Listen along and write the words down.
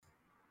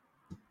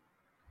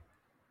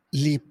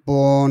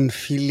Λοιπόν,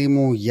 φίλοι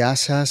μου, γεια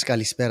σας,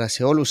 καλησπέρα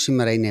σε όλους.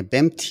 Σήμερα είναι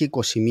 5η,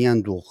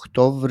 21 του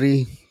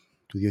Οκτώβρη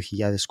του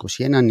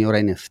 2021, η ώρα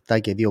είναι 7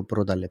 και 2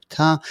 πρώτα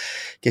λεπτά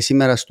και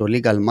σήμερα στο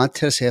Legal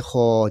Matters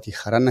έχω τη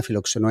χαρά να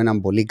φιλοξενώ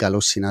έναν πολύ καλό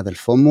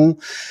συνάδελφό μου,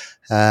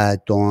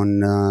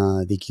 τον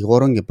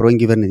δικηγόρο και πρώην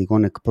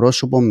κυβερνητικών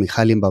εκπρόσωπο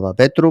Μιχάλη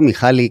Παπαπέτρου.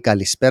 Μιχάλη,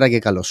 καλησπέρα και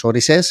καλώς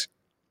όρισες.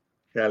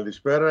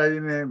 Καλησπέρα,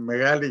 είναι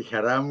μεγάλη η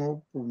χαρά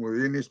μου που μου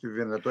δίνεις τη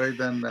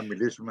δυνατότητα να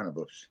μιλήσουμε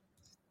απόψε.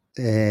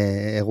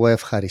 Εγώ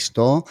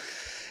ευχαριστώ.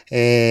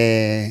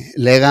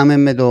 Λέγαμε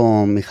με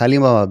τον Μιχάλη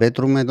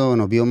Παπαπέτρου, με τον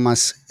οποίο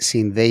μας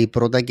συνδέει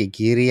πρώτα και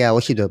κύρια,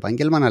 όχι το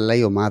επάγγελμα, αλλά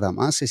η ομάδα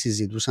μας.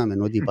 Συζητούσαμε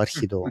ότι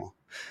υπάρχει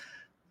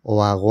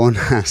ο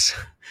αγώνας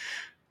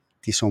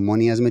της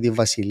Ομόνοιας με τη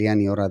Βασιλεία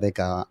η ώρα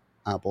 10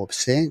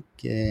 απόψε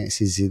και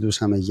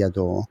συζητούσαμε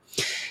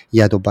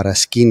για το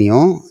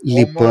παρασκήνιο.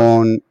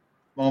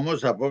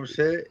 Όμως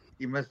απόψε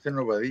είμαστε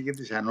νοπαδοί και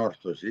της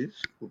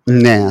ανόρθωσης.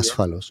 Ναι,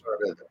 ασφαλώς.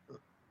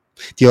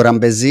 Τι ώρα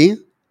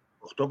παίζει?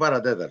 8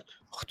 παρατέταρτο.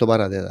 8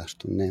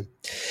 παρατέταρτο, ναι.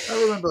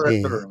 Αυτό είναι το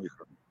δεύτερο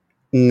ημίχρονο.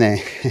 Ναι.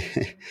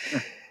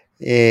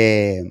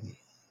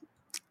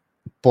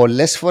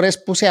 Πολλές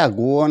φορές που σε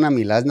ακούω να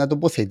μιλάς, να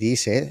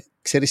τοποθετείσαι,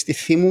 ξέρεις τι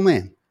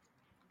θυμούμαι?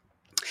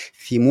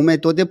 Θυμούμαι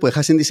τότε που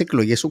έχασε τις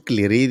εκλογές ο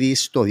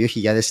Κληρίδης το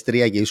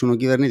 2003 και ήσουν ο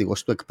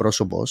κυβερνητικός του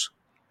εκπρόσωπος.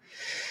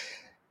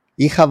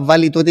 Είχα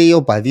βάλει τότε οι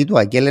οπαδοί του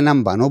Αγγέλ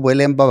έναν πανό που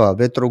έλεγε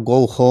Παπαπέτρο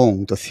go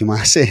home. Το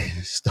θυμάσαι?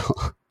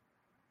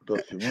 Το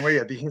θυμούμαι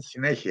γιατί είχε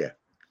συνέχεια.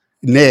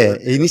 Ναι,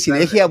 είναι η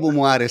συνέχεια που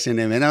μου άρεσε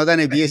εμένα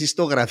όταν πήγες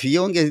στο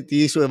γραφείο και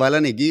τι σου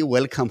έβαλαν εκεί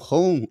welcome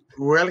home.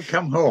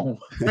 Welcome home.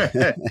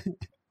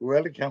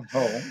 Welcome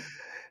home.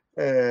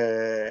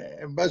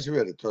 Εν πάση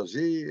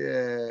περιπτώσει,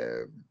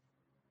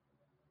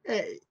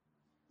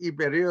 η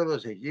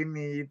περίοδος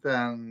εκείνη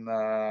ήταν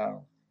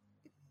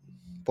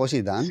πώς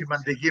ήταν?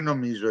 Σημαντική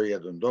νομίζω για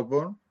τον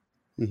τόπο,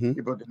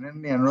 υπό την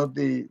έννοια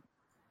ότι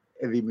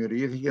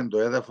δημιουργήθηκε το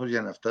έδαφος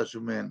για να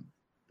φτάσουμε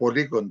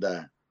πολύ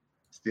κοντά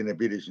στην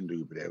επίλυση του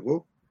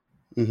Κυπριακού.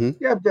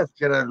 Για ποια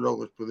σειρά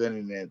λόγους που δεν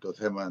είναι το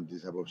θέμα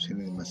της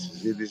απόψινής μας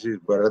συζήτησης,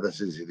 μπορεί να τα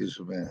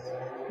συζητήσουμε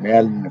με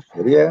άλλη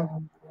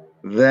ευκαιρία.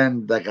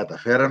 Δεν τα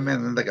καταφέραμε,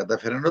 δεν τα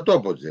κατάφερε ο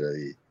τόπος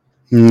δηλαδή.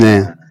 Ναι.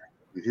 Να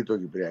επιλυθεί το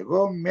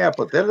Κυπριακό με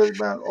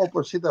αποτέλεσμα,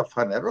 όπως ήταν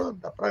φανερό,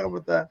 τα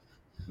πράγματα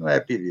να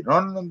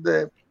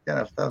επιδεινώνονται και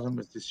να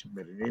φτάσουμε στη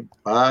σημερινή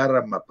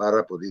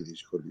πάρα πολύ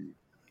δύσκολη.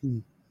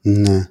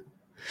 Ναι.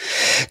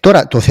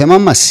 Τώρα, το θέμα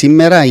μας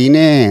σήμερα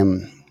είναι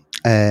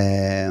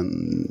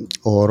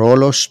ο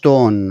ρόλος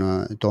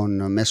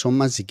των μέσων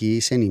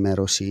μαζικής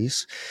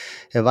ενημέρωσης.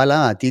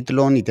 Έβαλα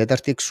τίτλον «Η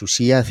τέταρτη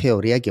εξουσία,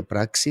 θεωρία και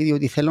πράξη»,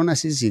 διότι θέλω να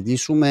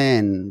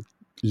συζητήσουμε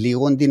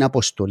λίγο την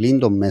αποστολή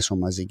των μέσων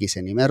μαζικής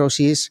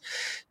ενημέρωσης,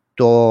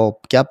 το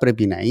ποια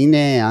πρέπει να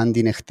είναι, αν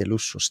την εκτελούν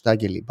σωστά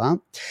κλπ.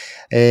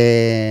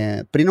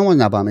 Πριν όμως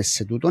να πάμε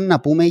σε τούτο, να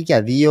πούμε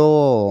για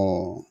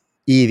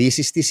οι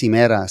ειδήσεις της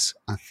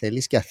ημέρας, αν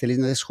θέλεις και αν θέλεις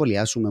να τις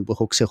σχολιάσουμε, που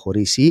έχω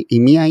ξεχωρίσει. Η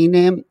μία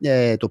είναι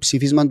το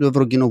ψήφισμα του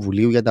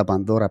Ευρωκοινοβουλίου για τα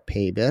Pandora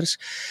Papers,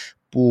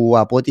 που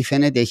από ό,τι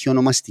φαίνεται έχει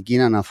ονομαστική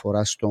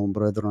αναφορά στον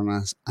πρόεδρο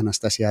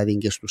Αναστασιάδη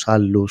και στους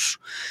άλλους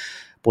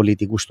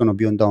πολιτικούς, των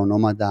οποίων τα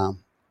ονόματα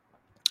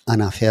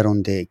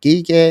αναφέρονται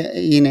εκεί, και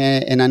είναι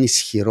έναν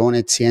ισχυρό,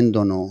 έτσι,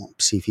 έντονο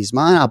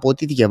ψήφισμα. Από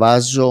ό,τι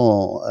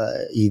διαβάζω,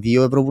 οι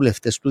δύο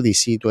ευρωβουλευτές του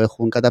ΔΣ το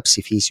έχουν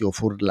καταψηφίσει, ο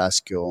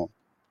Φούρλας και ο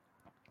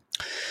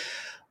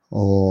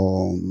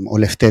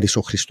Λευτέρης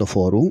ο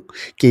Χριστοφόρου.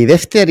 Και η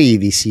δεύτερη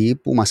είδηση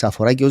που μας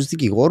αφορά και ως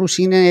δικηγόρους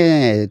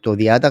είναι το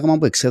διάταγμα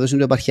που εξέδωσε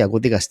το Επαρχιακό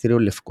Δικαστήριο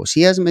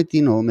Λευκωσίας, με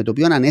το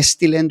οποίο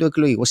ανέστειλε το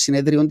εκλογικό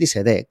συνέδριο της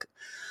ΕΔΕΚ,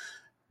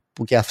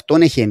 που και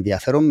αυτόν έχει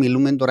ενδιαφέρον.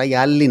 Μιλούμε τώρα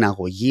για άλλη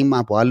αγωγή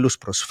από άλλους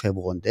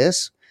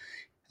προσφεύγοντες.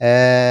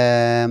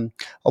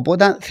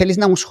 Οπότε θέλεις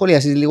να μου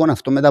σχολιάσεις λίγο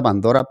αυτό με τα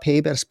Pandora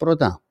Papers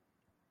πρώτα?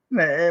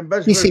 Ναι,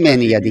 τι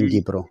σημαίνει για την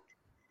Κύπρο?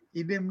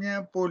 Είναι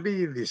μια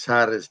πολύ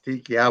δυσάρεστη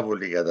και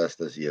άβολη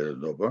κατάσταση για τον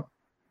τόπο.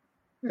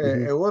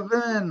 Εγώ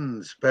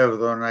δεν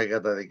σπέβδω να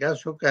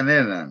καταδικάσω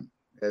κανέναν.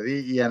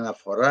 Δηλαδή η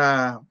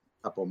αναφορά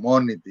από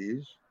μόνη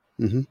της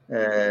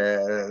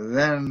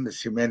δεν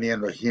σημαίνει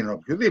ενοχή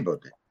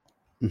οποιοδήποτε.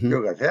 Και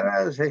ο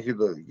καθένας έχει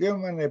το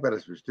δικαίωμα να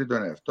υπερασπιστεί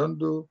τον εαυτόν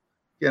του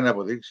και να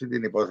αποδείξει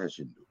την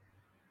υπόθεση του.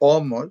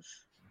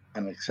 Όμως,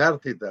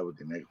 ανεξάρτητα από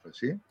την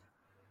έκφραση,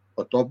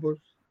 ο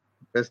τόπος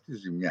πέστη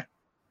ζημιά.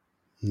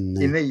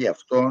 Ναι. Είναι γι'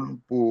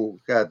 αυτόν που,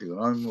 κατά τη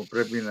γνώμη μου,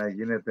 πρέπει να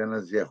γίνεται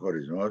ένας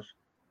διαχωρισμός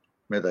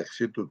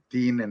μεταξύ του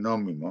τι είναι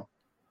νόμιμο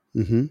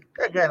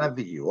για έναν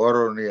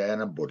δικηγόρο ή για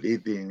έναν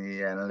πολίτη ή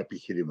για έναν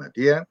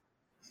επιχειρηματία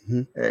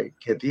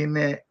και τι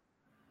είναι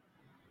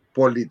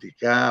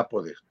πολιτικά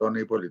αποδεκτών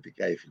ή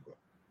πολιτικά ηθικό.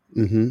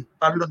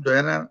 Άλλον το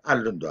ένα,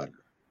 άλλον το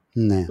άλλο.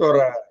 Ναι.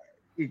 Τώρα,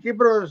 η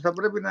Κύπρος θα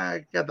πρέπει να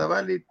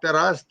καταβάλει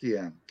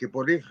τεράστια και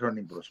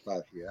πολύχρονη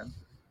προσπάθεια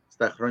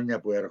στα χρόνια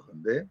που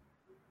έρχονται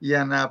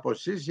για να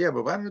αποσύσει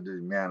από πάνω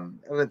της μια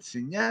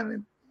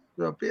ρετσινιά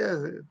η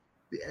οποία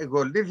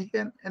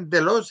εγκολήθηκε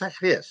εντελώς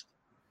αχρίαστα.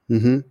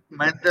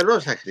 Μα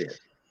εντελώς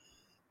αχρίαστα.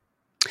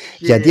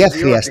 Γιατί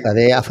αχρίαστα,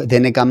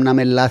 δεν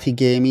έκαναμε λάθη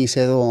και εμείς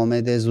εδώ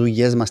με τις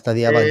δουλειές μας, τα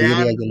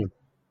διαβατήρια κλπ.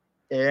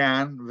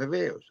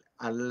 Βεβαίως,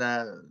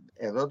 αλλά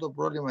εδώ το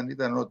πρόβλημα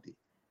ήταν ότι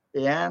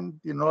εάν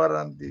την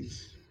ώρα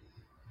της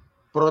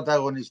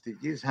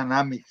πρωταγωνιστικής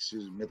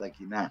ανάμειξης με τα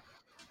κοινά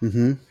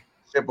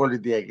σε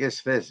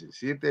πολιτικές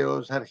θέσεις, είτε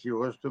ως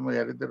αρχηγός του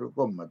μεγαλύτερου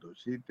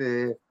κόμματος,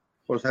 είτε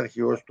ως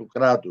αρχηγός του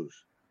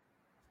κράτους,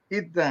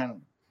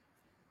 ήταν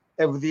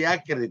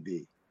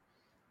ευδιάκριτη,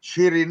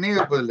 χοιρινή,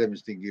 όπως λέμε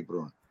στην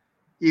Κύπρο,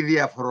 η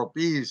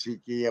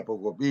διαφοροποίηση και η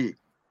αποκοπή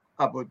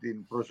από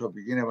την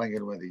προσωπική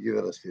επαγγελματική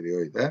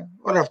δραστηριότητα,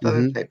 όλα αυτά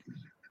δεν θα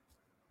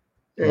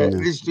έπιανε.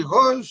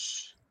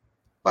 Δυστυχώς,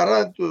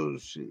 παρά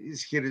τους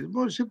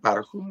ισχυρισμούς,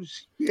 υπάρχουν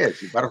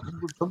σκιές, υπάρχουν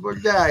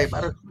κουτσομπολιά,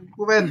 υπάρχουν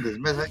κουβέντες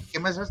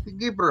μέσα στην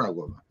Κύπρο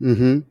ακόμα.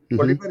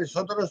 Πολύ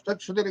περισσότερο στο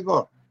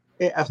εξωτερικό.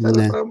 Αυτά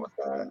τα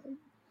πράγματα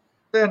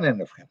δεν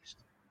είναι ευχαριστώ.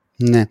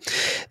 Ναι.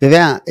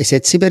 Βέβαια, σε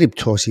έτσι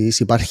περιπτώσεις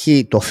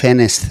υπάρχει το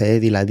φαίνεσθε,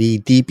 δηλαδή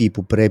οι τύποι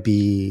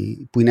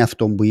που είναι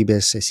αυτό που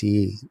είπες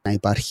εσύ, να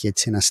υπάρχει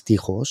έτσι ένας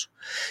στίχος,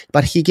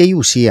 υπάρχει και η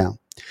ουσία.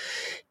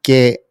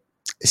 Και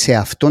σε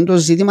αυτόν το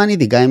ζήτημα,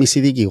 ειδικά εμείς οι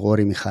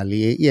δικηγόροι,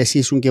 Μιχάλη, εσύ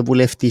ήσουν και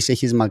βουλευτής,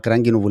 έχεις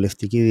μακράν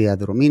κοινοβουλευτική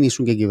διαδρομή,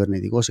 ήσουν και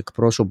κυβερνητικός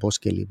εκπρόσωπος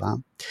κλπ.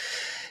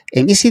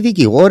 Εμείς οι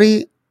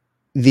δικηγόροι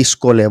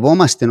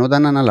δυσκολευόμαστε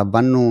όταν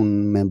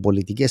αναλαμβάνουμε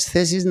πολιτικές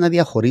θέσεις να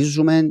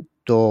διαχωρίζουμε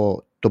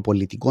το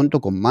πολιτικό το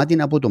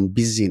κομμάτι από τον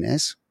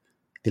business,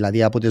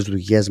 δηλαδή από τις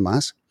δουλειές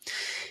μας,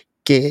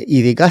 και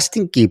ειδικά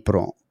στην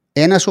Κύπρο,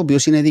 ένας ο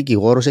οποίος είναι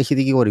δικηγόρος, έχει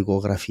δικηγορικό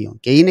γραφείο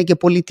και είναι και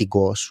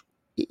πολιτικός,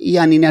 ή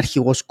αν είναι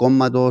αρχηγός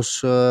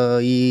κόμματος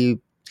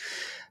ή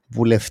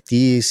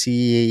βουλευτής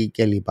ή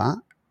κλπ.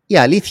 Η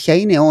αλήθεια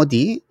είναι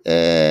ότι,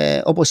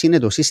 όπως είναι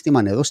το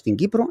σύστημα εδώ στην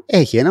Κύπρο,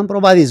 έχει έναν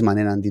προβάδισμα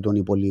εναντί των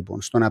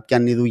υπολείπων, στο να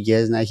πιάνει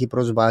δουλειές, να έχει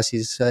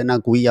προσβάσεις, να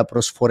ακούει για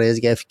προσφορές,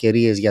 για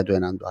ευκαιρίες για το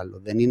έναν το άλλο.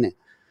 Δεν είναι?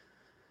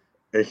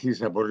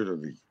 Έχεις απόλυτο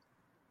δίκιο.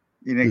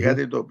 Είναι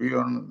κάτι το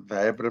οποίο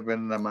θα έπρεπε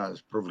να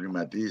μας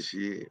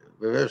προβληματίσει.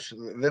 Βεβαίως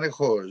δεν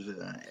έχω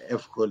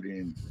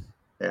εύκολη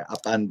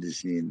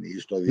απάντηση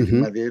στο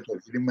δίλημμα, διότι το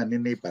δίλημμα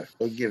είναι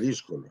υπαρκτό και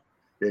δύσκολο.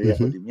 Δηλαδή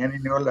από τη μια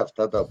είναι όλα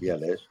αυτά τα οποία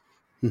λες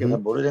και θα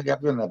μπορούσε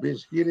κάποιον να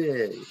πει,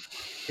 κύριε,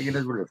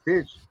 έγινες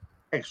βουλευτής,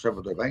 έξω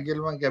από το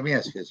επάγγελμα,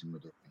 καμία σχέση με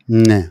το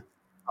επάγγελμα. Ναι.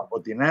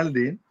 Από την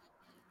άλλη,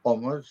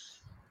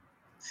 όμως,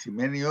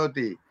 σημαίνει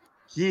ότι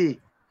ποιοι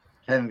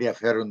θα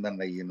ενδιαφέρονταν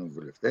να γίνουν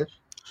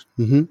βουλευτές.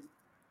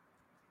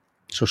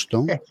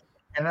 Σωστό.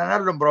 Έναν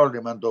άλλο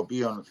πρόβλημα το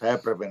οποίο θα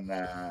έπρεπε να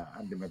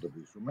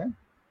αντιμετωπίσουμε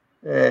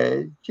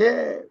και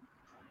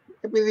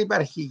επειδή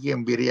υπάρχει και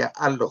εμπειρία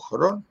άλλων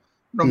χωρών,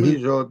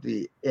 νομίζω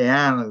ότι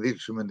εάν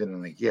δείξουμε την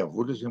αναγκαία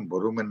βούληση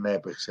μπορούμε να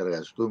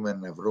επεξεργαστούμε,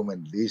 να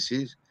βρούμε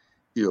λύσεις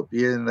οι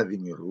οποίες να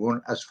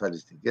δημιουργούν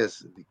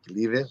ασφαλιστικές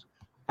δικλείδες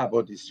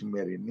από τη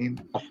σημερινή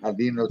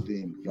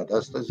αδύνατη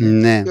κατάσταση,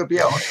 η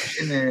οποία όντως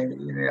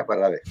είναι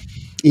απαράδεκτη.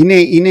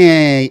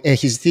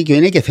 Έχεις δίκιο,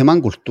 είναι και θέμα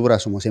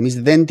κουλτούρας όμως.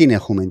 Εμείς δεν την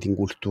έχουμε την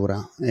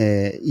κουλτούρα.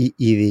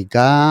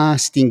 Ειδικά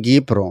στην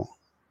Κύπρο.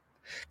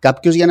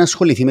 Κάποιος για να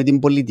ασχοληθεί με την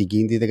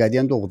πολιτική τη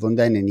δεκαετία του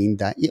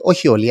 80-90,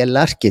 όχι όλοι,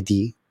 αλλά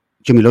αρκετοί,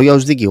 και μιλώ για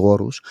τους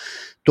δικηγόρους,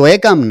 το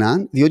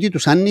έκαναν διότι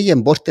τους άνοιγε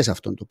πόρτες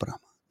αυτόν το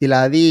πράγμα.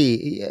 Δηλαδή,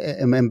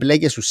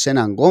 εμπλέκεσαι σε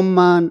έναν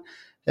κόμμα,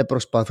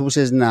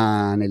 προσπαθούσες να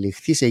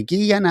ανελιχθείς εκεί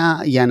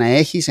για να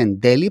έχεις εν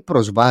τέλει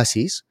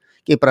προσβάσεις,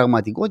 και η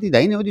πραγματικότητα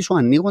είναι ότι σου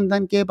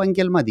ανοίγονταν και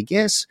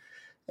επαγγελματικές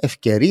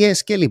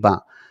ευκαιρίες κλπ.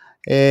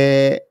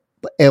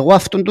 Εγώ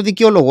αυτόν το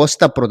δικαιολογώ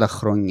στα πρώτα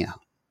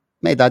χρόνια,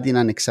 μετά την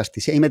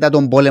ανεξαρτησία ή μετά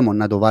τον πόλεμο,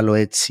 να το βάλω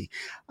έτσι.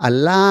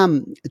 Αλλά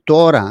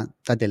τώρα,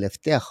 τα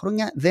τελευταία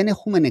χρόνια, δεν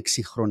έχουμε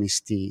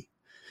εξυγχρονιστεί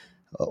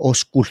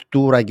ως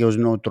κουλτούρα και ως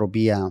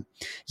νοοτροπία.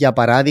 Για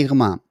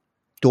παράδειγμα,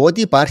 το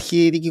ότι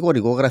υπάρχει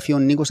δικηγορικό γραφείο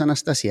Νίκος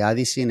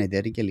Αναστασιάδης,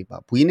 συνεταίροι κλπ.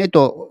 Που είναι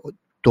το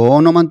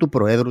όνομα του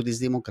Προέδρου της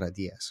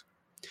Δημοκρατίας.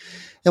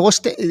 Εγώ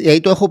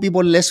το έχω πει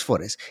πολλές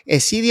φορές.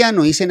 Εσύ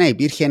διανοείσαι να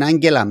υπήρχε ένα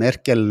Άγγελα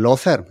Μέρκελ law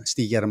firm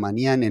στη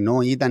Γερμανία,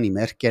 ενώ ήταν η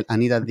Μέρκελ,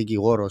 αν ήταν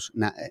δικηγόρος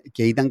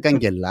και ήταν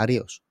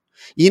καγκελάριος?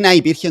 Ή να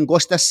υπήρχε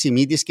Κώστας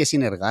Σιμίτης και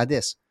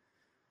συνεργάτες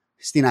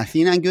στην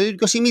Αθήνα και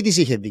ο Σιμίτης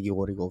είχε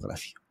δικηγορικό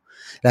γραφείο?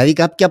 Δηλαδή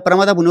κάποια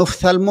πράγματα που είναι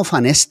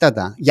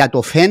οφθαλμοφανέστατα για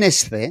το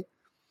φαίνεσθε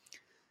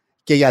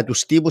και για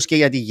τους τύπους και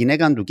για τη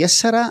γυναίκα του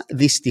Κέσσαρα,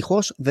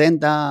 δυστυχώς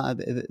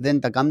δεν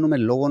τα κάνουμε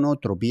λόγω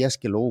νοοτροπίας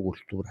και λόγω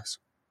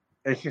κουλτούρας.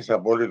 Έχεις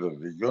απόλυτο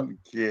δίκιο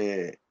και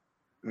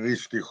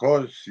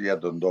δυστυχώς για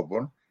τον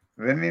τόπο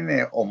δεν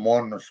είναι ο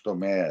μόνος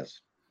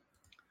τομέας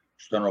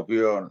στον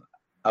οποίο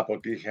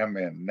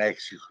αποτύχαμε να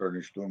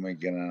εξυγχρονιστούμε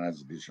και να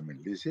αναζητήσουμε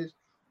λύσεις.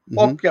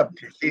 Όποια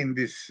πτυχή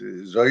της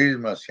ζωής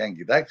μας και αν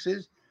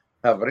κοιτάξεις,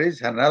 θα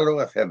βρεις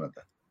ανάλογα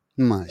θέματα.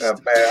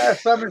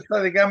 Πάμε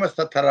στα δικά μας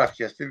τα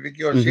ταράφια, στη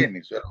δικαιοσύνη,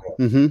 ξέρω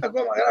εγώ.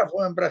 Ακόμα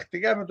γράφουμε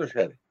πρακτικά με το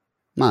χέρι.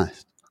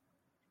 Μάλιστα.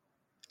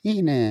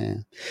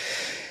 Είναι...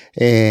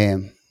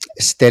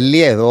 στέλνει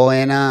εδώ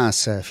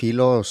ένας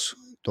φίλος,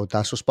 το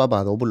Τάσος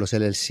Παπαδόπουλος,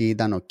 LLC,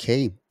 ήταν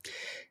ok.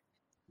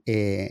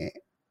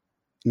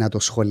 Να το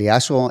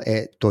σχολιάσω.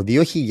 Το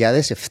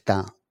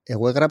 2007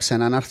 Εγώ έγραψα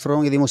έναν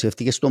άρθρο και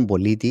δημοσιεύτηκε στον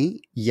Πολίτη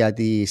για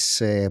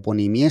τις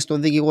επωνυμίες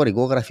των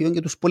δικηγορικών γραφείων και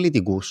τους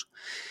πολιτικούς.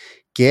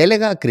 Και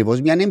έλεγα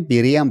ακριβώς μια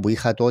εμπειρία που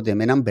είχα τότε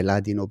με έναν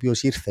πελάτη, ο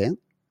οποίος ήρθε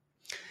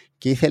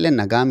και ήθελε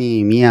να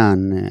κάνει μια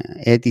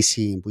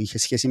αίτηση που είχε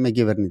σχέση με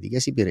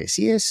κυβερνητικές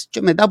υπηρεσίες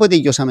και μετά που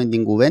τελειώσαμε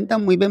την κουβέντα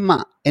μου είπε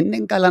 «Μα είναι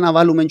καλά να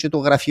βάλουμε και το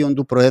γραφείο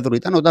του Προέδρου».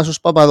 Ήταν ο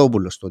Τάσος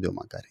Παπαδόπουλος τότε ο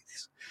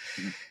Μακαρίτης.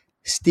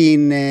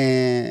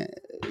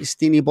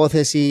 Στην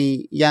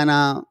υπόθεση για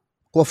να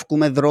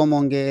κόφκουμε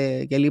δρόμο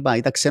και λοιπά.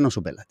 Ήταν ξένος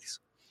ο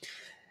πελάτης.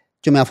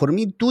 Και με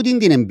αφορμή τούτη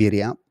την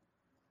εμπειρία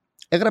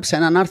έγραψα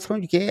έναν άρθρο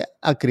και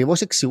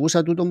ακριβώς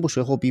εξηγούσα τούτο που σου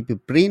έχω πει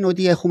πριν,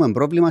 ότι έχουμε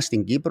πρόβλημα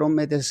στην Κύπρο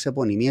με τις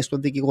επωνυμίες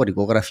των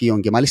δικηγορικών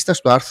γραφείων. Και μάλιστα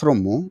στο άρθρο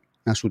μου,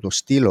 να σου το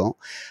στείλω,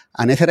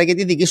 ανέφερα και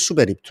τη δική σου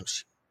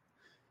περίπτωση.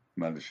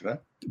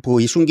 Μάλιστα. Που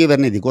ήσουν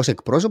κυβερνητικός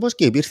εκπρόσωπος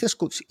και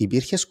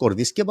υπήρχε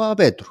Σκορδής και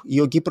Παπαπέτρου. Ή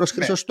ο Κύπρος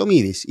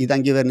Χρυσοστομίδης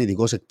ήταν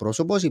κυβερνητικός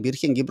εκπρόσωπος,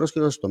 υπήρχε Κύπρος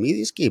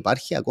Χρυσοστομίδης και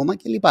υπάρχει ακόμα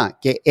κλπ.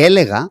 Και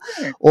έλεγα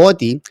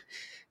ότι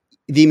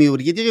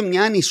δημιουργείται και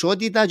μια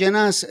ανισότητα και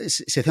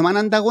σε θέμα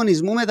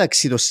ανταγωνισμού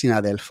μεταξύ των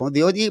συναδέλφων,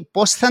 διότι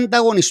πώς θα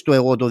ανταγωνιστώ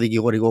εγώ το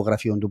δικηγορικό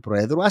γραφείο του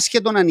Προέδρου,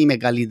 ασχέτως αν είμαι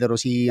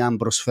καλύτερος ή αν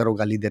προσφέρω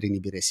καλύτερη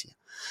υπηρεσία.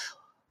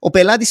 Ο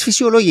πελάτης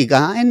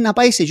φυσιολογικά είναι να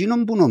πάει σε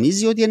εκείνον που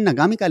νομίζει ότι είναι να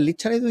κάνει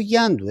καλύτερα τη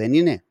δουλειά του, δεν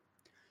είναι?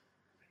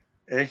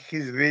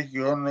 Έχεις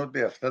δίκιο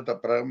ότι αυτά τα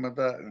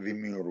πράγματα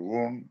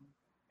δημιουργούν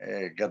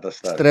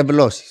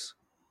καταστάσεις.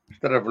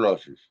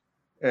 Στρεβλώσεις.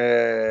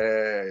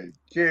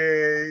 Και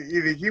η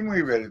δική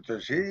μου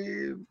περίπτωση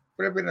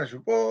πρέπει να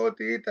σου πω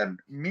ότι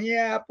ήταν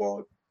μία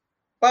από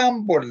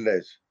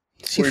πάμπολες.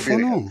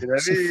 Συμφωνώ.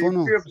 Δηλαδή η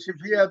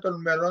πλειοψηφία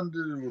των μελών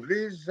της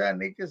Βουλής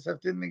ανήκε σε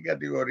αυτήν την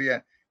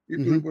κατηγορία ή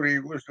του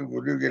Υπουργικού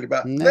Συμβουλίου κλπ.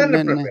 Δεν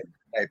έπρεπε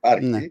να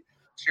υπάρχει.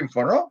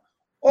 Συμφωνώ.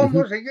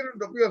 Όμως εκείνο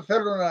το οποίο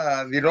θέλω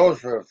να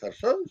δηλώσω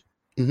ευθαρσώς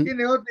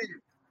είναι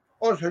ότι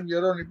όσο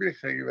καιρόν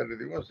υπήρξε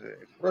κυβερνητικός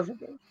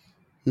εκπρόσωπος,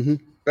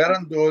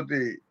 πέραν του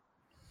ότι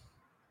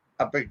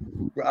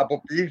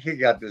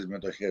αποποιήθηκα τις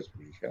μετοχές που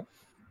είχα,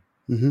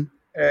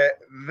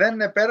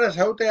 δεν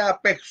πέρασα ούτε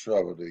απ' έξω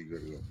από το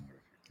δικηγορικό.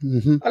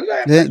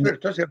 Αλλά εν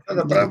περιπτώσει αυτά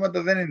τα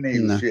πράγματα δεν είναι η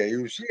ουσία. Η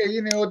ουσία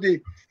είναι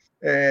ότι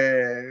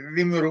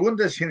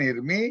δημιουργούνται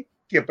συνειρμοί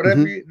και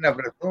πρέπει να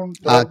βρεθούν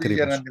τρόποι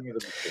για να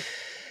αντιμετωπιστούν.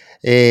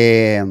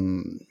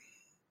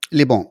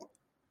 Λοιπόν,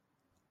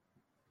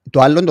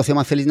 το άλλο το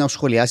θέμα θέλεις να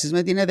σχολιάσεις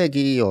με την ΕΔΕΚ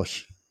ή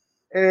όχι?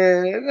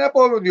 Να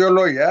πω δύο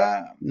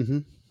λόγια.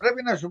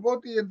 Πρέπει να σου πω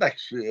ότι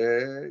εντάξει,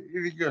 η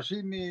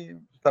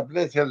δικαιοσύνη στα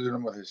πλαίσια της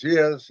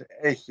νομοθεσίας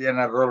έχει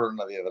ένα ρόλο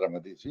να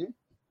διαδραματίσει.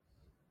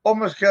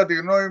 Όμως κατά τη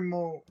γνώμη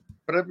μου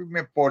πρέπει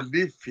με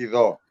πολύ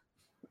φιδό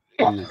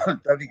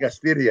τα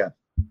δικαστήρια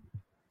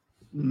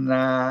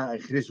να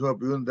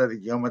χρησιμοποιούν τα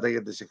δικαιώματα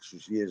για τις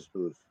εξουσίες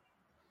τους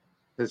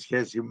σε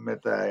σχέση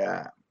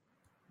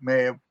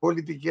με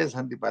πολιτικές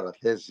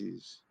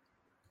αντιπαραθέσεις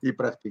ή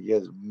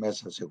πρακτικές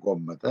μέσα σε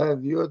κόμματα,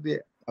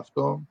 διότι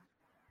αυτό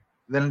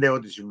δεν λέω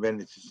ότι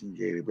συμβαίνει στη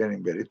συγκεκριμένη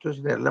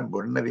περίπτωση, αλλά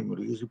μπορεί να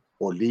δημιουργήσει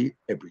πολύ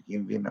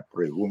επικίνδυνα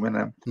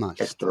προηγούμενα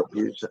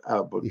εκτροπής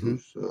από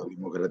τους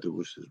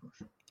δημοκρατικούς θεσμούς.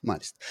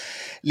 Μάλιστα.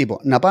 Λοιπόν,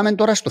 να πάμε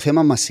τώρα στο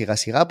θέμα μας σιγά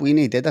σιγά, που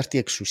είναι η τέταρτη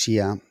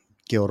εξουσία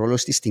και ο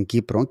ρόλος της στην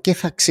Κύπρο, και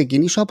θα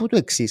ξεκινήσω από το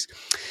εξής.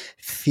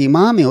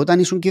 Θυμάμαι όταν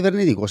ήσουν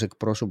κυβερνητικός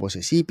εκπρόσωπος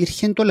εσύ,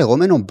 υπήρχε το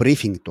λεγόμενο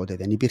briefing τότε,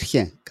 δεν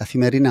υπήρχε?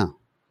 Καθημερινά.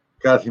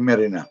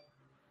 Καθημερινά.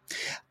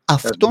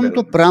 Αυτό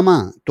το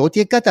πράγμα, το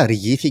ότι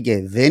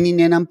καταργήθηκε, δεν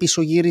είναι ένα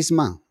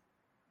πισωγύρισμα?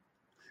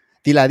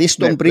 Δηλαδή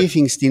στον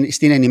briefing,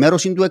 στην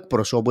ενημέρωση του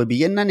εκπροσώπου,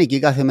 πηγαίναν εκεί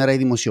κάθε μέρα οι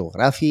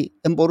δημοσιογράφοι,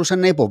 μπορούσαν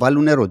να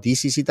υποβάλουν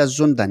ερωτήσεις, ήταν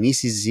ζωντανή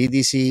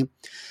συζήτηση,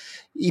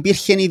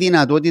 υπήρχε η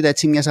δυνατότητα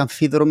έτσι μιας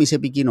αμφίδρομης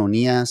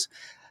επικοινωνίας.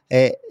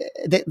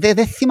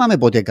 Δεν θυμάμαι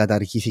πότε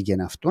καταργήθηκε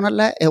αυτό,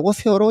 αλλά εγώ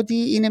θεωρώ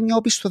ότι είναι μια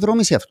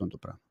οπισθοδρόμηση αυτό το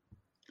πράγμα.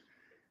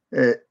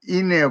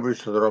 Είναι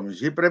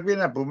οπισθοδρόμηση. Πρέπει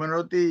να πούμε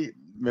ότι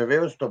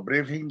βεβαίως το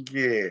briefing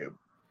και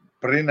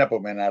πριν από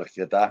μένα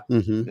αρκετά,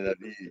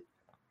 δηλαδή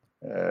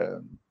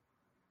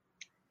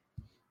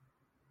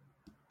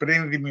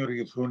πριν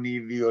δημιουργηθούν οι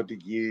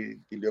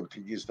ιδιωτικοί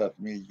τηλεοπτικοί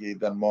σταθμοί και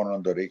ήταν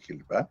μόνο το ΡΙΚ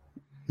κλπ.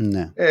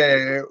 Ναι.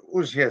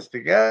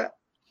 Ουσιαστικά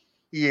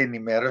η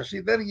ενημέρωση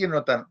δεν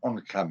γινόταν on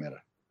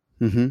camera.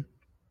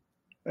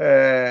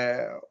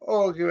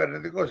 Ο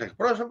κυβερνητικός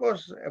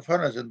εκπρόσωπος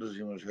φώναζε τους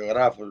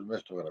δημοσιογράφους μέσα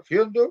στο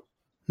γραφείο του,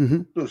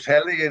 τους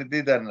έλεγε τι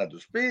ήταν να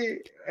τους πει,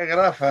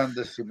 εγγράφαν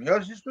τις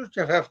σημειώσεις τους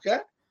και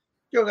φεύγα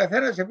και ο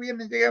καθένας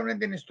πήγαινε και έκανε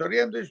την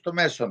ιστορία του στο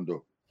μέσον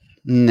του.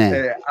 Ναι.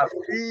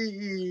 Αυτή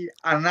η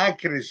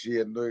ανάκριση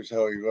εντός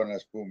εισαγωγικών,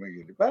 ας πούμε,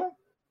 κλπ.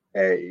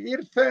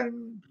 Ήρθε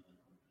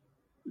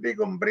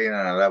λίγο πριν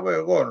αναλάβω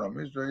εγώ,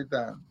 νομίζω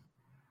ήταν.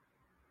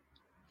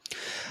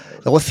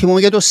 Εγώ θυμούμαι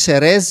για το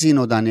Σερέζιν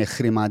όταν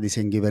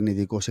χρημάτισε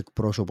κυβερνητικός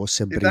εκπρόσωπος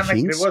σε briefings. Ήταν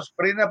ακριβώς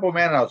πριν από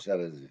μένα ο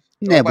Σερέζιν.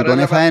 Ναι, που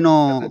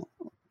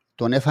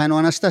τον έφαγε ο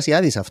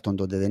Αναστασιάδης αυτόν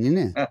τότε, δεν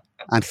είναι?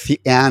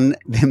 Εάν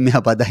δεν με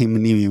απαντάει η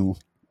μνήμη μου.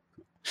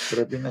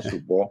 Πρέπει να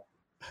σου πω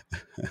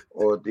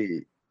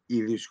ότι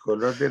η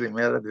δυσκολότερη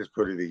μέρα της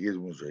πολιτικής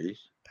μου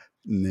ζωής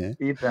Ναι.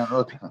 ήταν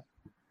όταν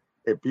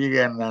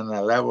πήγα να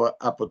αναλάβω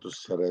από το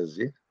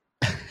Σερέζι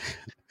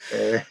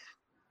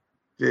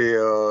το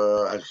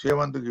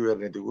αξίωμα του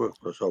κυβερνητικού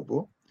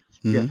εκπροσώπου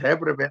και θα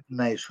έπρεπε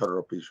να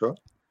ισορροπήσω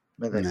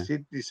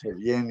μεταξύ της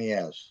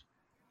ευγένειας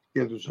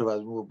και του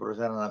σεβασμού προς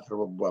έναν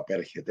άνθρωπο που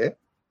απέρχεται,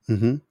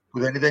 που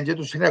δεν ήταν και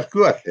του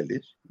συνευκού, αν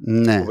θέλεις,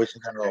 όπως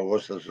ήταν ο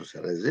Αγώστας ο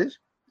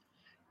Σερέζης,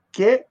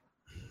 και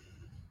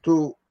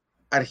του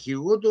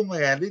αρχηγού του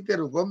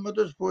μεγαλύτερου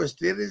κόμματος που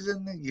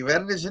στήριζε την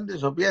κυβέρνηση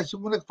της οποίας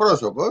ήμουν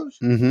εκπρόσωπος.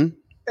 Εν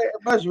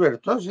πάση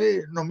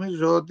περιπτώσει,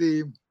 νομίζω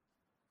ότι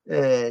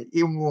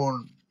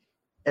ήμουν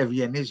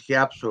ευγενής και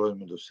άψογος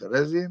με τον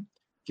Σερέζη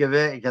και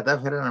δεν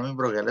κατάφερα να μην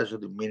προκαλέσω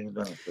την μήνυ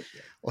των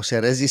αυτοσιών. Ο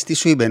Σερέζης τι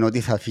σου είπε,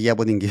 ότι θα φύγει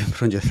από την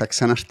Κύπρο και θα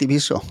ξαναρθεί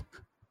πίσω?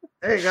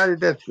 Κάτι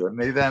τέτοιο.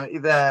 Ναι, ήταν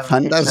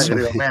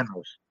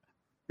εξαγριωμένος.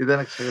 Ήταν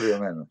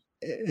εξαγριωμένος.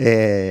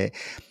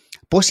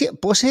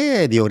 Πώς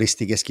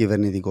διορίστηκες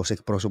κυβερνητικός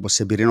εκπρόσωπος?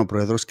 Σε πήρε ο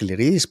πρόεδρος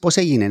Κληρίδης? Πώς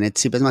έγινε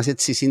έτσι? Πες μας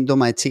έτσι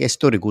σύντομα, έτσι για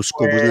ιστορικούς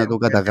σκοπούς να το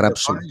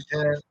καταγράψουμε.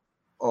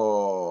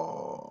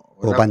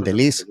 Ο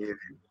Παντελής.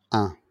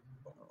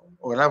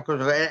 Ο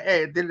Λάφκος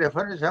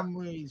τηλεφώνησα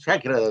μου η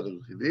άκρα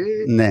του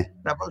Κληρίδη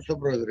να πάω στο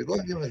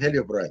προεδρικό και με θέλει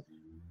ο πρόεδρος.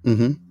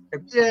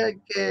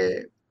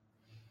 Και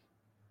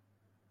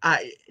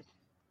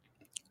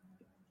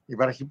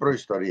υπάρχει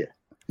προϊστορία.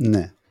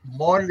 Ναι.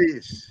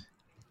 Μόλις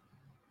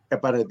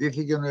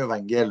επαρετήθηκε ο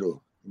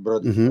Ευαγγέλου την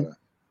πρώτη φορά,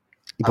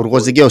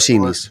 Υπουργός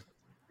Δικαιοσύνης,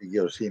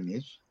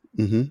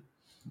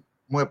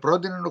 μου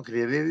επρότεινε ο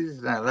Κληρίδης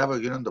να λάβω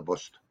εκείνον το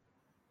πόστο.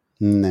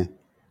 Ναι.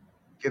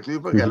 Και του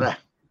είπα καλά,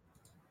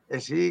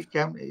 εσύ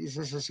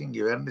είσαι σε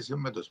συγκυβέρνηση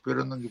με τον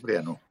Σπύρο τον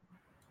Κυπριανό.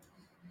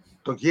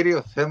 Το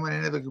κύριο θέμα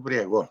είναι το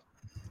Κυπριακό.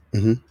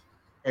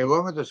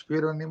 Εγώ με τον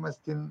Σπύρο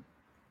είμαστε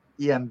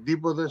οι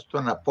αντίποδες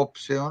των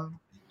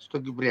απόψεων στο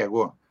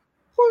Κυπριακό.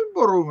 Πώς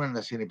μπορούμε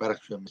να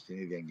συνυπάρξουμε στην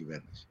ίδια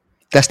κυβέρνηση?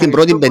 Ήταν στην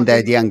πρώτη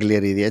πενταετία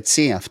Κληρίδη,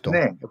 έτσι αυτό?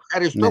 Ναι,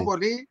 ευχαριστώ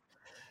πολύ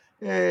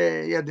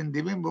για την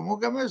τιμή που μου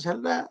έκαμες,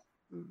 αλλά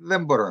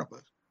δεν μπορώ να πω.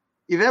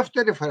 Η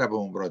δεύτερη φορά που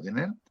μου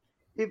πρότεινε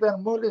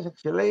ήταν μόλις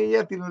εξελέγει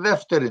για την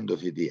δεύτερη του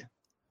θητεία.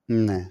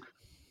 Ναι.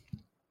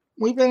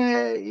 Μου είπαν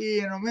οι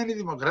Ενωμένοι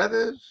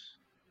Δημοκράτες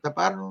θα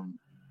πάρουν,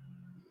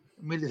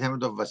 μίλησα με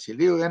τον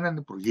Βασιλείο, έναν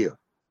υπουργείο.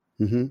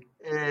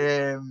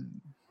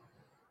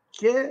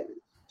 Και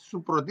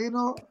σου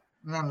προτείνω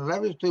να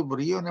αναλάβεις το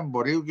Υπουργείο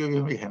Εμπορίου και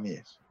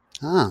Βιομηχανίας.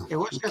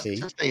 Εγώ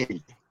σκέφτηκα στα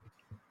γέλια.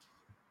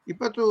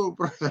 Είπα του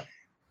πρόεδρε,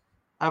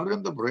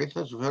 αύριο το πρωί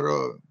θα σου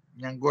φέρω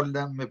μια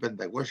γκόλτα με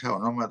 500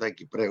 ονόματα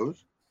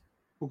Κυπραίους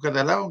που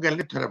καταλάβουν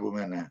καλύτερα από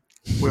μένα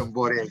που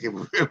εμπόρια και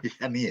που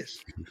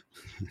βιομηχανίες.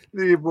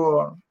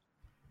 Λοιπόν,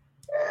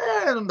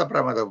 δεν είναι τα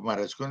πράγματα που μου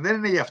αρέσουν. Δεν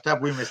είναι για αυτά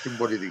που είμαι στην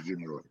πολιτική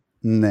μου.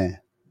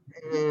 Ναι.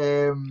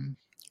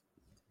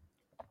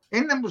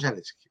 Είναι που σ'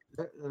 αρέσει.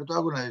 Το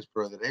άκου να δεις,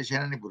 πρόεδρε. Έχει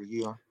έναν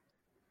υπουργείο,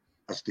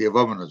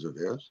 αστειευόμενος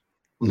βεβαίως,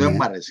 που δεν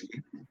μου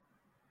αρέσει,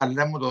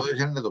 αλλά μου το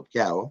δώσει να το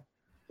πιάω,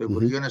 το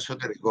Υπουργείο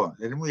Εσωτερικών.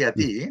 Δηλαδή μου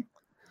γιατί?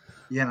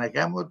 Για να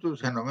κάνω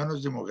τους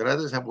Ενωμένους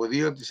Δημοκράτες από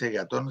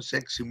 2% σε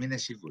 6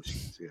 μήνες 20%.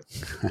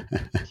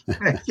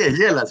 Και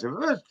γέλασε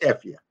βεβαίως και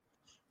έφυγε.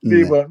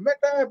 Λοιπόν,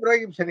 μετά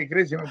προέκυψε η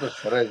κρίση με το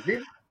Σερέζη,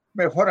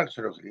 με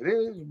φόραξε ο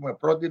Κληρίδης, μου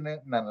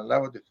πρότεινε να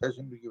αναλάβω τη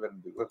θέση του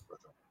κυβερνητικού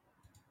εκπροσώπου.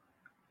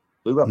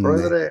 Του είπα,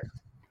 πρόεδρε,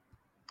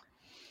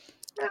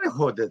 δεν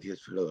έχω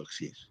τέτοιες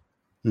φιλοδοξίες.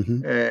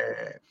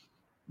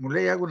 Μου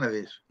λέει, άκου να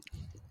δεις,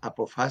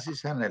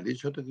 αποφάσισα να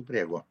λύσω το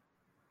Κυπριακό.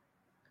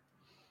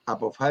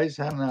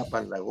 Αποφάσισα να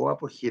απαλλαγώ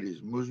από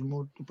χειρισμούς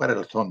μου του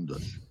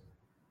παρελθόντος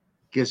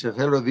και σε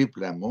θέλω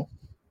δίπλα μου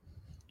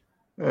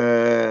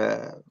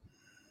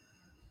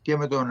και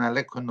με τον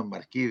Αλέκο τον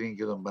Μαρκίδη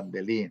και τον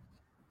Παντελή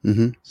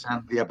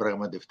σαν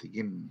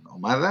διαπραγματευτική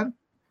ομάδα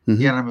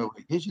για να με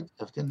βοηθήσει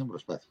σε αυτήν την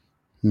προσπάθεια.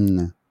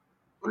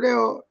 Του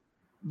λέω,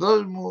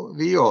 δώσ' μου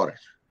 2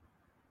 ώρες.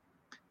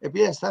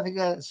 Επειδή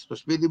στάθηκα στο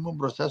σπίτι μου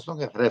μπροστά στον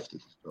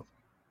καθρέφτη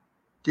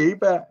και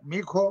είπα,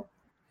 Μίχο,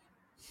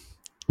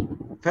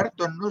 φέρ'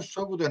 τον νου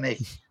σου όπου τον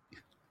έχεις.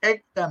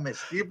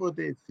 Έκαμες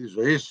τίποτε στη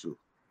ζωή σου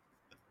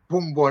που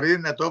μπορεί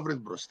να το βρεις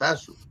μπροστά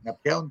σου, να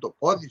πιάνουν το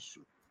πόδι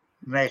σου,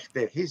 να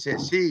εκτεθείς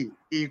εσύ,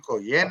 η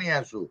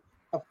οικογένεια σου,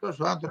 αυτός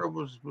ο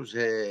άνθρωπος που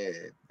σε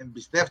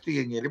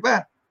εμπιστεύτηκε κλπ.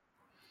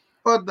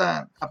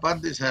 Όταν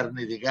απάντησα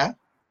αρνητικά.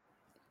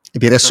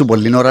 Πήρε σου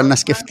πολλή ώρα να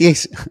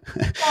σκεφτείς?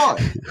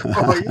 Όχι.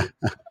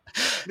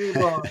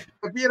 Λοιπόν,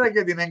 πήρα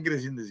και την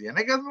έγκριση της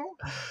γυναίκας μου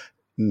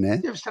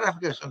και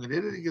ευστράφηκα στον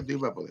Κληρίδη και του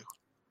είπα αποδέχομαι.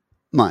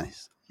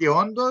 Μάλιστα. Και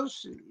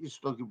όντως,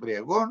 στο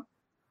Κυπριακό,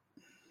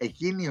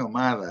 εκείνη η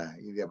ομάδα,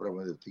 η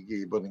διαπραγματευτική,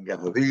 υπό την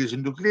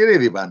καθοδήγηση του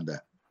Κληρίδη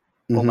πάντα,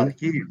 ο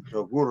Μαρκίδης,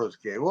 ο Κούρος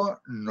και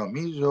εγώ,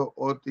 νομίζω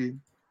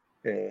ότι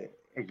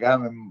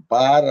έκαμε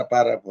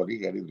πάρα πολύ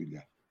καλή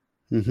δουλειά.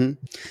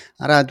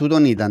 Άρα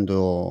τούτον ήταν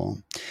το...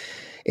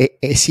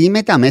 Εσύ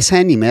με τα μέσα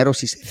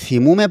ενημέρωσης,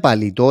 θυμούμε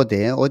πάλι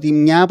τότε ότι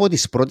μια από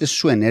τις πρώτες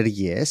σου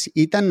ενέργειες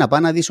ήταν να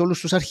πάει να δεις όλους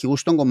τους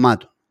αρχηγούς των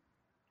κομμάτων.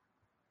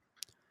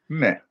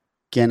 Ναι.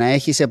 και να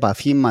έχεις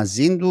επαφή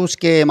μαζί τους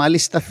και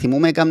μάλιστα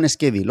θυμούμε έκαμνες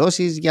και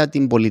δηλώσεις για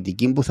την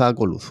πολιτική που θα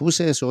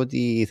ακολουθούσες,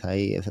 ότι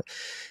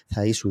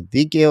θα ήσουν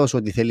δίκαιος,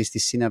 ότι θέλεις τη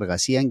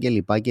συνεργασία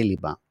κλπ.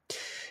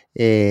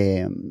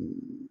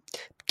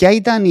 Ποια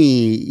ήταν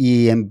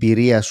η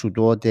εμπειρία σου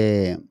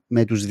τότε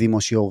με τους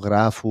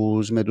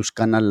δημοσιογράφους, με τους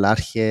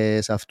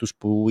καναλάρχες, αυτούς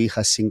που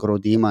είχαν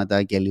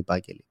συγκροτήματα κλπ.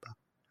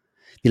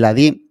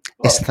 Δηλαδή,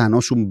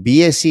 αισθανόσουν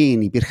πίεση,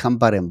 υπήρχαν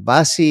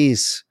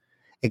παρεμβάσεις,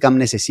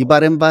 έκαμνες εσύ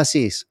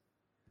παρεμβάσεις?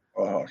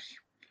 Όχι.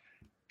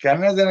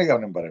 Κανένας δεν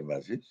έκανε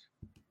παρεμβάσεις.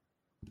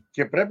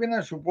 Και πρέπει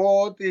να σου πω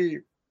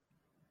ότι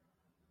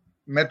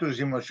με τους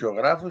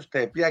δημοσιογράφους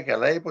τα οποία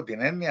καλά υπό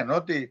την έννοια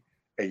ότι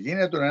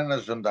γίνεται ένα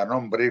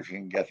ζωντανό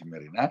briefing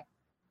καθημερινά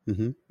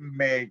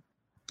με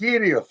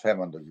κύριο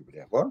θέμα των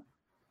Κυπριακών,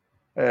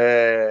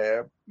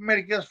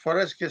 μερικές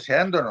φορές και σε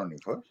έντονο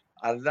ύφος,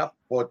 αλλά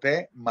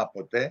ποτέ, μα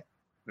ποτέ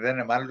δεν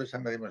εμάλωσα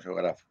με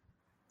δημοσιογράφο.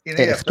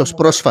 Εκτός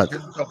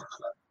πρόσφατα.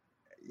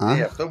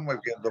 Είναι αυτό που μου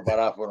έπιανε το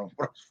παράφορο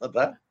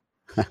πρόσφατα,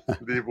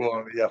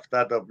 λοιπόν, για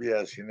αυτά τα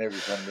οποία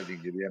συνέβησαν με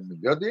την κυρία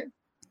Μιλιώτη.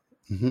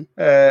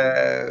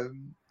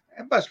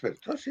 Εν πάση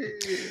περιπτώσει...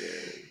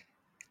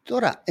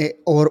 Τώρα,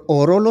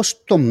 ο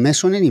ρόλος των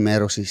μέσων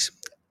ενημέρωσης,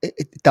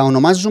 τα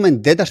ονομάζουμε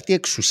τέταρτη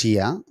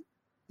εξουσία,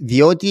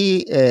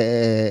 διότι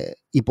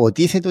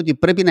υποτίθεται ότι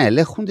πρέπει να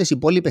ελέγχουν τις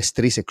υπόλοιπες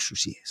τρεις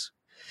εξουσίες.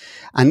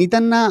 Αν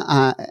ήταν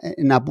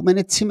να πούμε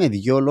έτσι με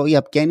δυο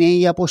λόγια, ποια είναι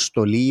η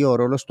αποστολή ή ο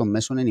ρόλος των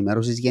μέσων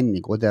ενημέρωσης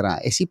γενικότερα,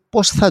 εσύ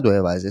πώς θα το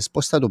έβαζες,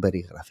 πώς θα το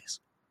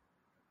περιγράφεις?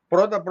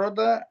 Πρώτα,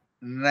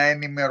 να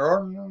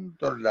ενημερώνουν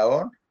τον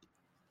λαό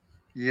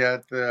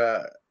για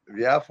τα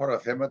διάφορα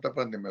θέματα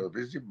που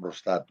αντιμετωπίζει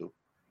μπροστά του.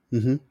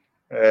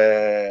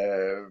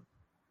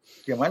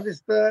 Και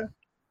μάλιστα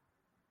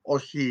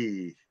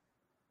όχι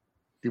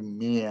τη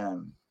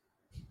μία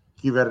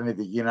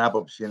κυβερνητική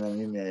άποψη να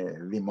είναι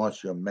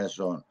δημόσιο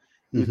μέσο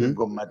ή την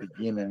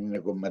κομματική να είναι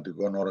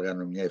κομματικό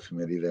όργανο, μια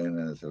εφημερίδα,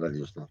 ένας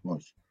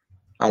ραδιοσταθμός.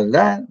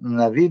 Αλλά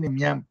να δίνει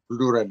μια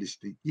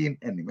πλουραλιστική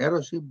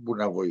ενημέρωση που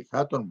να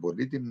βοηθά τον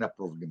πολίτη να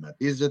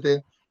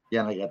προβληματίζεται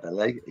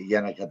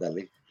για να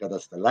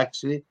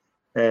κατασταλάξει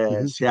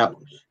σε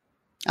άποψη.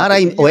 Άρα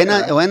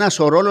ο ένας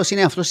ο ρόλος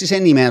είναι αυτός της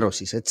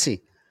ενημέρωσης,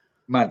 έτσι.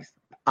 Μάλιστα.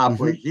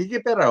 Από εκεί και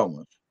πέρα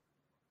όμως,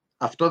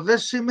 αυτό δεν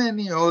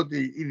σημαίνει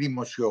ότι οι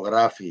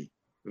δημοσιογράφοι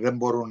δεν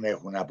μπορούν να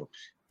έχουν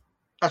άποψη.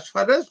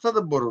 Ασφαλέστατα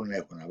δεν μπορούν να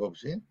έχουν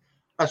άποψη,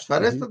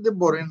 ασφαλέστατα δεν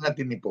μπορούν να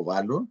την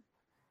υποβάλουν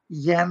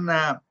για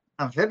να,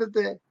 αν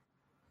θέλετε,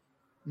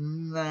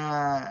 να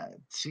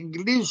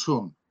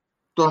συγκλήσουν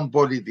των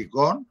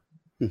πολιτικών,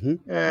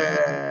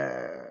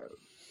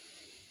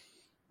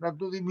 να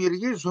του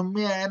δημιουργήσουν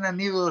έναν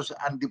είδος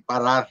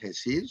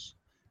αντιπαράθεσης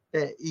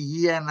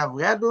για να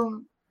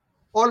βγάλουν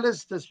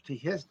όλες τις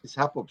πτυχές της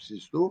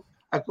άποψης του,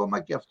 ακόμα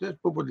και αυτές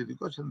που ο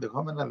πολιτικός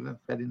ενδεχόμενα δεν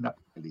θέλει να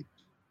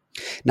αποκαλύψει.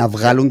 Να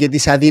βγάλουν και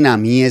τις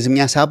αδυναμίες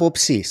μιας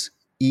άποψης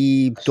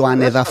ή το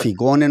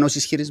ανεδαφικό ενός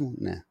ισχυρισμού.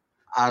 Ναι.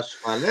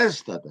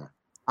 Ασφαλέστατα.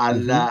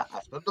 Αλλά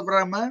αυτό το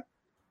πράγμα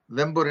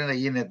δεν μπορεί να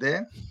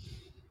γίνεται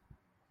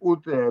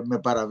ούτε με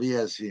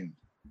παραβίαση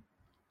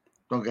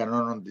των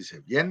κανόνων της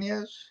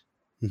ευγένειας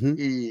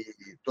ή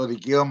το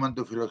δικαίωμα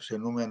του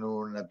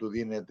φιλοξενούμενου να του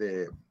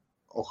δίνεται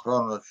ο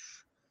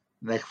χρόνος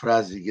να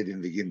εκφράζει και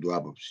την δική του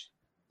άποψη.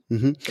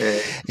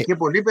 Και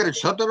πολύ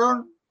περισσότερο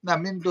να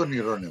μην τον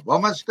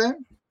ηρωνευόμαστε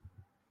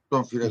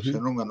τον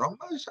φιλοξενούμενό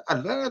μας,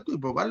 αλλά να του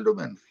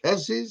υποβάλλουμε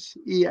θέσεις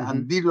ή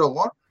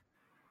αντίλογο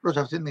προς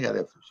αυτήν την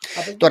κατεύθυνση.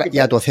 Τώρα,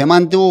 για το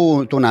θέμα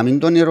του να μην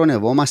τον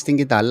ηρωνευόμαστε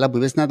και τα άλλα που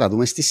είπες να τα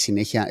δούμε στη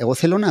συνέχεια, εγώ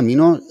θέλω να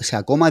μείνω σε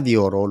ακόμα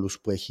δύο ρόλους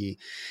που έχει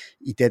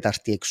η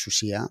τέταρτη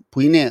εξουσία, που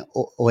είναι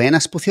ο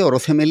ένας που θεωρώ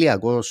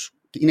θεμελιακός,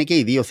 είναι και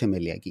οι δύο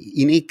θεμελιακοί,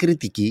 είναι η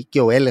κριτική και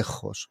ο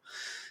έλεγχος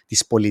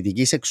της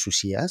πολιτικής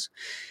εξουσίας,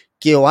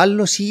 και ο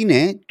άλλος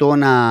είναι το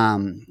να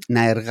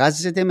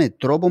εργάζεται με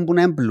τρόπο που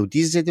να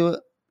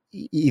εμπλουτίζεται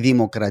η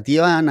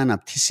δημοκρατία, να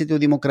αναπτύσσεται ο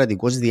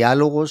δημοκρατικός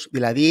διάλογος,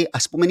 δηλαδή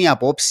ας πούμε οι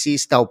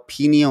απόψεις, τα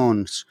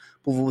opinions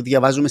που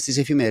διαβάζουμε στις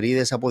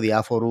εφημερίδες από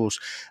διάφορους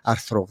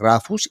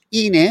αρθρογράφους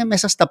είναι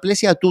μέσα στα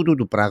πλαίσια τούτου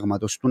του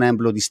πράγματος, του να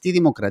εμπλουτιστεί η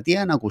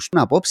δημοκρατία, να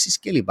ακουστούν απόψεις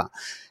κλπ.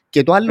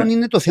 Και το άλλο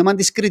είναι το θέμα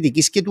της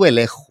κριτικής και του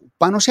ελέγχου.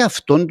 Πάνω σε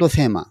αυτόν το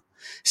θέμα,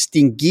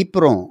 στην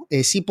Κύπρο,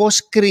 εσύ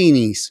πώς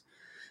κρίνεις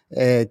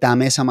τα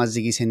μέσα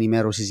μαζικής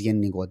ενημέρωσης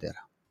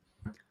γενικότερα?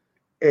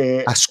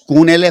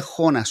 Ασκούν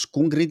έλεγχο,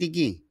 ασκούν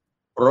κριτική?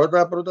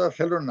 Πρώτα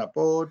θέλω να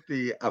πω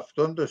ότι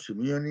αυτό το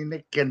σημείο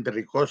είναι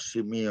κεντρικό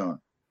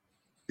σημείο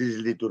της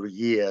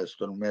λειτουργίας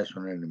των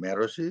μέσων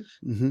ενημέρωσης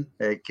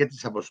και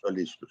της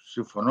αποστολής τους.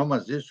 Συμφωνώ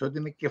μαζί σου ότι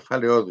είναι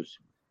κεφαλαιόδους.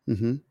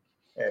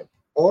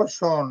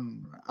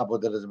 Όσον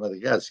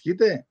αποτελεσματικά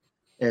ασκείται,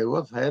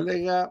 εγώ θα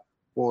έλεγα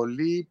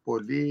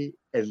πολύ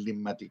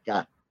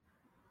ελλειμματικά.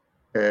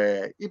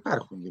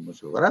 Υπάρχουν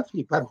δημοσιογράφοι,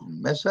 υπάρχουν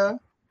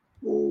μέσα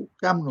που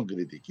κάνουν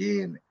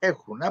κριτική,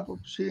 έχουν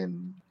άποψη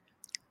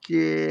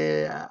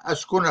και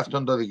ασκούν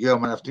αυτόν το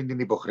δικαίωμα, αυτήν την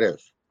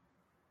υποχρέωση.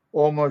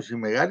 Όμως η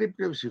μεγάλη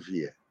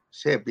πλειοψηφία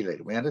σε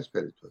επιλεγμένες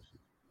περιπτώσεις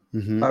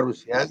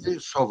παρουσιάζει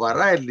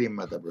σοβαρά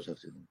ελλείμματα προς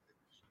αυτήν.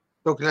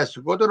 Το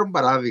κλασικότερο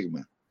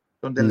παράδειγμα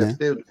του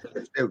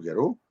τελευταίου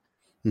καιρού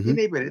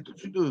είναι η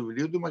περίπτωση του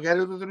βιβλίου του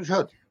Μακάριου του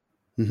Δρουσιώτη.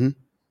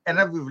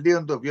 Ένα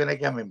βιβλίο το οποίο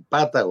έκαμε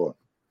πάταγο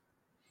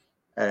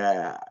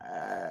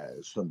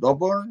στον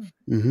τόπο,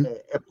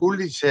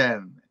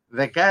 πούλησε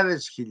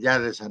δεκάδες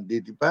χιλιάδες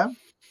αντίτυπα,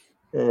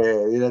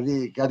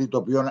 δηλαδή κάτι το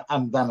οποίο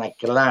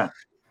αντανακλά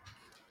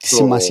τη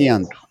σημασία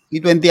του ή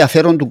το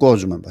ενδιαφέρον του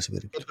κόσμου, εν πάση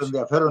περιπτώσει. Το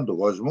ενδιαφέρον του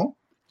κόσμου.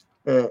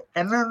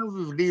 Ένα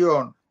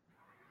βιβλίο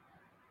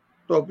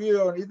το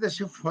οποίο είτε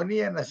συμφωνεί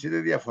ένας είτε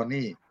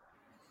διαφωνεί,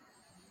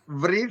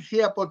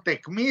 βρήθη από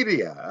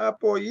τεκμήρια,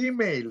 από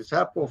emails,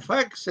 από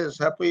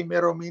φάξες, από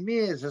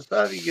ημερομηνίες,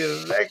 εστάθηκε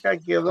 10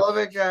 και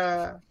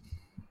 12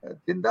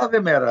 την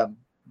τάδε μέρα,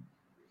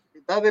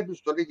 την τάδε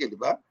επιστολή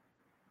κλπ.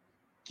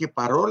 Και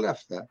παρόλα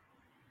αυτά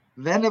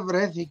δεν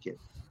ευρέθηκε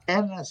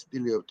ένας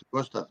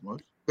τηλεοπτικός σταθμός,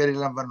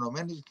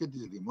 περιλαμβανομένης και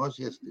της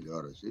δημόσιας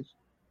τηλεόρασης,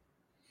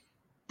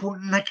 που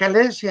να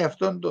καλέσει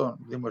αυτόν τον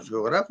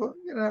δημοσιογράφο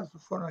για να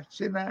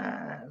φωνάξει,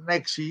 να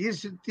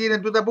εξηγήσει τι είναι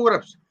τούτα που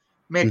γράψε.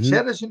 Με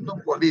εξαίρεση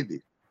τον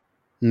Πολίτη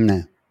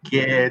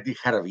και τη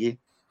Χαραυγή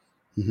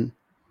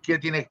και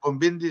την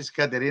εκπομπή της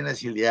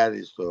Κατερίνας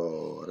Ηλιάδη στο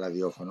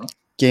ραδιόφωνο.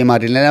 Και η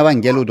Μαριλένα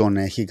Ευαγγέλου τον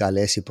έχει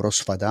καλέσει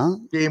πρόσφατα.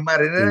 Και η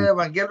Μαριλένα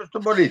Ευαγγέλου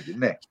στον Πολίτη,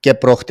 ναι. Και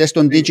προχτές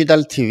στον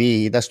Digital TV,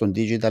 είδα στον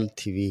Digital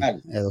TV,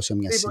 έδωσε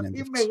μια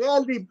συνέντευξη. Η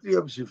μεγάλη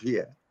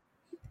πλειοψηφία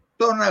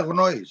τον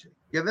αγνόησε.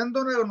 Και δεν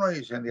τον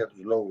αγνόησαν για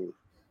τους λόγους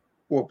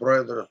που ο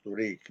πρόεδρος του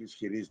ΡΙΚ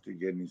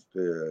ισχυρίστηκε στη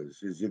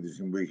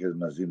συζήτηση που είχε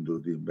μαζί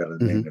του την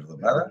περασμένη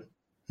εβδομάδα,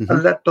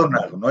 αλλά τον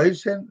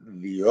αγνόησαν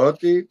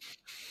διότι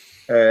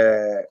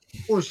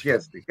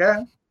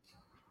ουσιαστικά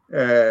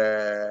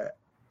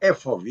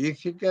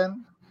εφοβήθηκαν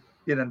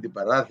την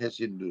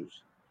αντιπαράθεση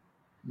τους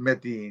με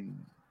την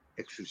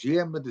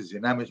εξουσία, με τις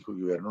δυνάμεις που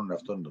κυβερνούν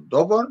αυτόν τον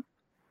τόπο.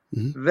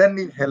 Δεν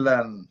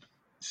ήθελαν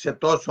σε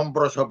τόσο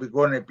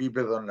προσωπικό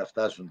επίπεδο να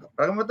φτάσουν τα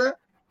πράγματα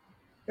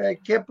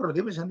και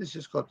προτίμησαν τη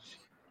συσκότηση.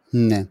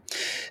 Ναι.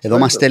 Εδώ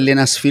μας στέλνει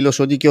ένας φίλος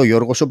ότι και ο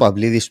Γιώργος ο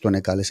Παυλίδης τον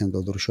εκάλεσε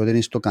τον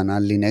Δρουσιώτη στο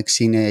κανάλι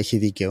 6, έχει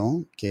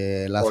δίκαιο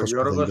και λάθος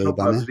που δεν το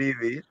είπαμε.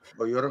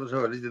 Ο Γιώργος ο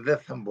Παυλίδης δεν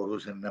θα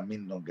μπορούσε να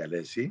μην τον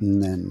καλέσει.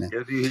 Ναι.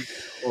 Γιατί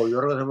ο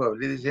Γιώργος ο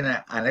Παυλίδης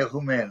είναι, αν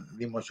έχουμε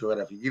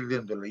δημοσιογραφική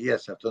διοντολογία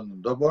σε αυτόν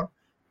τον τόπο,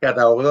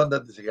 κατά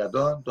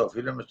 80% το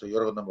οφείλουμε στον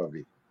Γιώργο τον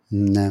Παυλίδη.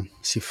 Ναι,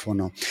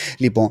 συμφωνώ.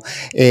 Λοιπόν,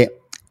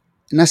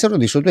 να σε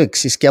ρωτήσω το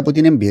εξής και από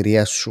την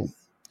εμπειρία σου.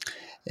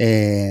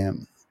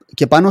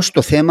 Και πάνω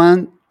στο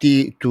θέμα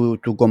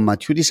του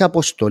κομματιού της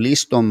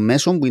αποστολής των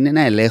μέσων που είναι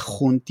να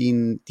ελέγχουν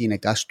την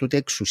εκάστοτε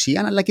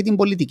εξουσία αλλά και την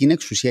πολιτική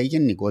εξουσία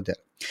γενικότερα.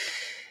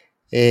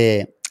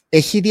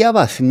 Έχει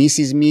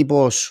διαβαθμίσεις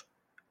μήπως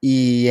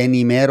η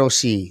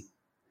ενημέρωση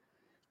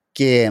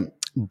και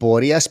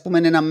μπορεί ας πούμε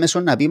ένα μέσο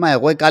να πει «Μα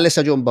εγώ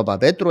εκάλεσα και τον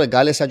Παπαπέτρου,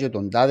 εκάλεσα και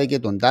τον τάδε και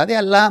τον τάδε»,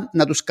 αλλά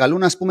να τους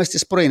καλούν ας πούμε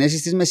στις πρωινές ή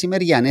στις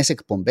μεσημεριανές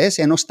εκπομπές,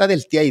 ενώ στα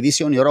δελτία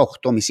ειδήσεων η ώρα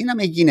 8.30 να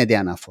μην γίνεται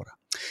ανάφορα.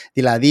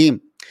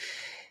 Δηλαδή,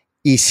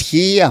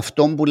 ισχύει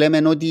αυτό που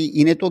λέμε ότι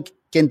είναι το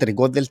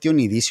κεντρικό δελτίο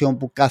ειδήσεων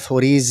που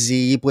καθορίζει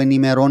ή που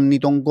ενημερώνει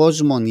τον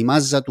κόσμο, η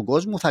μάζα του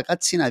κόσμου θα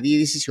κάτσει να δει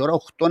ειδήσεις η ώρα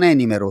 8 να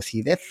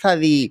ενημερωθεί. Δεν θα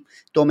δει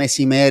το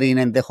μεσημέρι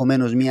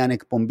ενδεχομένως μια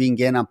εκπομπή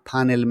και ένα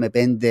πάνελ με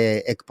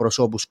 5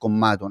 εκπροσώπους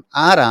κομμάτων.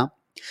 Άρα,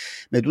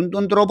 με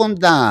τον τρόπο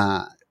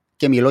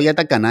και μιλώ για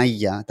τα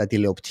κανάλια, τα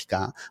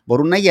τηλεοπτικά,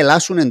 μπορούν να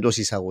γελάσουν εντός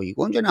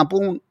εισαγωγικών και να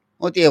πούν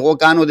ότι εγώ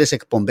κάνω τις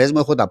εκπομπές μου,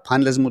 έχω τα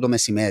πάνελες μου το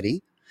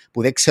μεσημέρι,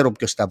 που δεν ξέρω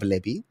ποιος τα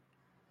βλέπει.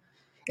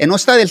 Ενώ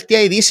στα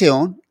δελτία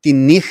ειδήσεων τη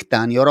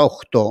νύχτα, η ώρα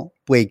 8,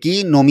 που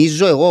εκεί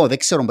νομίζω εγώ, δεν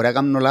ξέρω, μπορεί να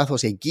κάνω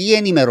λάθος, εκεί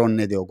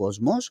ενημερώνεται ο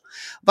κόσμος,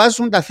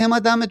 βάζουν τα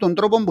θέματα με τον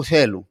τρόπο που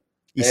θέλουν.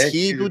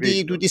 Ισχύει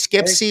τούτη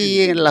σκέψη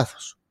είναι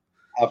λάθος.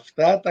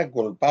 Αυτά τα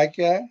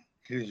κολπάκια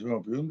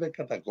χρησιμοποιούνται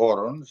κατά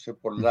κόρον σε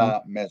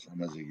πολλά μέσα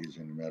μαζικής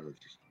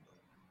ενημέρωσης.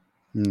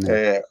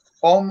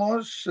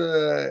 Όμως,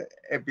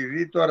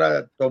 επειδή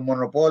τώρα το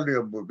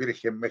μονοπόλιο που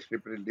υπήρχε μέχρι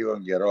πριν λίγο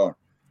καιρό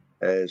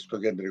στο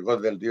κεντρικό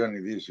δελτίο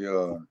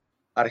ειδήσεων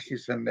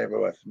άρχισε να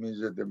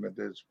υποβαθμίζεται με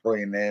τις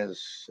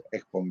πρωινές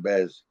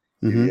εκπομπές,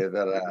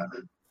 ιδιαίτερα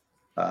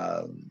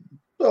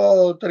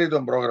το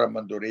τρίτο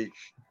πρόγραμμα του ΡΙΚ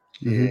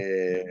και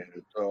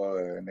το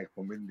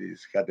εκπομπή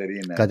της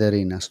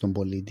Κατερίνας στον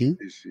Πολίτη,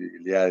 της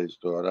Ηλιάδης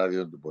στο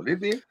ράδιο του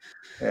Πολίτη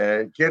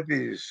και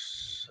της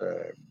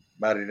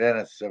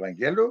Μαριλένας της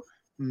Ευαγγέλου.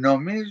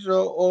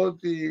 Νομίζω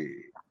ότι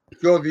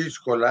πιο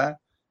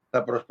δύσκολα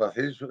θα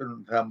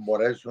προσπαθήσουν, θα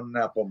μπορέσουν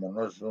να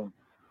απομονώσουν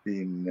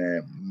την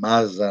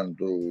μάζα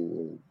του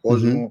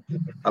κόσμου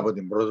από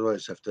την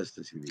πρόσβαση σε αυτές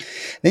τις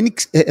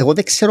ειδήσεις. Εγώ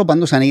δεν ξέρω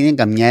πάντως αν έγινε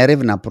καμιά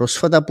έρευνα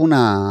πρόσφατα που να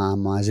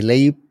μας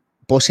λέει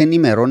πώς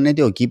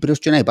ενημερώνεται ο Κύπριος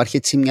και να υπάρχει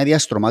έτσι μια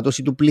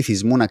διαστρωμάτωση του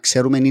πληθυσμού, να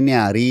ξέρουμε αν είναι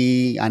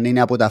νεαροί, αν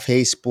είναι από τα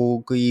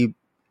Facebook,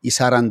 οι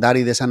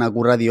σαραντάριδες αν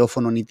ακούν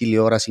ραδιόφωνο ή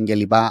τηλεόραση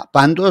κλπ.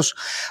 Πάντως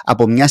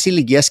από μιας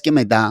ηλικίας και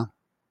μετά,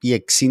 οι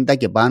 60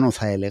 και πάνω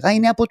θα έλεγα,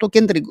 είναι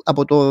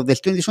από το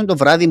δελτίο ειδήσεων το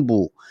βράδυ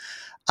που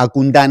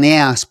ακούν τα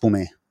νέα, ας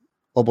πούμε,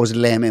 όπως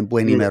λέμε, που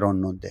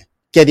ενημερώνονται.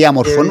 Και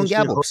διαμορφώνουν και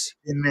άποψη.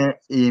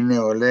 Η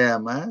νεολαία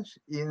μας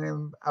είναι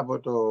από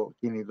το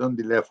κινητό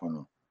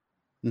τηλέφωνο.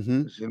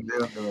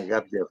 Συνδέονται με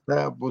κάποια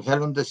αυτά που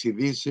θέλουν τις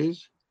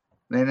ειδήσεις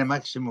να είναι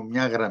μάξιμο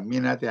μια γραμμή,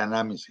 να είναι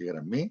ανάμιση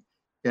γραμμή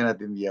και να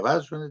την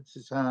διαβάσουν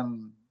έτσι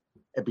σαν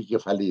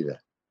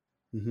επικεφαλίδα.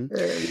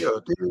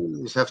 Διότι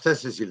σε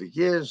αυτές τις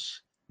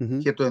ηλικίες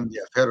και το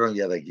ενδιαφέρον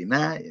για τα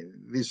κοινά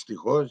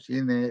δυστυχώς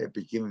είναι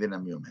επικίνδυνα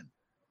μειωμένο.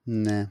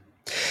 Ναι.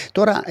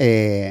 Τώρα,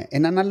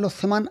 έναν άλλο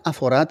θέμα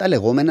αφορά τα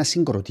λεγόμενα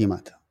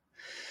συγκροτήματα.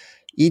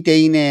 Είτε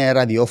είναι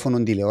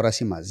ραδιόφωνο,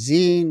 τηλεόραση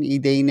μαζί,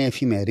 είτε είναι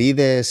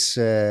εφημερίδες,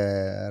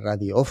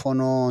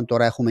 ραδιόφωνο.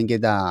 Τώρα έχουμε και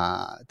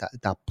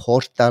τα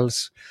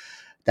portals,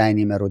 τα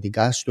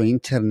ενημερωτικά στο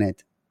ίντερνετ.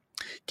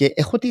 Και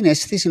έχω την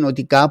αίσθηση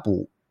ότι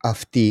κάπου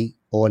αυτοί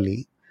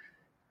όλοι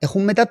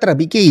έχουν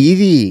μετατραπεί και οι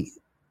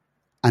ίδιοι,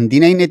 αντί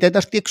να είναι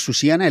τέταρτη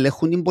εξουσία να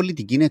ελέγχουν την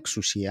πολιτική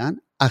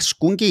εξουσία,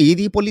 ασκούν και οι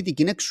ίδιοι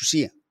πολιτική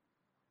εξουσία.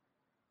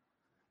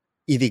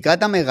 Ειδικά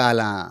τα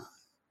μεγάλα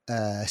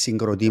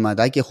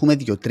συγκροτήματα, και έχουμε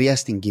 2-3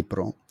 στην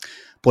Κύπρο,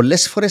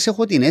 πολλές φορές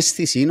έχω την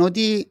αίσθηση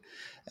ότι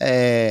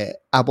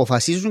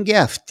αποφασίζουν και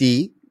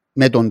αυτοί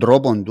με τον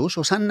τρόπο τους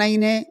ως αν να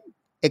είναι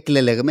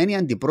εκλελεγμένοι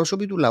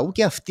αντιπρόσωποι του λαού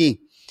και αυτοί.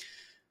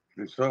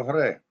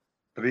 Χριστόφρε,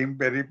 πριν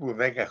περίπου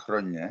 10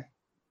 χρόνια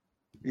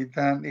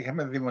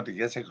είχαμε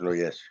δημοτικές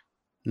εκλογές.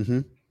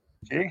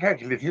 Και είχα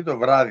κληθεί το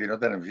βράδυ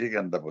όταν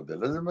βγήκαν τα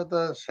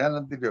αποτελέσματα σε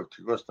έναν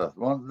τηλεοπτικό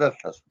σταθμό, δεν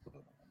θα σου πω το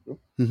όνομα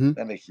του,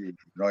 δεν έχει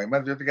νόημα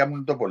διότι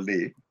κάνουν το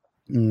πολύ,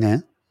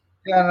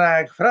 για να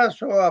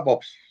εκφράσω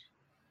απόψεις.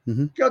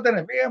 Και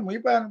όταν πήγα μου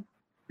είπαν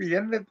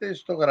πηγαίνετε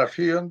στο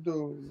γραφείο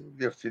του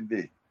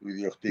διευθυντή, του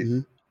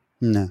ιδιοκτήτη.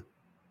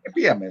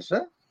 Πήγα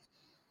μέσα,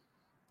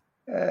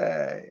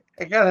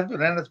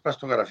 εκάθετον ένας πας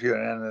στο γραφείο,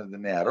 ένας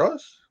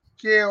νεαρός,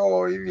 και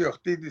ο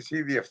ιδιοκτήτης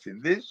ή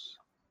διευθυντής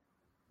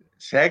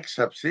σε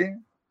έξαψη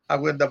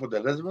άκουγε τα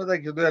αποτελέσματα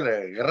και του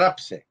έλεγε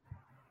γράψε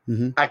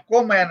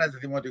ακόμα ένας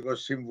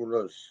δημοτικός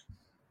σύμβουλος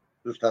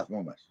του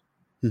σταθμού μας.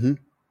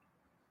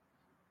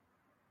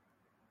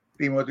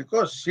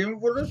 Δημοτικός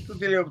σύμβουλος του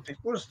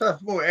τηλεοπτικού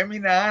σταθμού.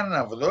 Έμεινε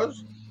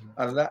άναυδος,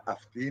 αλλά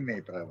αυτή είναι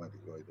η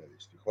πραγματικότητα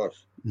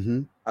δυστυχώς.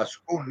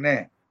 Ασκούν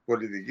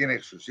πολιτική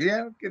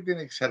εξουσία και την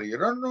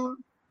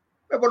εξαργυρώνουν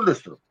με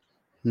πολλούς τρόπους.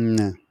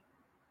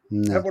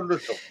 Με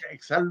πολλούς τρόπους.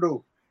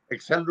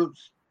 Εξάλλου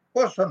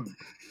πόσο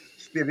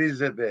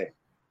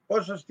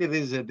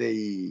στηρίζεται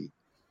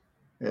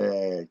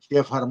και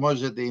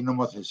εφαρμόζεται η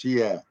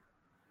νομοθεσία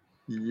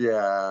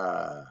για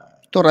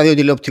το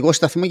ραδιοτηλεοπτικό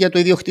σταθμό για το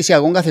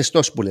ιδιοκτησιακό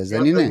καθεστώς που λες,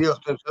 δεν είναι? Το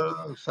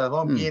ιδιοκτησιακό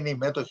σταθμό, ποιοι είναι οι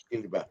μέτοχοι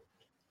κλπ.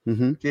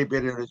 Και οι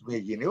περιορισμοί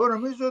εκείνοι. Εγώ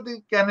νομίζω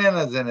ότι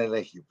κανένας δεν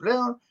ελέγχει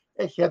πλέον,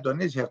 έχει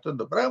ατονίσει αυτό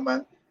το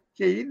πράγμα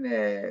και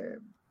είναι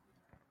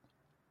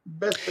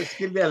μπες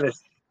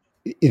σκυλιάλες.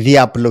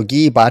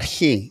 Διαπλοκή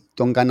υπάρχει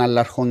των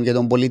καναλάρχων και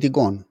των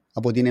πολιτικών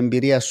από την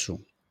εμπειρία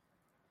σου?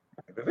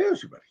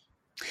 Βεβαίως υπάρχει.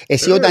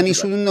 Εσύ όταν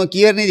ήσουν ο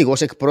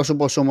κυβερνητικός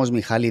εκπρόσωπος όμως,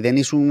 Μιχάλη, δεν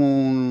ήσουν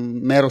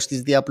μέρος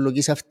της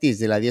διαπλοκής αυτής?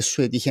 Δηλαδή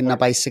σου έτυχε να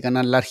πάει σε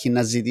καναλάρχη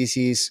να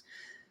ζητήσεις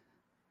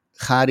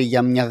χάρη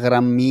για μια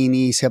γραμμή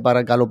ή σε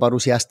παρακαλώ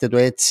παρουσιάστε το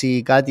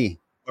έτσι κάτι?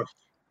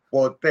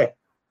 Ποτέ.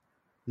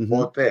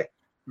 Ποτέ.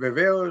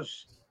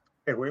 Βεβαίως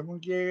εγώ ήμουν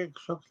και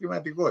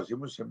εξοκληματικός.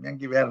 Ήμουν σε μια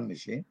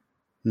κυβέρνηση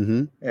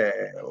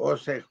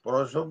ως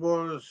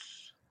εκπρόσωπος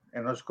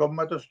ενός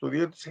κόμματος του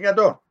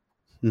 2%.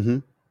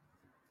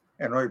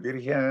 Ενώ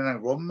υπήρχε ένα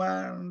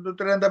κόμμα του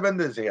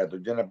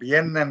 35% και να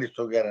πηγαίνουν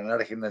στον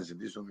καναλάρχη να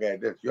ζητήσουν κάτι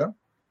τέτοιο,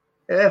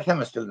 δεν θα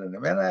με στέλνουν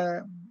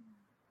εμένα,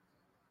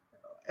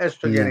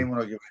 έστω και αν ήμουν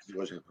ο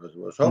κυβερνητικός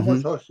εκπρόσωπος.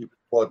 Όμως όχι,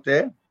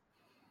 ποτέ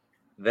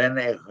δεν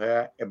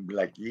είχα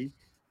εμπλακεί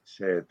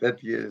σε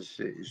τέτοιες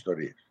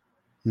ιστορίες.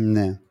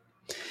 Ναι.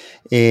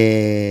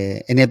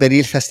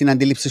 Περιήλθα στην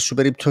αντίληψη σου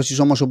περιπτώσεις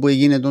όμως όπου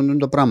έγινε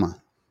το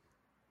πράγμα?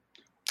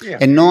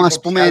 Ενώ ας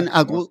πούμε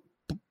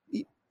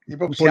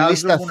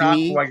υποψιάζομαι,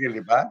 άκουα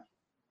κλπ.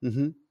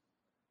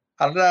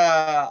 Αλλά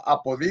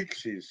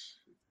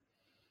αποδείξεις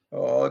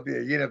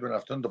ότι γίνεται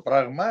αυτό το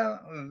πράγμα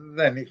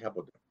δεν είχα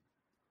ποτέ.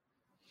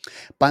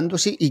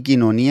 Πάντως η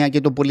κοινωνία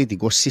και το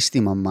πολιτικό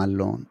σύστημα,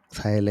 μάλλον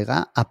θα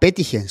έλεγα,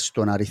 απέτυχε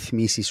στο να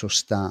ρυθμίσει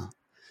σωστά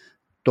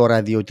το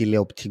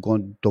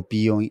ραδιοτηλεοπτικό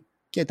τοπίο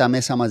και τα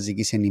μέσα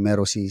μαζικής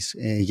ενημέρωσης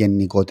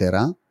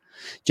γενικότερα.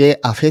 Και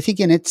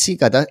αφέθηκε έτσι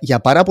για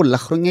πάρα πολλά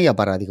χρόνια, για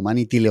παράδειγμα,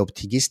 οι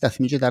τηλεοπτικοί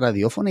σταθμοί και τα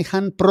ραδιόφωνα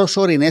είχαν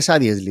προσωρινές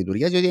άδειες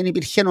λειτουργίας, διότι δεν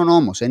υπήρχε ο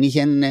νόμος, δεν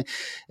είχε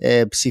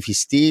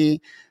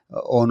ψηφιστεί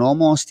ο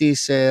νόμος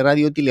της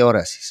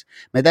ραδιοτηλεόρασης.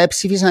 Μετά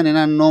ψήφισαν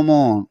έναν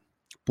νόμο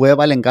που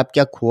έβαλε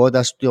κάποια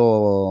κουότα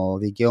στο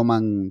δικαίωμα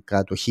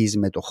κατοχής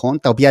μετοχών,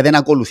 τα οποία δεν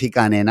ακολουθεί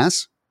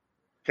κανένας.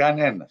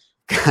 Κανένας.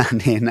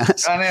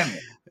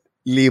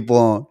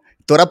 Λοιπόν,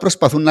 τώρα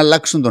προσπαθούν να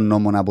αλλάξουν τον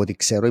νόμο, από ό,τι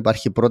ξέρω.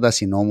 Υπάρχει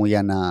πρόταση νόμου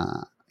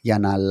για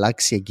να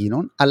αλλάξει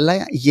εκείνον.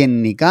 Αλλά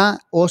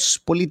γενικά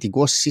ως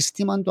πολιτικό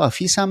σύστημα το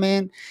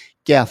αφήσαμε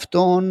και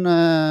αυτόν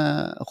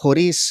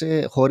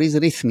χωρίς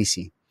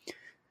ρύθμιση.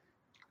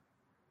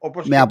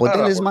 Όπως με και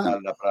αποτέλεσμα... πάρα πολλά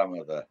άλλα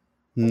πράγματα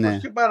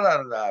Όπως και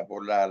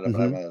πολλά άλλα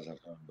πράγματα σε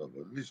αυτόν τον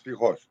τόπο.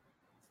 Δυστυχώς.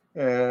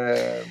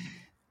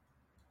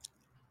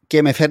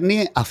 Και με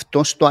φέρνει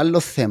αυτό στο άλλο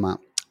θέμα.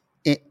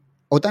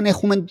 Όταν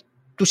έχουμε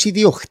τους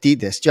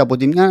ιδιοκτήτες και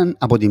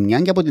από τη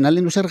μια και από την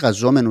άλλη τους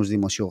εργαζόμενους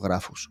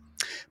δημοσιογράφους,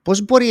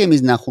 πώς μπορεί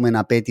εμείς να έχουμε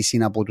απέτηση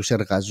από τους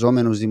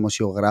εργαζόμενους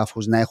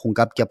δημοσιογράφους να έχουν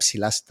κάποια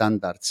ψηλά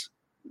standards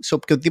σε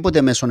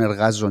οποιοδήποτε μέσον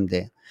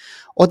εργάζονται,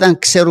 όταν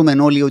ξέρουμε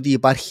όλοι ότι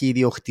υπάρχει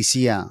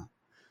ιδιοκτησία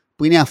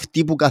που είναι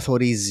αυτή που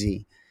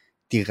καθορίζει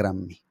τη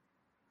γραμμή?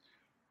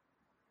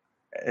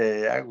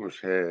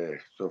 Άκουσε,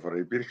 Χριστόφορο,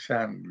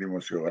 υπήρξαν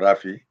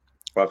δημοσιογράφοι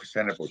που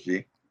άφησαν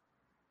εποχή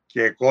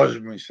και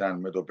κόσμησαν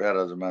με το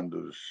πέρασμα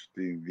τους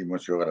στη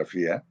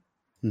δημοσιογραφία,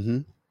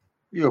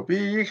 οι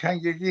οποίοι είχαν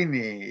και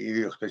γίνει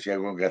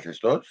ιδιοκτησιακό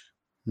καθεστώς,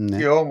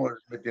 και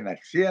όμως με την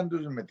αξία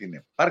τους, με την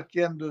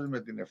επάρκεια τους,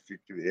 με την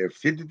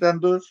ευθύτητα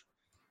τους,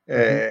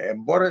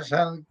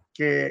 εμπόρεσαν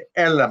και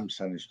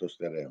έλαμψαν στο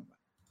στερέωμα.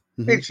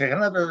 Μην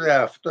ξεχνάτε ότι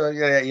αυτό,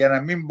 για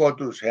να μην πω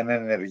τους εν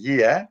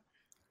ενεργεία,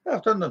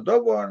 αυτόν τον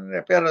τόπο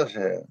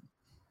πέρασε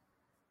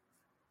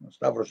ο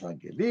Σταύρος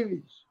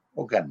Αγγελίδης,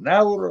 ο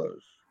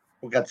Κανάουρος,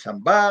 ο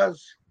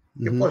Κατσαμπάς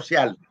και πόσοι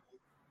άλλοι.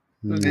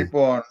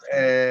 Λοιπόν,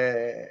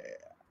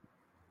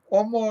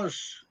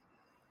 όμως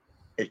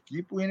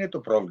εκεί που είναι το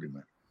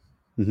πρόβλημα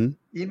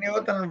είναι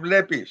όταν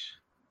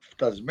βλέπεις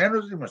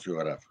φτασμένους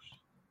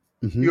δημοσιογράφους,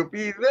 οι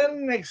οποίοι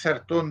δεν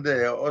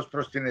εξαρτώνται ως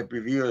προς την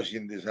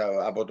επιβίωση της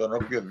από τον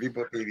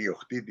οποιοδήποτε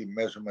ιδιοκτήτη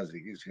μέσω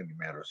μαζικής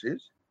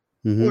ενημέρωσης,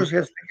 που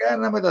ουσιαστικά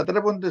να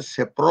μετατρέπονται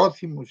σε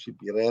πρόθυμους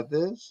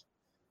υπηρέτες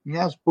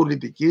μιας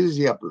πολιτικής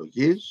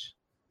διαπλοκής.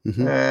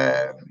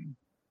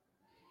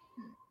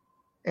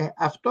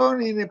 Αυτό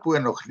είναι που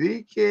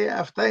ενοχλεί και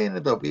αυτά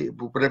είναι τα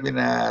που πρέπει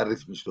να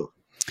ρυθμιστούν.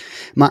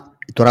 Μα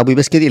τώρα που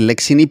είπες και τη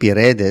λέξη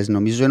υπηρέτες,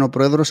 νομίζω είναι ο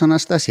πρόεδρος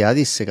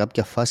Αναστασιάδης σε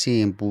κάποια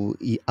φάση που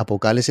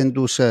αποκάλεσε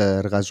τους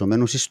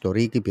εργαζομένους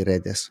ιστορικοί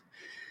υπηρέτες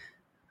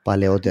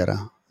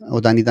παλαιότερα.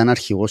 Όταν ήταν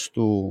αρχηγός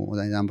του,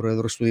 όταν ήταν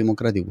πρόεδρος του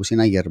Δημοκρατικού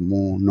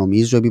Συναγερμού,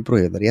 νομίζω επί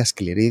προεδρία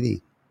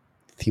Σκληρίδη,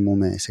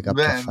 θυμούμε σε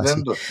κάποια φάση.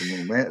 Δεν το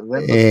θυμούμε,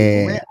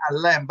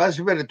 αλλά εν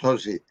πάση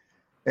περιπτώσει,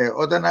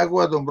 όταν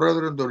άκουγα τον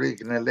πρόεδρο του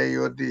ΡΙΚ να λέει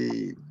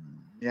ότι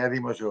μια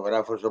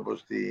δημοσιογράφος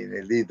όπως την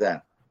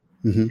Ελίτα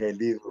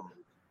Ελίδου,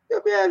 η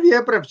οποία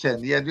διέπρεψε,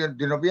 για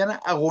την οποία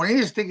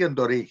αγωνίστηκε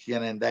το ΡΙΚ για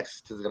να εντάξει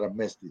στις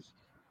γραμμές της,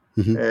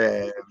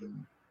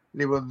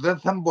 λοιπόν, δεν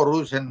θα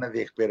μπορούσε να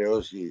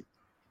διεκπεραιώσει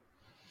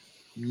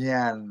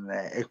μια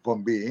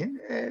εκπομπή,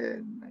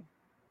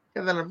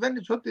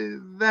 καταλαβαίνεις ότι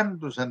δεν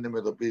τους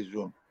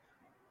αντιμετωπίζουν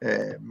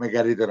με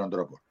καλύτερον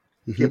τρόπο.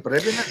 Και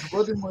πρέπει να σου πω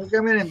ότι μου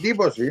έκανε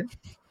εντύπωση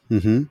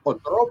ο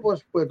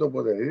τρόπος που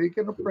τοποθετήθηκε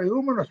ο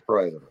προηγούμενος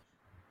πρόεδρος.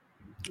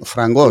 Ο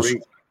Φράγκος.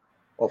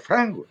 Ο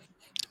Φράγκος.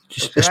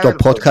 Στο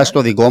podcast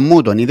το δικό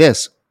μου, τον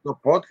είδες? Το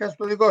podcast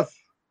το δικό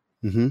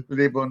σου.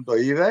 Λοιπόν, το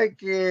είδα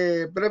και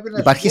πρέπει να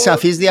υπάρχει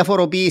σαφής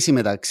διαφοροποίηση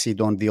μεταξύ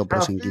των δύο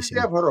προσεγγίσεων. Σαφής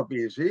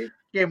διαφοροποίηση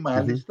και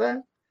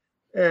μάλιστα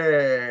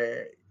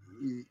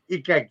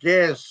οι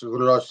κακές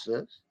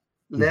γλώσσες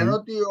λένε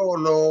ότι ο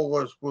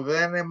λόγος που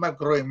δεν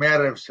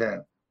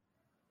μακροημέρευσε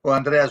ο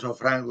Ανδρέας ο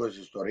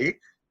Φράγκος στο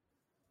ΡΙΚ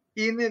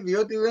είναι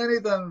διότι δεν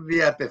ήταν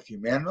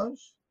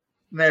διατεθειμένος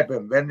να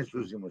επεμβαίνει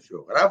στους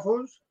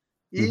δημοσιογράφους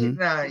ή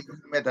να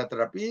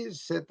μετατραπεί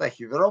σε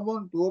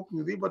ταχυδρόμων του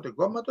οποιοδήποτε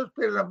κόμματος,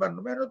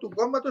 περιλαμβανομένου του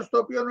κόμματος στο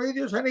οποίο ο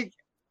ίδιος ανήκει.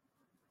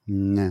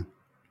 Ναι,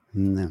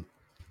 ναι.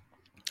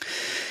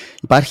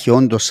 Υπάρχει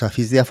όντως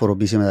σαφής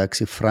διαφοροποίηση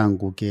μεταξύ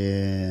Φράγκου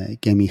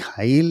και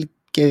Μιχαήλ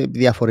και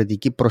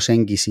διαφορετική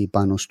προσέγγιση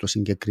πάνω στο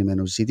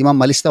συγκεκριμένο ζήτημα.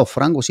 Μάλιστα ο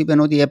Φράγκος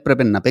είπε ότι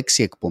έπρεπε να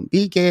παίξει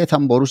εκπομπή και θα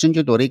μπορούσε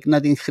και το ΡΙΚ να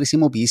την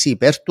χρησιμοποιήσει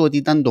υπέρ του, ότι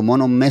ήταν το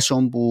μόνο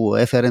μέσο που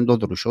έφερε τον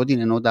Δρουσότη,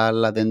 ενώ τα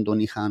άλλα δεν τον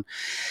είχαν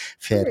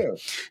φέρει.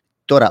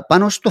 Τώρα,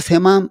 πάνω στο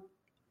θέμα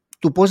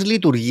του πώς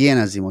λειτουργεί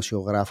ένας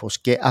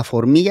δημοσιογράφος, και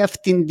αφορμή για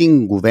αυτήν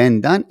την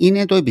κουβέντα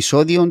είναι το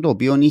επεισόδιο το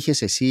οποίο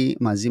είχες εσύ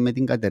μαζί με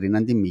την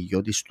Κατερίνα την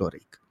Μιγιώτη στο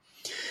ΡΙΚ.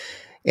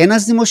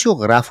 Ένας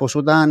δημοσιογράφος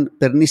όταν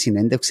παίρνει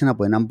συνέντευξη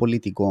από έναν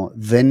πολιτικό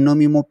δεν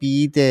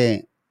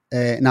νομιμοποιείται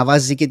να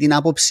βάζει και την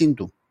άποψή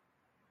του?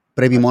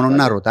 Πρέπει μόνο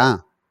να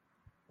ρωτά?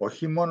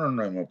 Όχι μόνο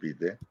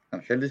νομιμοποιείται.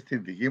 Αν θέλεις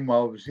την δική μου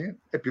άποψη,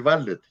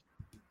 επιβάλλεται.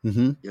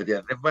 Γιατί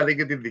αν δεν βάλει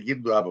και την δική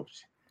του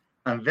άποψη,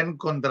 αν δεν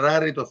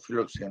κοντράρει το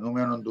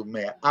φιλοξενούμενο του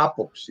με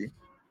άποψη,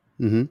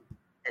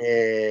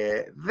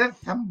 δεν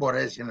θα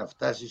μπορέσει να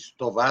φτάσει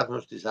στο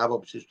βάθος της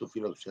άποψης του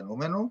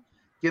φιλοξενούμενου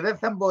και δεν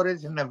θα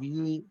μπορέσει να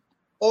βγει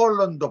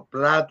όλον το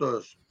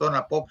πλάτος των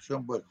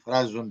απόψεων που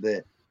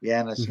εκφράζονται για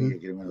ένα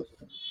συγκεκριμένο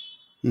θέμα.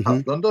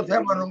 Αυτό το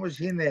θέμα όμως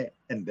είναι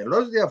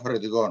εντελώς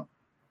διαφορετικό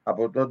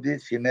από το τι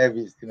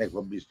συνέβη στην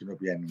εκπομπή στην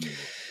οποία είμαι.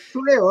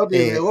 Του λέω ότι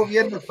εγώ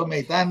βγαίνω στο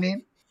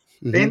Μεϊτάνι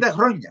 50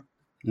 χρόνια.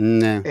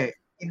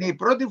 Είναι η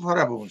πρώτη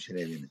φορά που μου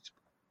συνέβη έτσι.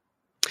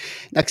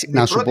 Εντάξει,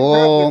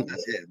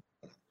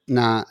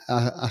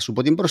 να σου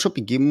πω την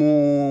προσωπική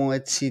μου,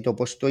 έτσι, το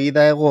πώς το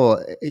είδα εγώ.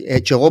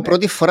 Και εγώ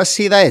πρώτη φορά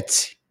σε είδα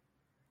έτσι.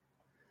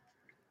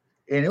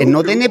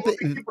 Ενώ δεν είναι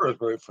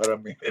πρώτη φορά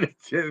μου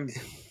έτσι.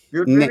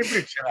 Διότι δεν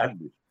υπήρξε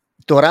άλλη.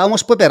 Τώρα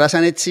όμως που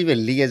περάσαν έτσι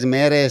λίγες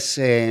μέρες,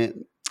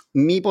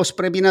 μήπως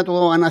πρέπει να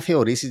το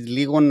αναθεωρήσεις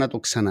λίγο, να το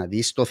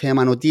ξαναδείς το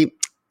θέμα, ότι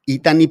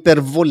ήταν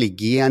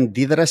υπερβολική η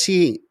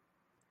αντίδραση,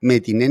 με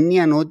την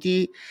έννοια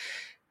ότι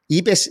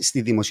είπες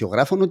στη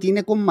δημοσιογράφο ότι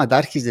είναι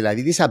κομματάρχης,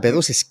 δηλαδή της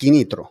απέδωσες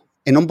κίνητρο.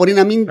 Ενώ μπορεί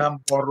να μην...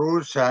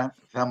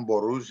 Θα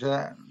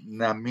μπορούσα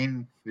να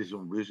μην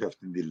χρησιμοποιήσω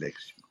αυτή τη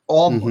λέξη.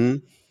 Όμως,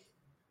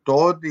 το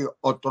ότι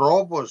ο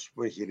τρόπος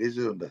που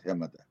χειρίζονταν τα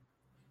θέματα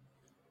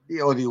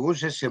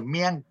οδηγούσε σε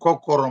μια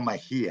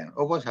κοκορομαχία,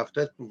 όπως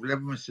αυτές που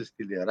βλέπουμε στις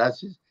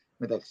τηλεοράσεις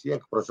μεταξύ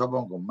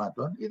εκπροσώπων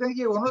κομμάτων, ήταν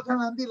γεγονός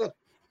αναντίλατο.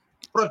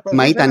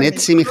 Μα ήταν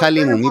έτσι,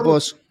 Μιχάλη μου,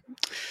 μήπως...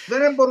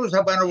 Δεν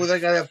μπορούσα πάνω από 10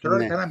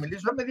 δευτερόλεπτα να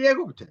μιλήσω, με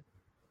διέκοπτε.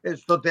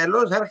 Στο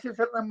τέλος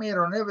άρχισα να με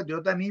ειρωνεύεται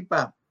όταν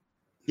είπα,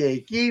 και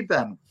εκεί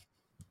ήταν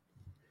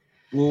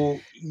που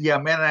για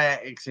μένα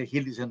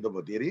εξεχείλισε το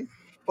ποτήρι,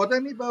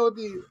 όταν είπα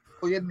ότι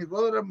ο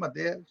Γενικός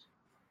Γραμματέας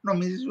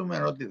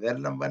νομίζουμε ότι δεν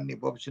λαμβάνει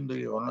υπόψη το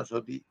γεγονός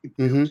ότι η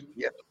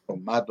πλειοψηφία των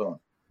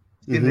κομμάτων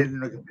στην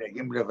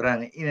ελληνοκυπριακή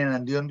πλευρά είναι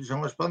εναντίον της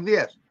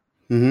Ομοσπονδίας.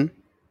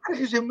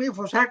 Άρχισε με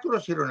ύφος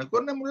άκρος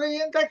ειρωνικό να μου λέει,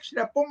 εντάξει,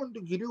 να πούμε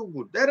του κυρίου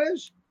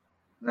Γκουτέρες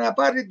να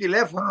πάρει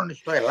τηλέφωνο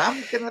στο ΕΛΑΜ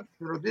και να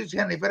του ρωτήσει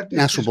αν υπέρ της...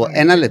 Να σου πω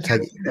ένα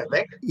λεπτάκι,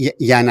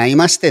 για να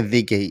είμαστε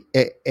δίκαιοι.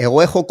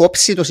 Εγώ έχω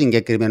κόψει το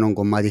συγκεκριμένο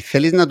κομμάτι.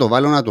 Θέλεις να το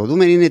βάλω να το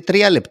δούμε? Είναι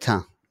 3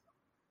 λεπτά.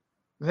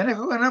 Δεν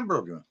έχω κανένα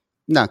πρόβλημα.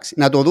 Εντάξει,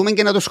 να το δούμε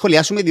και να το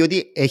σχολιάσουμε,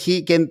 διότι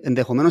έχει και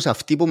ενδεχομένως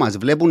αυτοί που μας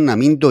βλέπουν να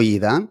μην το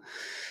είδαν.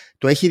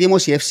 Το έχει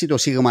δημοσιεύσει το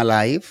Sigma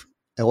Live.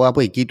 Εγώ από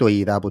εκεί το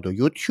είδα, από το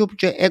YouTube,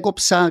 και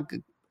έκοψα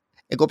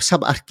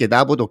αρκετά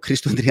από το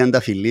Χρήστο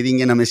Τριανταφυλλίδη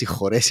για να με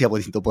συγχωρέσει από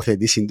την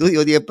τοποθέτηση του,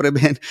 διότι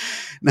έπρεπε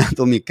να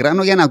το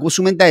μικράνω για να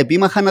ακούσουμε τα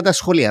επίμαχα να τα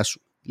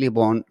σχολιάσουμε.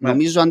 Λοιπόν,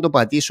 νομίζω αν το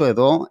πατήσω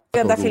εδώ...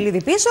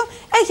 Τριανταφυλλίδη πίσω.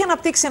 Έχει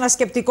αναπτύξει ένα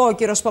σκεπτικό ο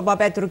κύριος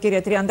Παπαπέτρου,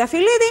 κύριε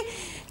Τριανταφυλλίδη,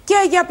 και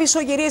για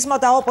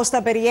πισωγυρίσματα όπως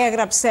τα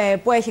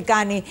περιέγραψε που έχει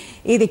κάνει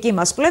η δική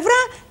μας πλευρά,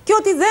 και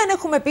ότι δεν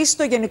έχουμε πείσει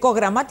το Γενικό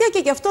Γραμματέα και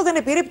γι' αυτό δεν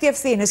επιρρύπτει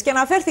ευθύνες. Και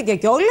αναφέρθηκε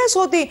κιόλας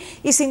ότι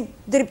η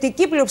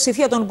συντριπτική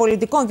πλειοψηφία των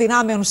πολιτικών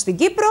δυνάμεων στην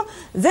Κύπρο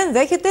δεν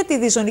δέχεται τη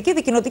διζωνική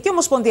δικοινοτική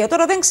ομοσπονδία.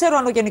 Τώρα δεν ξέρω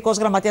αν ο Γενικός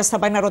Γραμματέας θα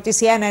πάει να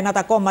ρωτήσει ένα-ένα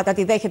τα κόμματα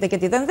τι δέχεται και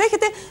τι δεν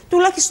δέχεται.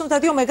 Τουλάχιστον τα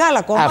 2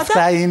 μεγάλα κόμματα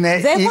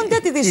δέχονται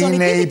τη διζωνική δικοινοτική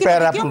ομοσπονδία. Είναι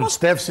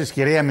υπεραπλουστεύσεις,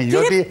 κυρία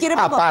Μιλιώτη,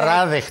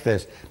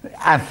 απαράδεκτες.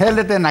 Αν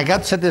θέλετε να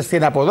κάτσετε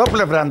στην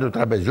αποδόπλευρά του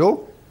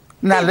τραπεζιού,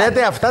 να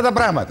λέτε αυτά τα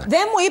πράγματα.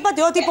 Δεν μου είπατε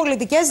ότι οι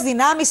πολιτικές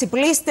δυνάμεις, οι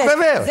πλήστες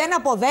δεν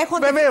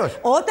αποδέχονται? Βεβαίως.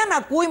 Όταν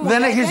ακούει μου δεν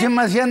λέτε, έχει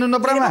σημασία το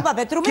πράγμα.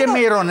 Και με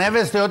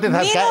ειρωνεύεστε ότι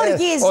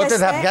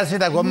θα πιάσει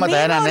τα κόμματα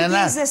έναν-ένα. Μην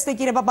οργίζεστε,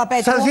 κύριε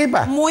Παπαπέτρου. Σας είπα.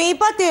 Μου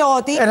είπατε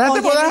ότι ο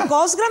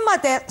Γενικός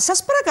Γραμματέας... Σας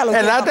παρακαλώ.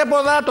 Ελάτε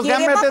ποδά, το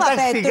κάνετε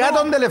τακτικά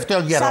τον τελευταίο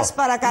καιρό. Σας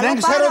παρακαλώ. Δεν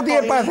ξέρω τι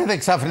επάθετε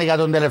ξαφνικά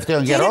τον τελευταίο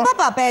καιρό. Κύριε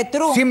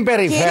Παπαπέτρου.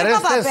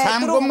 Συμπεριφέρεστε σαν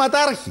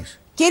κομματάρχης.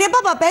 Κύριε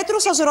Παπαπέτρου,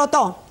 σας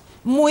ρωτώ.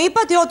 Μου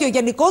είπατε ότι ο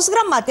Γενικός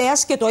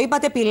Γραμματέας, και το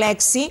είπατε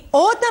επιλέξει,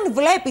 όταν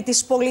βλέπει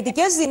τις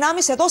πολιτικές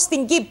δυνάμεις εδώ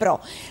στην Κύπρο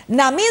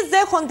να μην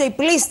δέχονται οι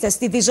πλήστες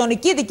τη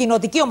διζωνική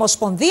δικοινοτική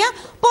ομοσπονδία,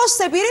 πώς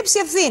θα επιρρύψει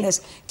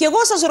ευθύνες? Και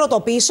εγώ σας ρωτώ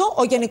πίσω,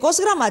 ο Γενικός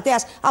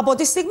Γραμματέας από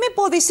τη στιγμή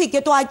που ο ΔΥΣΥ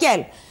και το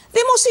ΑΚΕΛ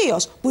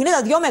δημοσίως, που είναι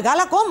τα 2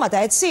 μεγάλα κόμματα,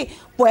 έτσι,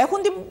 που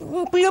έχουν την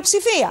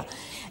πλειοψηφία,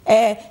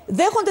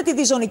 δέχονται τη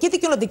διζωνική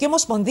δικοινοτική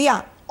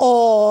ομοσπονδία,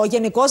 ο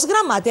Γενικός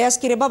Γραμματέας,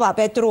 κύριε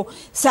Παπαπέτρου,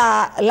 θα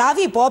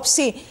λάβει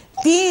υπόψη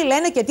τι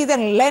λένε και τι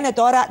δεν λένε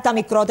τώρα τα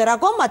μικρότερα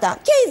κόμματα?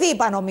 Και η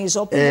ΔΥΠΑ,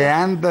 νομίζω.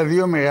 Εάν τα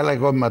 2 μεγάλα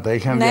κόμματα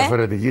είχαν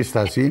διαφορετική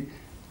στάση,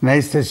 να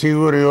είστε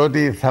σίγουροι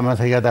ότι θα μας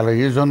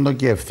καταλογίζονται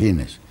και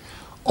ευθύνες.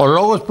 Ο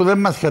λόγος που δεν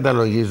μας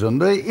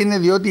καταλογίζονται είναι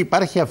διότι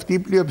υπάρχει αυτή η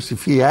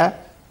πλειοψηφία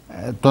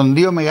των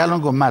 2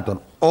 μεγάλων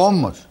κομμάτων.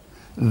 Όμως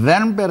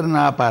δεν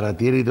περνά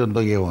απαρατήρητο το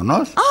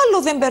γεγονός.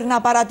 Άλλο δεν περνά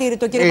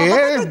απαρατήρητο, κύριε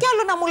Παπαπέτρου, και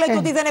άλλο να μου λέτε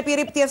ότι δεν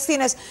επιρρύπτει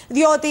ευθύνες,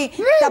 διότι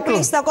τα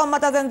πλήστα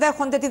κόμματα δεν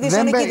δέχονται τη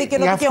διζωνική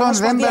δικοινοτική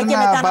ομοσπονδία, και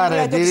μετά να μου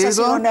λέτε ότι σας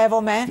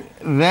ειρωνεύομαι.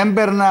 Δεν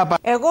περνά.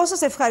 Εγώ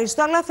σας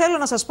ευχαριστώ, αλλά θέλω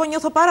να σας πω,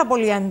 νιώθω πάρα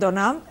πολύ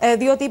έντονα,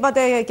 διότι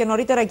είπατε και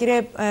νωρίτερα,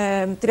 κύριε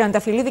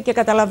Τριανταφυλλίδη, και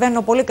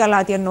καταλαβαίνω πολύ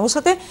καλά τι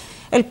εννοούσατε.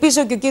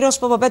 Ελπίζω και ο κύριος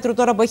Παπαπέτρου,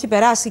 τώρα που έχει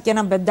περάσει και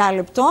ένα 5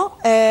 λεπτό,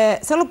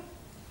 θέλω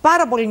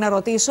πάρα πολύ να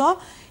ρωτήσω,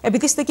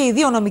 επειδή είστε και οι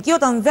 2 νομικοί,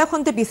 όταν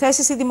δέχονται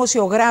επιθέσεις οι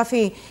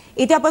δημοσιογράφοι,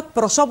 είτε από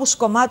εκπροσώπους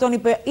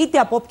κομμάτων, είτε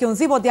από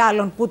οποιονδήποτε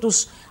άλλον που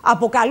τους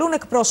αποκαλούν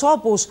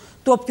εκπροσώπους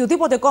του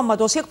οποιοδήποτε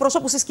κόμματος ή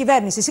εκπροσώπους της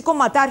κυβέρνησης ή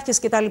κομματάρχες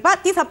κτλ.,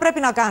 τι θα πρέπει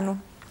να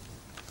κάνουν?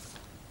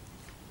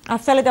 Αν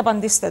θέλετε,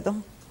 απαντήστε το.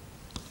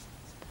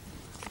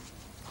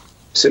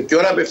 Σε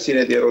ποιον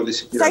απευθύνεται η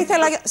ερώτηση, κύριε? Θα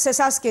ήθελα σε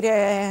εσάς, κύριε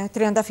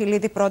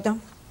Τριανταφυλλίδη, πρώτα.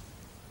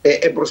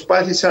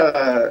 Προσπάθησα,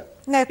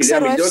 ναι,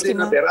 κυρία Μιλιώτη,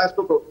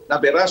 να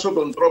περάσω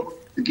τον τρόπο της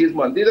δικής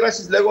μου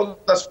αντίδρασης,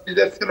 λέγοντας ότι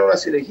δεν θέλω να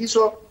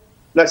συνεχίσω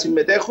να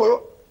συμμετέχω.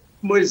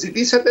 Μου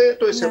ζητήσατε,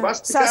 το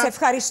εσεβάστηκα. Σας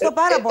ευχαριστώ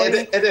πάρα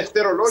πολύ.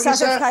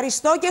 Σας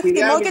ευχαριστώ και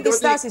εκτιμώ και τις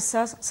στάσεις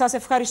σας. Σας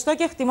ευχαριστώ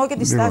και εκτιμώ και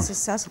τις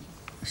στάσεις σας.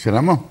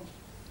 Σειρά μου.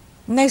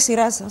 Ναι,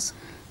 σειρά σας.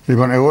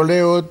 Λοιπόν, εγώ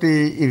λέω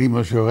ότι οι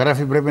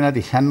δημοσιογράφοι πρέπει να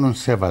τη χάνουν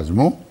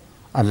σεβασμού,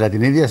 Αλλά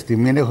την ίδια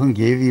στιγμή έχουν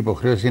και ήδη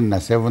υποχρέωση να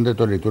σέβονται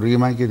το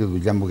λειτουργήμα και τη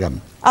δουλειά που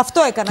κάνουν.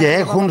 Αυτό έκανα. Και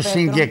έχουν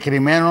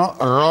συγκεκριμένο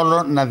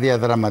ρόλο να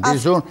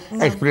διαδραματίσουν,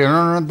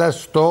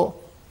 εκπληρώνοντας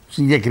το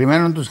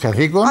συγκεκριμένο τους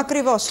καθήκον.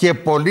 Ακριβώς. Και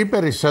πολύ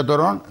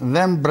περισσότερο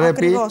δεν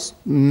πρέπει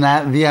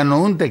να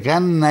διανοούνται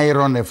καν να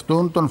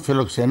ειρωνευτούν τον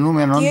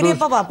φιλοξενούμενο τους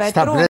στα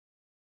πλαίσια.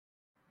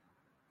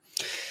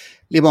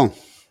 Λοιπόν,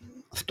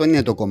 αυτό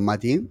είναι το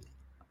κομμάτι.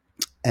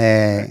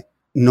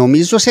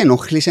 Νομίζω σε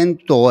ενόχλησε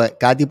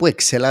κάτι που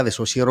εξέλαβες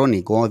ως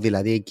ειρωνικό,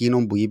 δηλαδή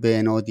εκείνο που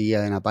είπε ότι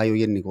να πάει ο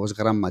Γενικός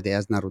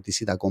Γραμματέας να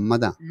ρωτήσει τα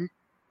κόμματα.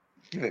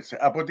 Κοίταξε,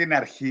 από την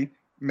αρχή,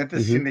 με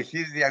τις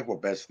συνεχείς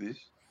διακοπές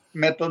της,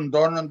 με τον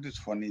τόνο της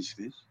φωνής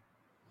της,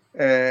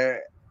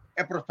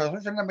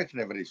 προσπαθούσε να με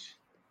εκνευρίσει.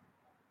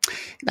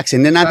 Εντάξει,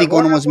 είναι ένα δικό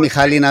όμως,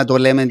 Μιχάλη, να το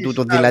λέμε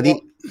τούτο,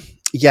 δηλαδή,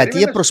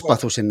 γιατί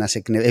προσπαθούσε να σε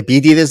εκνευρίσει,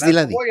 επίτηδες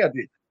δηλαδή.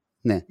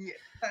 Ναι.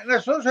 Να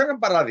σου δώσω ένα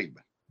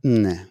παράδειγμα.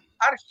 Ναι.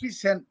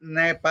 Άρχισε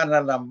να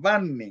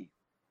επαναλαμβάνει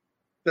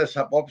τις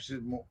απόψεις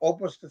μου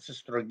όπως τις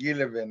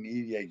στρογγύλευε η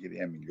ίδια η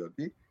κυρία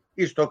Μιλιώτη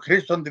εις τον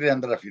Χρήστον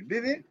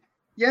Τριαντραφυλλίδη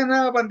για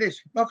να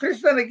απαντήσει. Μα ο Χρήστος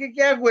ήταν εκεί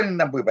και άκουγε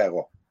να που είπα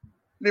εγώ.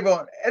 Λοιπόν,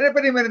 δεν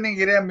περίμενε την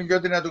κυρία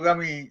Μιλιώτη να του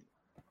κάνει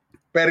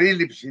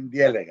περίληψη,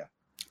 τι έλεγα.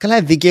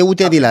 Καλά,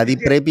 δικαιούται δηλαδή,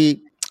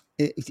 πρέπει...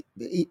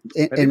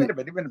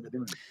 Περίμενε.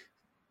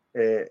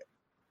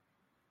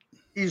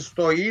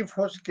 Στο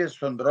ύφος και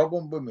στον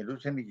τρόπο που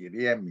μιλούσε η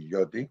κυρία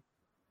Μιλιώτη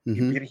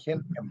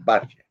υπήρχε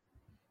εμπάθεια.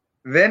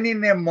 Δεν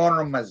είναι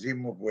μόνο μαζί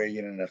μου που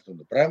έγινε αυτό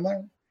το πράγμα,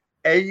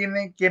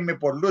 έγινε και με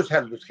πολλούς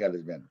άλλους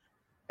καλεσμένους.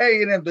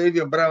 Έγινε το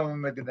ίδιο πράγμα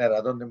με την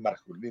Ερατών την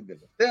Μαρχουλή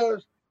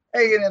τελευταίως,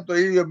 έγινε το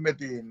ίδιο με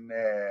την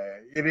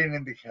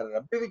Ειρήνη τη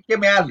Χαραλαμπίδη και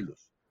με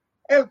άλλους.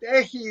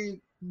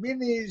 Έχει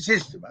μείνει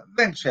σύστημα,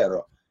 δεν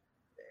ξέρω.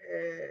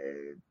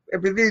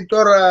 Επειδή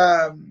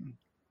τώρα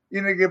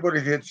είναι και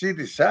πολυθετησή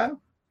της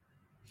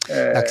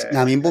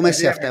να μην πούμε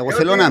σε αυτά. Εγώ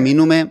θέλω να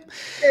μείνουμε.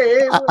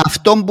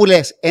 Αυτό που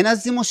λες,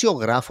 ένας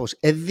δημοσιογράφος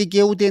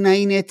δικαιούται να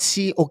είναι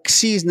έτσι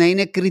οξύς, να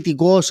είναι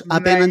κριτικός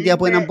απέναντι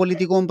από έναν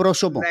πολιτικό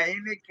πρόσωπο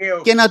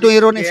και να το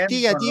ειρωνευτεί,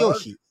 γιατί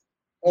όχι.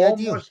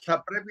 Όμως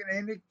θα πρέπει να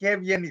είναι και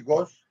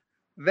ευγενικός,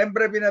 δεν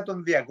πρέπει να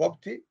τον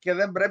διακόπτει και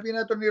δεν πρέπει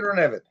να τον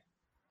ειρωνεύεται.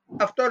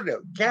 Αυτό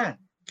λέω.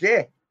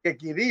 Και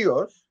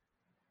κυρίως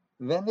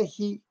δεν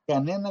έχει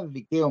κανένα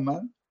δικαίωμα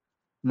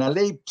να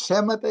λέει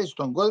ψέματα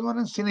στον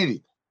κόσμο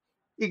συνείδητα.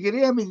 Η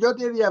κυρία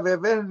Μιλιώτη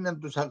διαβεβαίωνε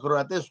τους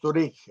ακροατές του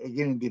ΡΙΚ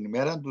εκείνη την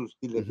ημέρα, τους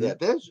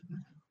τηλεθεατές,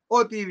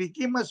 ότι η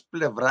δική μας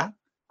πλευρά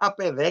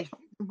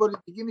απεδέχθη την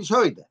πολιτική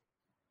ισότητα.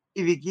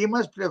 Η δική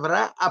μας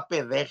πλευρά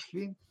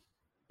απεδέχθη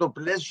το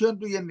πλαίσιο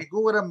του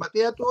Γενικού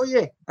Γραμματέα του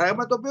ΟΗΕ.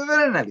 Πράγμα το οποίο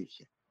δεν είναι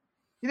αλήθεια.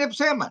 Είναι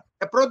ψέμα.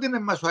 Πρότεινε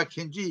μας ο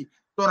Αχεντζή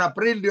τον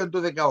Απρίλιο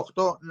του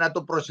 2018 να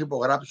το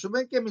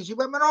προσυπογράψουμε και εμείς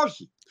είπαμε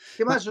όχι.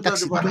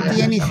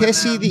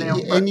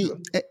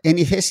 Είναι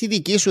η θέση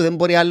δική σου, δεν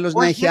μπορεί άλλος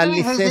να έχει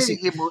άλλη θέση.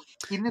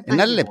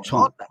 Ένα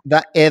λεπτό.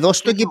 Εδώ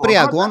στο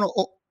Κυπριακό,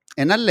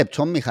 ένα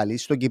λεπτό, Μιχαλή,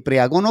 στο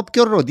Κυπριακό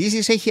όποιον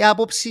ρωτήσεις έχει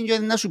άποψη και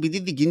να σου πει τη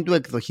δική του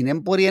εκδοχή. Δεν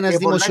μπορεί ένας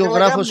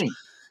δημοσιογράφος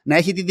να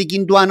έχει τη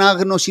δική του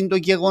ανάγνωση των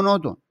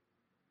γεγονότων.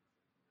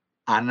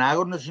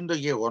 Ανάγνωση των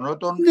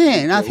γεγονότων.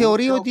 Ναι, να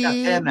θεωρεί ότι...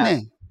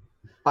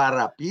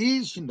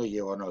 Παραποίηση των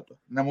γεγονότων.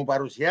 Να μου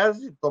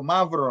παρουσιάζει το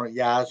μαύρο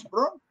για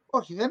άσπρο,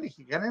 όχι, δεν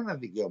έχει κανένα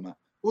δικαίωμα.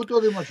 Ούτε ο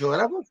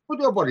δημοσιογράφος,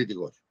 ούτε ο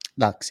πολιτικός.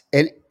 Εντάξει.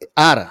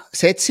 Άρα,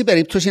 σε έτσι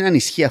περίπτωση να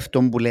ισχύει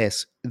αυτό που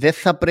λες, δεν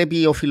θα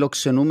πρέπει ο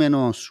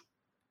φιλοξενούμενος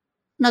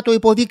να το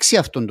υποδείξει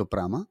αυτό το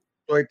πράγμα.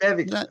 Το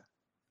υπέδειξα.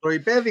 Το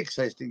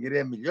υπέδειξα στην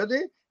κυρία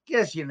Μιλιώτη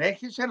και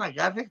συνέχισε να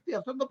κάθεται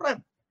αυτό το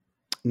πράγμα.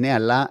 Ναι,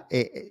 αλλά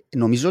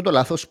νομίζω το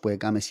λάθος που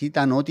έκαμε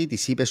ήταν ότι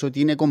της είπες ότι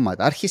είναι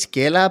κομματάρχης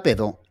και έλα απ'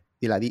 εδώ.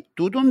 Δηλαδή,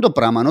 τούτον το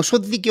πράγμα, όσο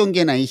δίκαιο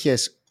και να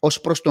είχες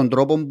ως προς τον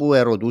τρόπο που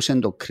ερωτούσε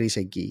το Κρίς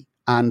εκεί,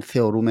 αν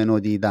θεωρούμε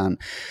ότι ήταν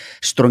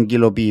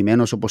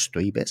στρογγυλοποιημένος όπως το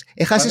είπες,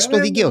 έχασες το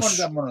δίκαιο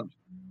σου.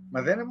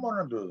 Μα δεν είναι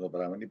μόνο το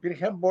πράγμα.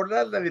 Υπήρχαν πολλά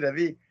άλλα.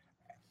 Δηλαδή,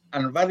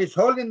 αν βάλεις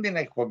όλη την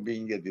εκπομπή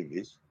για τη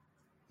δεις,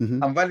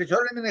 αν βάλεις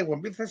όλη την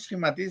εκπομπή θα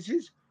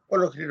σχηματίσεις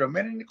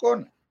ολοκληρωμένη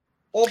εικόνα.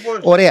 Όπως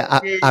ωραία,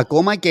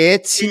 ακόμα και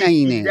έτσι να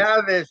είναι.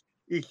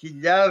 Οι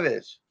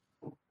χιλιάδες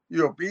οι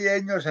οποίοι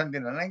ένιωσαν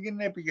την ανάγκη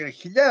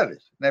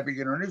να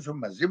επικοινωνήσουν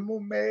μαζί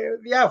μου με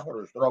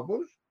διάφορους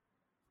τρόπους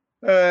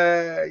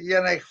για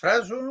να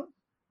εκφράσουν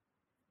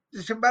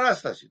τη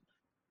συμπαράσταση.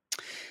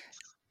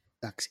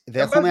 Εντάξει,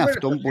 δέχομαι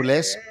αυτό που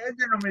λες.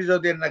 Δεν νομίζω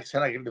ότι είναι να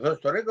ξανακληθώ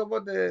στο ΡΙΚ,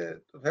 οπότε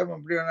το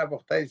θέμα πλέον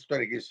αποκτά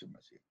ιστορική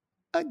σημασία.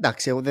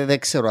 Εντάξει, εγώ δεν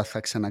ξέρω αν θα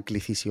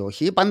ξανακληθείς ή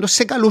όχι. Πάντως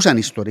σε καλούσαν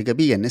ιστορία και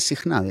πήγαινες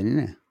συχνά, δεν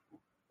είναι?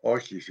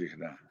 Όχι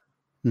συχνά.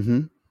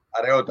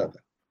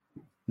 Αραιότατα.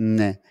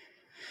 Ναι.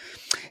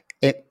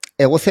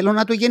 Εγώ θέλω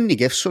να το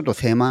γενικεύσω το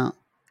θέμα,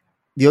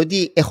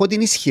 διότι έχω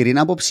την ισχυρή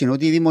άποψη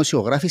ότι οι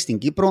δημοσιογράφοι στην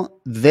Κύπρο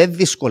δεν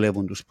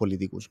δυσκολεύουν τους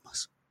πολιτικούς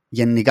μας.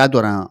 Γενικά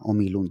τώρα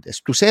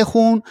ομιλούντες. Τους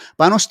έχουν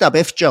πάνω στα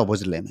πεύκια,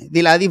 όπως λέμε.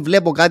 Δηλαδή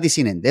βλέπω κάτι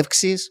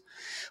συνεντεύξεις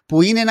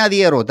που είναι να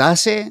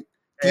διερωτάσαι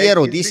τι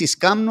ερωτήσεις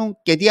κάνουν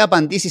και τι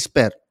απαντήσεις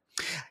παίρνουν.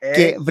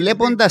 Και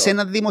βλέποντας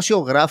έναν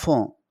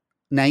δημοσιογράφο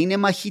να είναι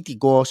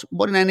μαχητικός,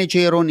 μπορεί να είναι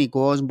και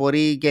ειρωνικός,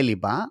 μπορεί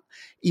κλπ.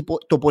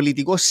 Το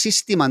πολιτικό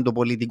σύστημα, το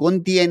πολιτικό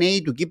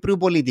DNA του Κύπριου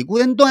πολιτικού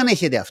δεν το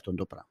ανέχεται αυτό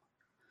το πράγμα.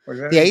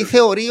 Δηλαδή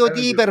θεωρεί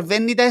ότι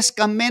υπερβαίνει τα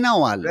εσκαμμένα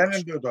ο άλλος. Δεν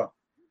είναι τούτο.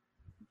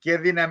 Και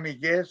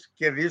δυναμικές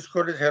και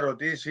δύσκολες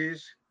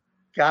ερωτήσεις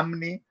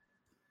κάμνη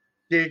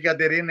και η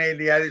Κατερίνα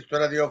Ηλιάδη στο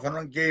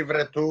ραδιόφωνο και η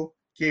Βρετού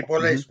και η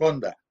Πόλα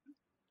Ισπόντα.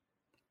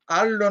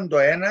 Άλλον το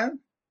ένα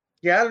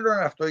και άλλον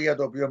αυτό για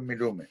το οποίο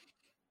μιλούμε.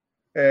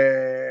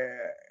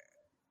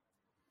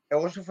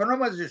 Εγώ συμφωνώ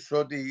μαζί σου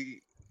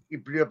ότι η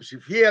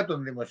πλειοψηφία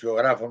των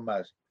δημοσιογράφων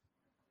μας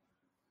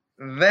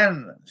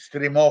δεν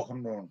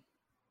στριμώχνουν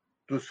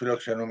τους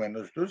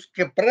φιλοξενούμενους τους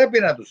και πρέπει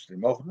να τους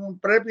στριμώχνουν,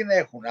 πρέπει να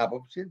έχουν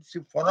άποψη,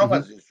 συμφωνώ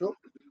μαζί σου,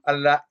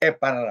 αλλά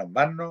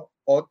επαναλαμβάνω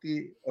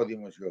ότι ο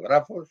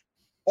δημοσιογράφος,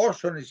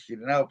 όσον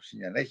ισχυρή άποψη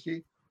να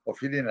έχει,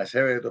 οφείλει να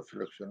σέβεται το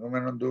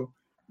φιλοξενούμενο του,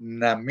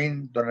 να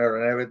μην τον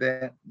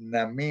ειρωνεύεται,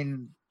 να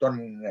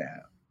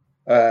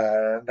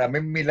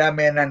μην μιλά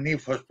με έναν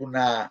ύφος που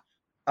να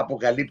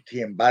αποκαλύπτει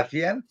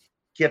εμπάθεια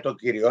και το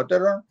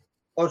κυριότερο,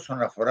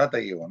 όσον αφορά τα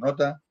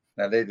γεγονότα,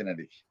 να λέει την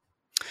αλήθεια.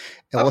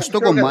 Εγώ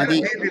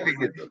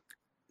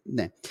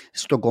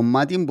στο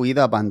κομμάτι που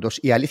είδα πάντως,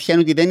 η αλήθεια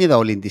είναι ότι δεν είδα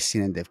όλη τη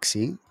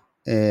συνέντευξη.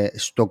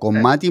 Στο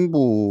κομμάτι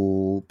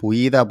που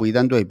είδα, που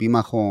ήταν το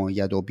επίμαχο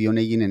για το οποίο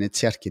έγινε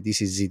έτσι αρκετή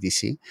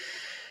συζήτηση,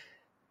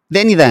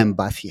 δεν είδα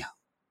εμπάθεια.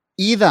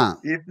 Είδα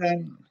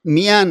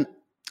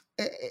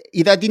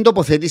την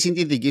τοποθέτηση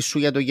τη δική σου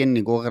για το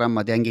Γενικό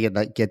Γραμματέα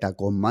και τα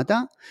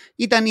κόμματα.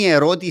 Ήταν η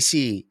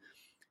ερώτηση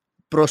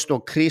προς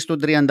τον Χρήστο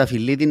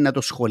Τριανταφυλλίδη να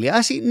το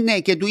σχολιάσει. Ναι,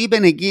 και του είπε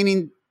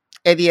εκείνη,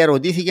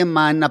 διερωτήθηκε,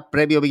 μα να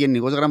πρέπει ο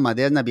Γενικός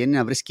Γραμματέας να πηγαίνει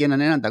να βρίσκει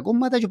έναν τα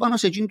κόμματα, και πάνω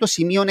σε εκείνο το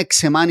σημείο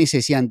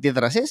εξεμάνησες οι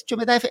αντίδρασες και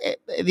μετά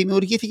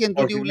δημιουργήθηκε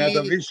τούτη ουλή ιστορία.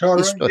 Να το δεις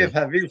όλο και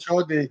θα δεις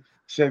ότι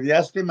σε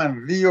διάστημα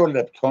 2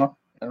 λεπτών,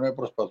 ενώ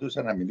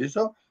προσπαθούσα να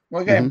μιλήσω, μου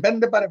έκανε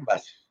 5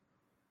 παρεμβάσεις.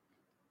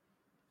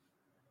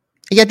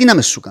 Γιατί να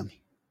με σου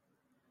κάνει?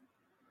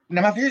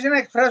 Να με αφήσει να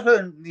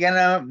εκφράσω για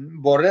να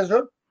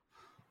μπορέσω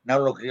να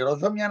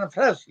ολοκληρώσω μια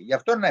φράση. Γι'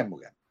 αυτό να μου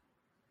κάνει.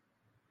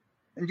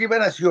 Δεν είπα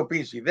να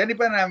σιωπήσει. Δεν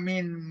είπα να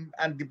μην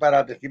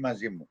αντιπαρατεθεί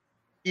μαζί μου.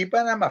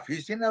 Είπα να με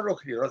αφήσει να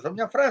ολοκληρώσω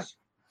μια φράση.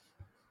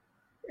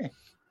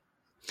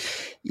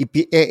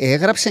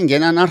 Έγραψε και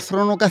έναν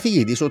άρθρο ο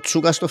καθηγητής, ο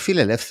Τσούκας, στο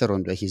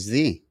Φιλελεύθερο. Το έχεις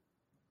δει?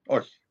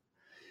 Όχι.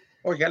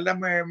 Όχι, αλλά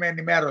με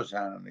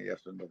ενημέρωσαν για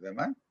αυτό το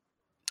θέμα.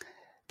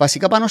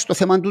 Βασικά πάνω στο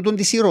θέμα τούτον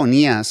της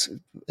ηρωνίας,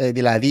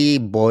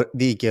 δηλαδή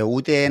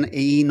δικαιούται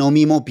ή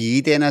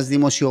νομιμοποιείται ένας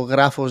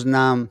δημοσιογράφος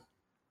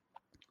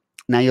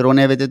να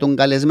ηρωνεύεται τον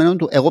καλεσμένο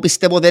του. Εγώ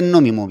πιστεύω δεν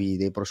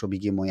νομιμοποιείται η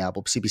προσωπική μου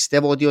άποψη.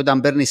 Πιστεύω ότι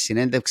όταν παίρνει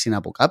συνέντευξη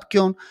από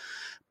κάποιον,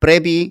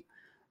 πρέπει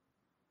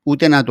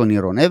ούτε να τον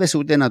ηρωνεύεσαι,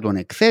 ούτε να τον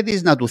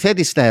εκθέτεις, να του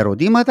θέτεις τα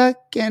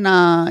ερωτήματα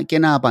και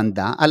να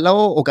απαντά. Αλλά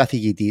ο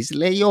καθηγητής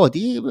λέει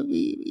ότι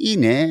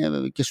είναι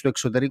και στο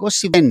εξωτερικό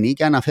συμβαίνει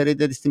και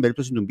αναφέρεται στην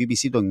περίπτωση του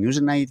BBC, το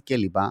Newsnight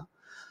κλπ.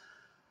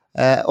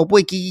 Όπου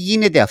εκεί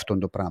γίνεται αυτό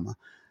το πράγμα.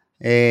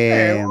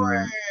 Εγώ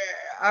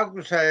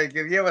άκουσα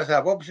και διάβασα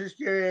απόψεις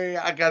και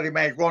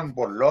ακαδημαϊκών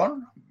πολλών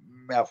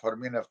με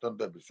αφορμή αυτών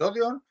των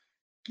επεισόδιων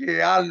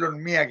και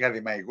άλλων μη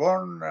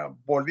ακαδημαϊκών,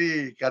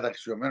 πολύ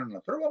καταξιωμένων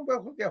ανθρώπων που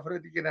έχουν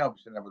διαφορετική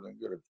άποψη από τον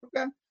κύριο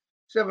Τσούκα.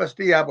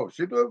 Σεβαστή η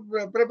άποψή του.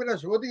 Πρέπει να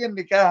σου πω ότι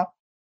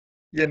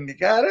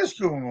γενικά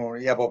αρέσκουν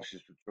οι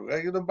απόψεις του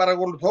Τσούκα και τον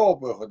παρακολουθώ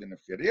όπου έχω την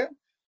ευκαιρία.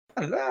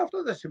 Αλλά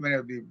αυτό δεν σημαίνει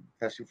ότι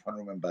θα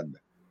συμφωνούμε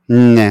πάντα.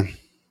 Ναι.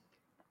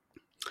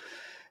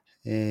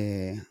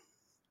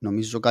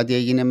 Νομίζω κάτι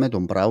έγινε με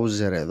τον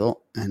browser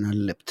εδώ. Ένα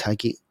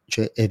λεπτάκι.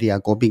 Και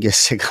διακόπηκε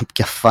σε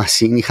κάποια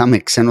φάση. Είχαμε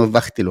ξένο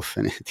δάχτυλο,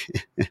 φαίνεται.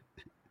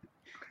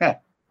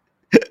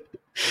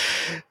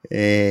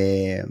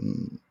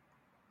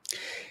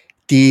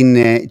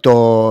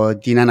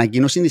 Την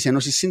ανακοίνωση της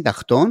Ένωσης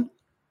Συντακτών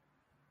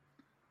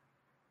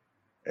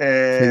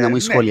θέλεις να μου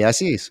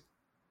σχολιάσεις?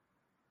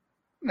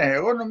 Ναι,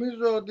 εγώ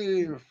νομίζω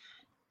ότι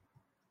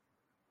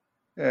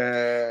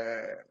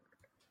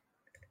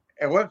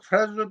εγώ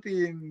εκφράζω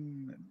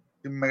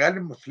τη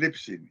μεγάλη μου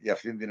θλίψη για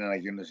αυτή την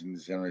ανακοίνωση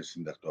της Ένωσης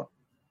Συντακτών.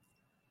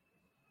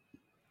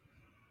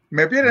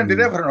 Με πήρε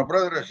τηλέφωνο ο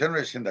πρόεδρος της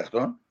Ένωσης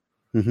Συντακτών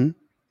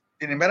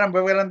την ημέρα που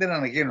έβγαλαν την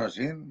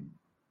ανακοίνωση,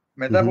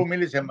 μετά που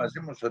μίλησε μαζί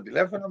μου στο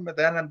τηλέφωνο,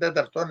 μετά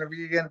 1/4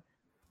 βγήκε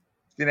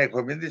στην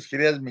εκπομπή της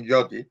κυρίας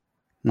Μιλιώτη,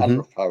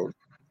 άλλο φάουλ.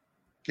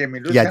 Και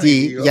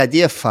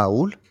γιατί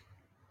φάουλ?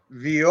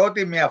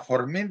 Διότι με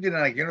αφορμή την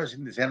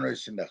ανακοίνωση της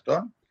Ένωσης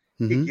Συντακτών,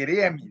 η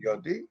κυρία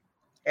Μιλιώτη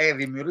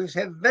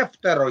δημιούργησε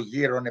δεύτερο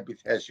γύρο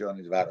επιθέσεων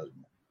εις βάρος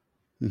μου.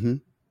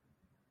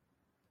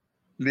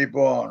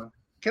 Λοιπόν,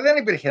 και δεν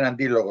υπήρχε έναν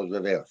αντίλογος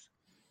βεβαίως.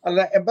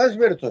 Αλλά, εν πάση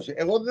περιπτώσει,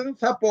 εγώ δεν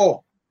θα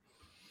πω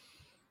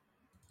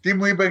τι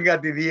μου είπε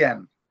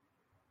κατηδίαν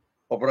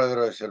ο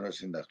πρόεδρος της Ένωσης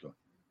Συντακτών.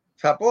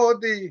 Θα πω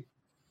ότι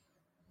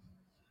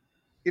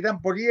ήταν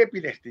πολύ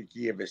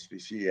επιλεκτική η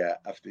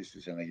ευαισθησία αυτής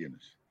της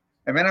ανακοίνωσης.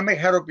 Εμένα με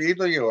χαροποιεί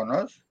το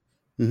γεγονός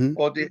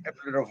ότι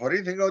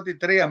πληροφορήθηκα ότι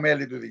 3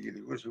 μέλη του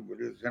Διοικητικού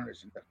Συμβουλίου της Ένωσης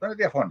Συντακτών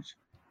διαφώνησαν.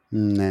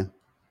 Ναι.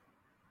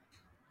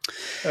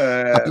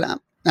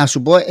 Απλά, να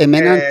σου πω,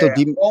 εμένα το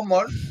τι...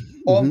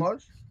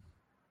 Όμως,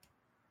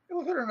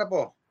 εγώ θέλω να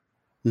πω,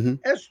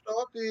 έστω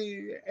ότι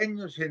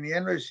ένιωσε η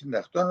Ένωση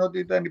Συντακτών ότι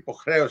ήταν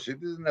υποχρέωση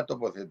της να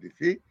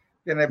τοποθετηθεί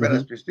και να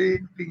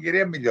υπερασπιστεί την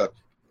κυρία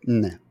Μιλιώτη.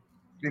 Ναι.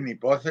 Την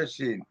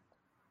υπόθεση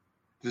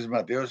της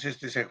ματέωσης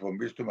της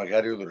εκπομπής του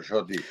Μακάριου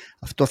Δροσότη.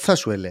 Αυτό θα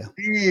σου έλεγα.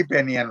 Τι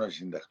είπε η Ένωση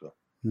Συντακτών?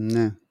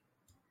 Ναι.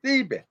 Τι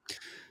είπε?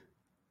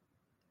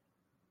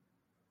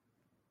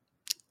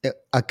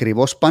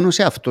 Ακριβώς πάνω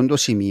σε αυτόν το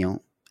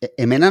σημείο,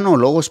 εμένα ο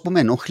λόγος που με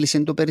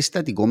ενόχλησε το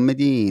περιστατικό με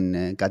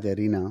την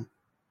Κατερίνα,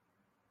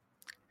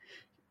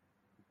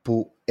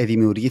 που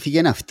δημιουργήθηκε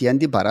αυτή η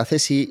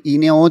αντιπαράθεση,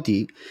 είναι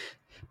ότι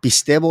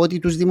πιστεύω ότι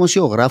τους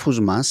δημοσιογράφους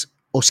μας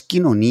ως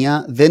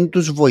κοινωνία δεν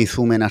τους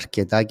βοηθούμε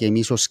αρκετά και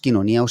εμείς ως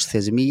κοινωνία, ως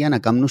θεσμοί, για να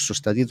κάνουν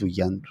σωστά τη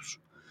δουλειά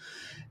τους.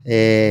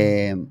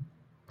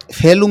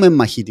 Θέλουμε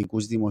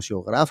μαχητικούς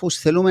δημοσιογράφους,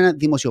 θέλουμε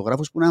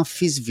δημοσιογράφους που να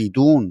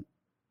αμφισβητούν,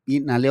 ή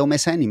να λέω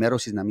μέσα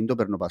ενημέρωσης, να μην το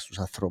παίρνω πάνω στους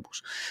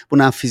ανθρώπους, που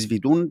να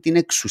αμφισβητούν την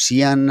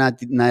εξουσία,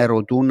 να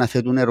ερωτούν, να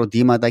θέτουν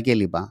ερωτήματα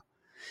κλπ.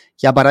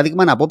 Για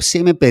παράδειγμα, απόψε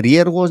είμαι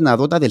περίεργος να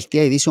δω τα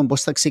δελτία ειδήσεων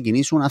πώς θα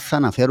ξεκινήσουν, αν θα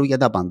αναφέρουν για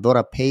τα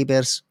Pandora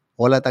Papers,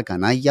 όλα τα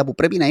κανάλια, που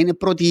πρέπει να είναι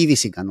πρώτη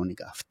είδηση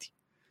κανονικά αυτή.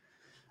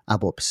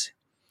 Απόψε.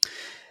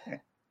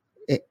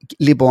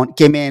 Λοιπόν,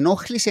 και με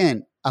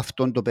ενόχλησε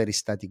αυτόν το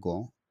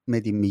περιστατικό με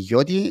τη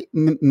Μιλιώτη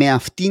με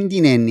αυτήν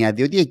την έννοια,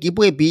 διότι εκεί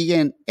που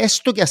επήγε,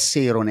 έστω κι ας σε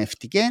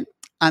ειρωνεύτηκε,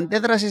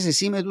 αντέδρασες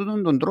εσύ με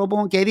τούτον τον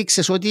τρόπο και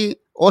έδειξες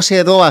ότι ως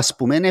εδώ, ας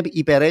πούμε,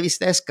 υπερεύεις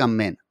τα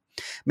εσκαμμένα.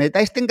 Μετά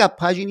ήρθε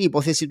καπάγινη η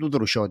υπόθεση του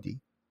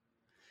Δρουσότη,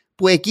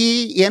 που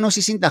εκεί η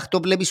Ένωση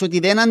Συντακτών βλέπεις ότι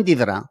δεν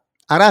αντιδρά.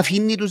 Άρα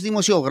αφήνει τους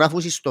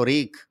δημοσιογράφους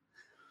ιστορικ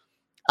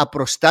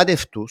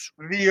απροστάτευτους.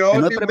 Διότι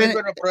μου είπε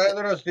ο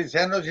πρόεδρος της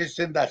Ένωσης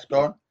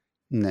Συντακτών,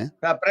 ναι,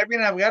 θα πρέπει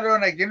να βγάλω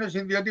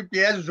ανακοίνωση διότι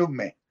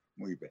πιέζουμε,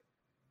 μου είπε.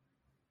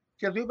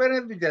 Και του είπε,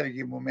 είναι δουλειά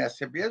δική μου, με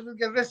σε πιέζουν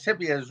και δεν σε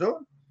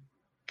πιέζουν.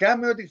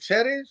 Κάμε ό,τι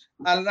ξέρεις,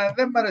 αλλά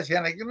δεν μ' αρέσει η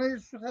ανακοίνωση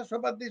σου, θα σου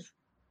απαντήσω.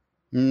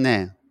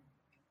 Ναι.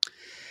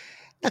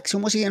 Εντάξει,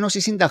 όμως η Ένωση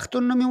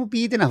Συντακτών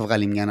νομιμοποιείται να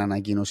βγάλει μια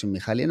ανακοίνωση,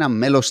 Μιχάλη. Ένα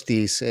μέλος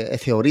της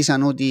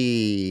θεωρήσαν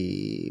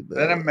ότι...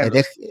 Δεν είναι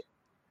μέλος.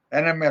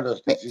 Ένα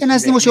μέλος της.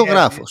 Ένας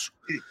δημοσιογράφος.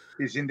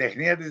 Η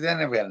συντεχνία της δεν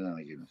έβγαλε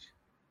ανακοίνωση.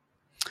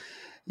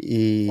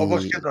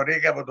 Όπως και το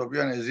ΡΙΚ, από το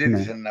οποίο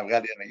ζήτησε να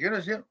βγάλει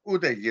ανακοίνωση,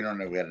 ούτε εκείνον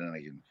έβγαλε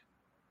ανακοίνωση.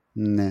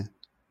 Ναι.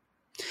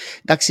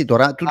 Εντάξει,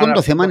 τώρα, τούτο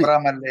το θέμα... Αυτό το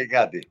πράγμα λέει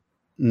κάτι.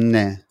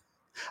 Ναι.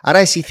 Άρα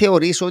εσύ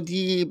θεωρείς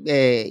ότι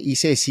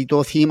είσαι εσύ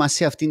το θύμα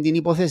σε αυτήν την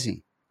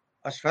υπόθεση?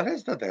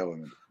 Ασφαλέστατα εγώ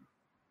είμαι το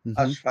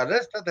θύμα.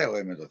 Ασφαλέστατα εγώ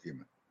είμαι το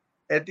θύμα.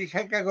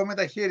 Έτυχα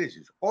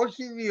κακομεταχείριση.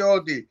 Όχι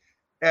διότι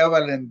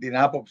έβαλε την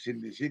άποψη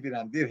της ή την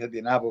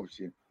αντίθετη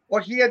άποψη.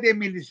 Όχι γιατί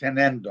μίλησε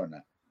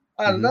έντονα.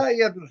 Αλλά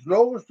για τους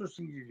λόγους τους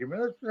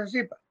συγκεκριμένους που σας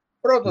είπα.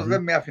 Πρώτον,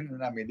 δεν με άφηνε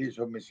να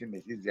μιλήσω με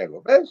συνεχείς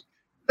διακοπές.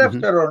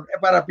 Δεύτερον,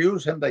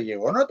 παραποιούσαν τα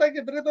γεγονότα.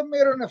 Και τρίτον, με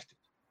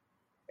ειρωνεύτηκε.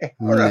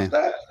 Όλα αυτά.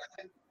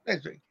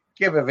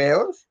 Και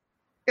βεβαίως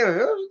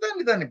δεν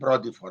ήταν η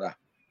πρώτη φορά.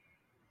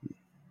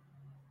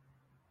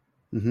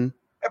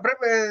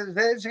 Έπρεπε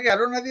σε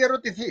καλό να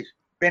διαρωτηθείς.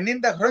 50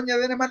 χρόνια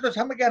δεν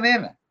εμάτωσαμε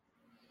κανένα.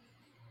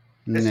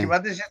 Δεν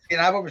σχημάτισες την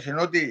άποψη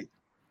ότι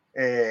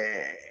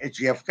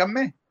έτσι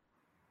έφκαμε?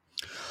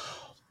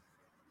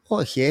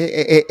 Όχι.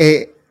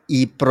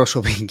 Η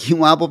προσωπική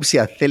μου άποψη,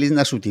 αν θέλεις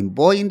να σου την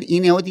πω,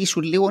 είναι ότι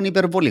ήσουν λίγο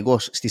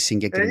υπερβολικός στη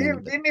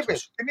συγκεκριμένη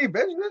περίπτωση. Την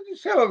είπες,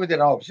 σέβομαι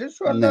την άποψη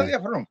σου, αλλά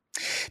διαφωνούμε.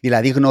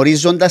 Δηλαδή,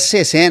 γνωρίζοντας σε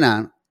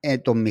εσένα,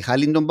 τον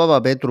Μιχάλη τον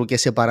Παπαπέτρου, και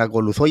σε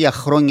παρακολουθώ για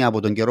χρόνια από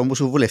τον καιρό που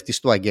σου βουλευτής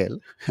του Αγγέλ,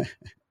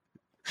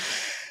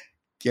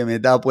 και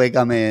μετά που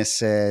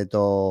έκαμες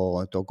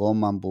το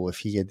κόμμα που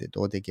φύγετε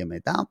τότε και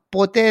μετά,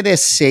 ποτέ δεν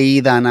σε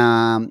είδα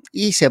να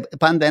είσαι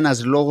πάντα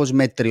ένας λόγος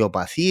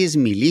μετριοπαθής,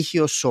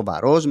 μιλίχιος,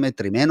 σοβαρός,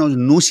 μετρημένος,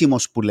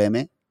 νούσιμος που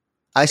λέμε,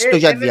 έστω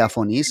για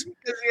διαφωνείς.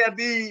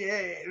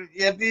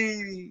 Γιατί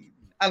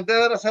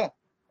αντέδρασα.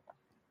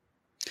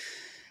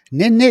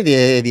 Ναι,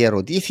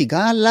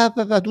 διαρωτήθηκα, αλλά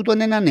τούτο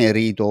είναι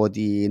αναιρεί το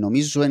ότι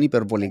νομίζω είναι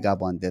υπερβολικά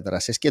που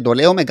αντέδρασες. Και το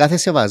λέω με κάθε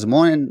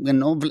σεβασμό,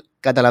 ενώ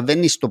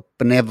καταλαβαίνεις το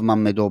πνεύμα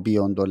με το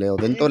οποίο το λέω.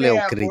 Δεν το λέω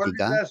κριτικά. Είναι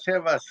απόλυτα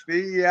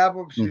σεβαστή η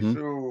άποψη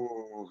σου,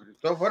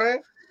 Χριστόφορε,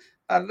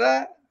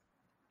 αλλά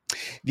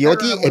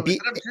διότι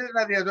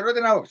να διατηρώ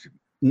την άποψη.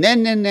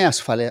 Ναι,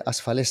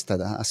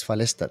 ασφαλέστατα.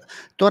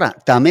 Τώρα,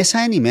 τα μέσα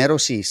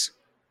ενημέρωσης,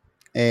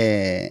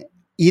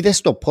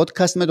 είδες το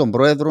podcast με τον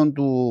πρόεδρο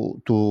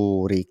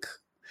του ΡΙΚ.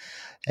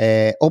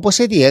 Όπως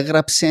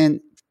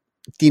διέγραψε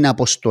την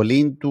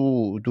αποστολή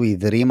του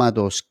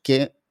Ιδρύματος,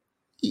 και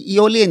η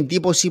όλη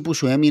εντύπωση που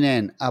σου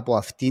έμεινε από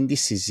αυτήν τη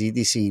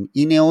συζήτηση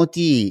είναι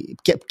ότι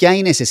ποια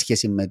είναι σε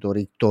σχέση με το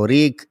ΡΙΚ? Το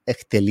ΡΙΚ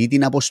εκτελεί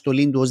την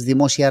αποστολή του ως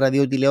δημόσια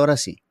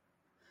ραδιοτηλεόραση,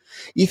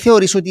 ή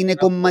θεωρείς ότι είναι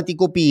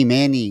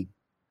κομματικοποιημένη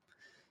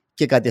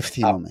και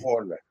κατευθύνομαι?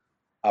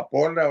 Από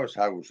όλα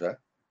όσα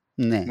άκουσα,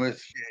 ναι, μου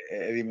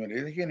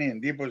δημιουργήθηκε η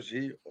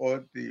εντύπωση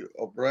ότι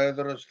ο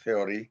πρόεδρος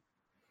θεωρεί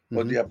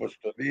ότι η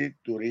αποστολή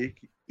του ΡΙΚ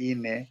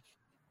είναι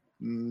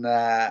να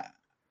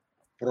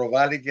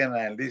προβάλλει και να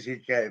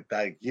αναλύσει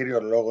τα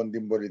κύριο λόγο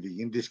την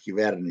πολιτική της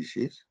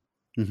κυβέρνησης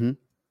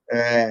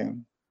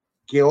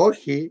και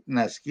όχι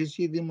να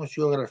ασκήσει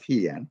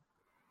δημοσιογραφία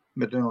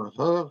με τον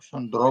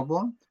ορθόδοξο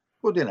τρόπο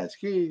που την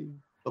ασκεί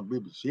το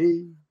BBC,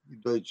 η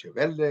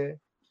Deutsche Welle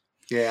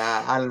και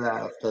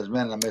άλλα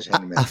φτασμένα μέσα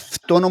ενημέρωσης.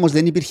 Αυτό όμως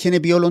δεν υπήρχε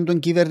επί όλων των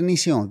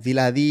κυβερνήσεων.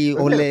 Δηλαδή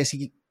όλες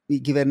οι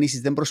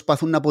κυβερνήσεις δεν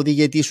προσπαθούν να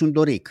αποδιαιτήσουν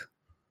το ΡΙΚ.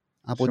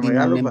 Από την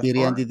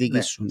εμπειρία τη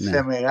δική σου. Ναι.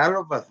 Σε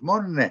μεγάλο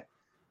βαθμό, ναι.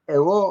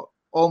 Εγώ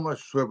όμως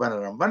σου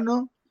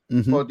επαναλαμβάνω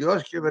ότι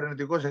ως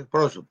κυβερνητικός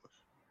εκπρόσωπος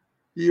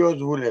ή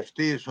ως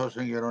βουλευτής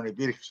όσων καιρών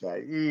υπήρξα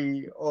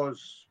ή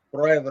ως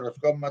πρόεδρος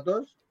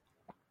κόμματος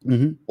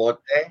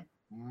ποτέ,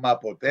 μα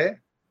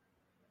ποτέ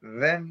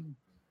δεν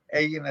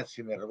έγινα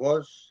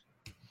συνεργός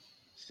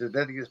σε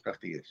τέτοιες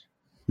πρακτικές.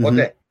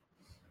 Ποτέ.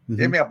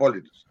 Είμαι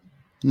απόλυτος.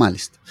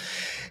 Μάλιστα.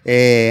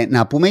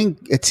 Να πούμε,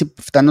 έτσι,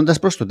 φτάνοντας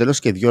προς το τέλος,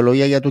 και δύο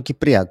λόγια για το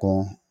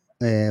Κυπριακό,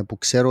 που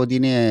ξέρω ότι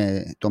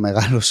είναι το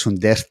μεγάλο σου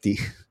ντέρτι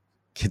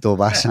και το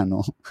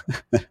βάσανο.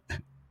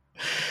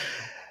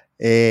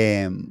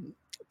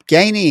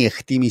 Ποια είναι η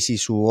εκτίμηση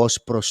σου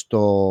ως προς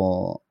το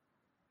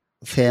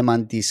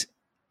θέμα της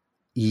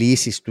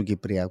λύσης του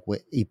Κυπριακού?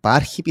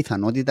 Υπάρχει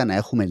πιθανότητα να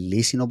έχουμε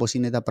λύση όπως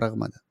είναι τα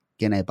πράγματα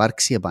και να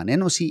υπάρξει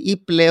επανένωση, ή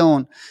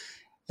πλέον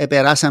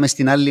περάσαμε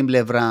στην άλλη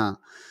πλευρά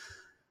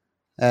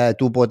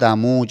του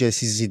ποταμού και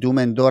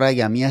συζητούμε τώρα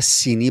για μια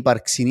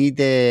συνύπαρξη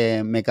είτε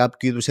με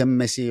κάποιο είδους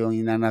έμμεση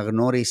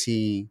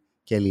αναγνώριση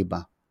κλπ?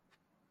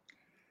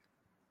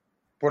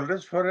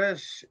 Πολλές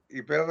φορές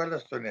υπέβαλα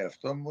στον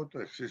εαυτό μου το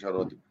εξής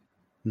ερώτημα.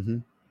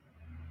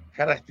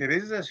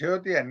 Χαρακτηρίζεσαι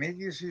ότι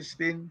ανήκεις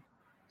στην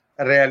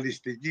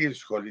ρεαλιστική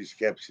σχολή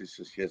σκέψης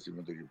σε σχέση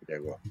με το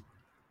Κυπριακό.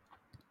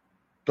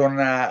 Το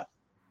να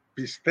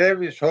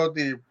πιστεύεις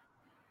ότι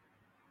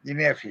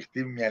είναι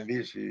εφικτή μια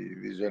λύση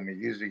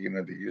διζωνικής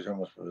δικοινοτικής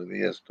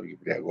ομοσπονδίας στο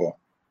Κυπριακό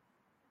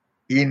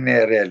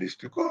είναι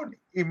ρεαλιστικό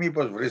ή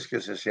μήπως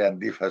βρίσκεσαι σε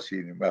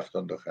αντίφαση με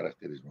αυτόν τον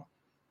χαρακτηρισμό?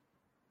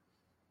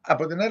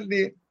 Από την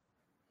άλλη,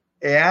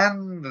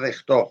 εάν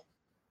δεχτώ,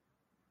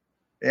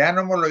 εάν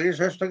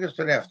ομολογήσω έστω και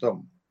στον εαυτό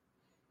μου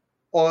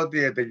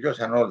ότι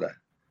τελειώσαν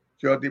όλα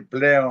και ότι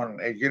πλέον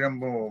εκείνο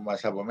που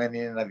μας απομένει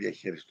είναι να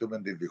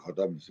διαχειριστούμε τη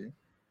διχοτόμηση,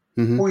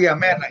 που για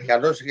μένα,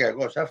 καλός ή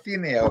κακός, αυτή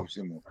είναι η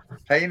άποψή μου,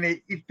 θα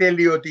είναι η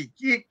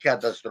τελειωτική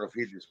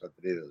καταστροφή της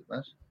πατρίδας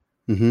μας.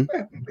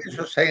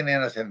 Ίσως θα είναι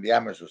ένας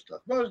ενδιάμεσος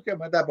σταθμός και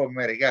μετά από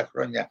μερικά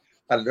χρόνια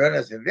άλλο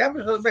ένας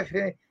ενδιάμεσος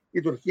μέχρι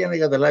η Τουρκία να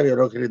καταλάβει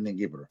ολόκληρη την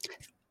Κύπρο.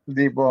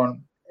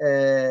 Λοιπόν,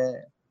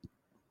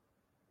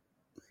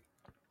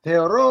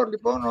 θεωρώ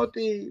λοιπόν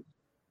ότι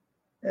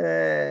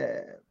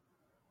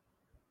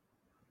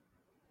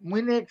μου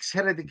είναι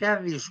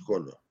εξαιρετικά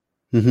δύσκολο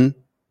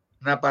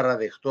να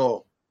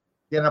παραδεχτώ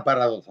και να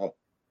παραδοθώ.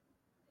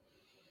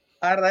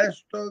 Άρα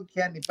έστω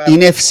και αν υπάρχει...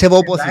 Είναι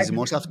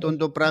ευσεβοποθισμός αυτόν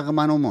το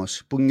πράγμα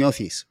όμως που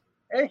νιώθεις?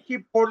 Έχει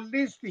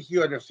πολύ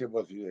στοιχείο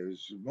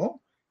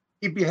ευσεβοποθισμού.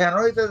 Οι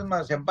πιθανότητες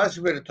μας, εν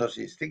πάση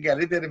περιπτώσει, στην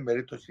καλύτερη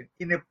περίπτωση,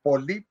 είναι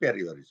πολύ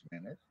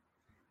περιορισμένες.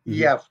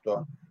 Γι'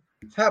 αυτό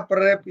θα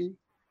πρέπει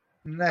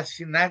να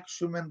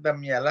συνάξουμε τα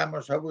μυαλά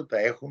μας όπου τα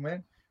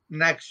έχουμε,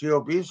 να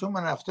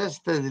αξιοποιήσουμε αυτές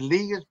τις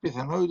λίγες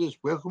πιθανότητες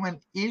που έχουμε,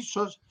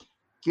 ίσως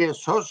και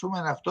σώσουμε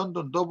αυτόν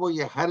τον τόπο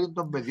για χάρη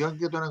των παιδιών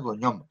και των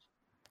εγγονιών μας.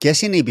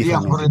 Ποιες είναι οι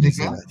πιθανότητες,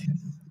 δηλαδή?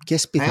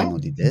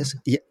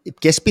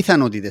 Ποιες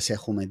πιθανότητες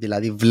έχουμε,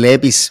 δηλαδή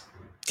βλέπεις,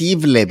 τι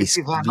βλέπεις?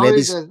 Οι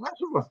πιθανότητες, να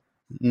σου πω.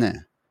 Ναι.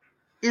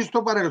 Ή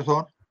στο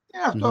παρελθόν,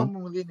 είναι αυτό που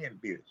μου δίνει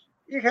ελπίδες.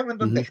 Είχαμε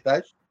τον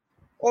Τεχτάς,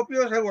 ο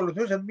οποίος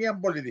ακολουθούσε μια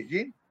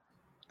πολιτική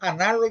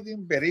ανάλογη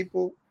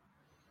περίπου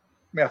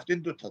με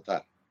αυτήν του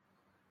Τατάρ.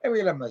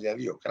 Μιλάμε για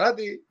δύο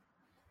κράτη,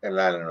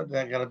 λένε ότι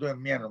θα κρατούμε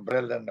μια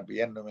ομπρέλα να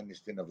πηγαίνουμε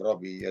στην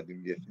Ευρώπη για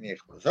την διεθνή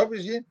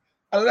εκπροσώπηση,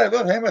 αλλά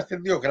εδώ θα είμαστε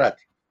δύο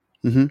κράτη.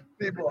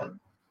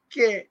 Λοιπόν,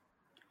 και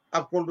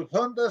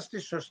ακολουθώντας τη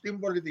σωστή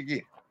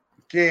πολιτική,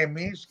 και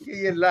εμείς και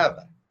η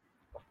Ελλάδα,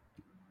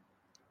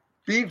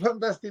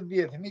 πείθοντας την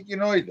διεθνή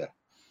κοινότητα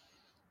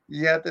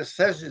για τις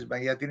θέσεις μας,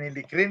 για την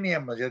ειλικρίνεια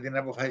μας, για την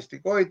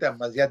αποφασιστικότητα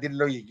μας, για την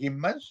λογική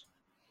μας,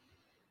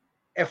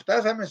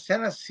 φτάσαμε σε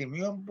ένα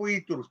σημείο που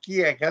η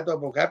Τουρκία, κάτω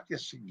από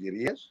κάποιες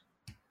συγκυρίες,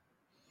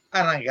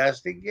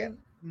 αναγκάστηκε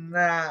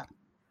να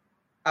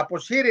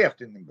αποσύρει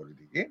αυτή την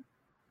πολιτική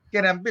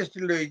και να μπει στη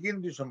λογική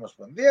της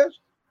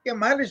Ομοσπονδίας, και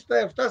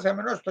μάλιστα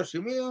φτάσαμε ενώ στο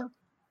σημείο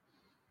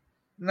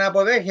να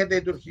αποδέχεται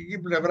η τουρκική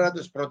πλευρά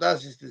τις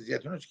προτάσεις της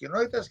διεθνούς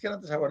κοινότητας και να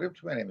τις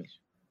απορρίψουμε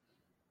εμείς.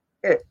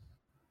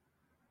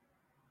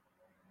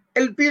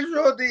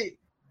 Ελπίζω ότι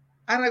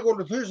αν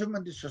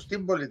ακολουθήσουμε τη σωστή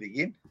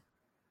πολιτική,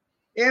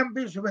 εάν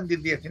πείσουμε τη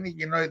διεθνή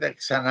κοινότητα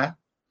ξανά,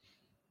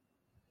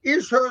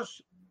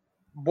 ίσως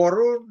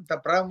μπορούν τα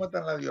πράγματα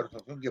να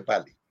διορθωθούν και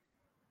πάλι.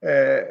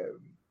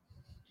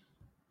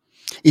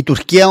 Η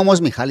Τουρκία όμως,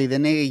 Μιχάλη,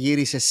 δεν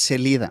γύρισε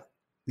σελίδα.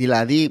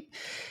 Δηλαδή,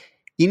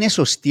 είναι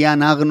σωστή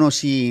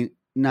ανάγνωση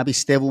να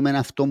πιστεύουμε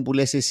αυτό που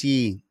λες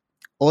εσύ,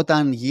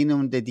 όταν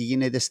γίνονται τι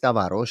γίνεται στα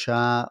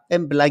Βαρόσια,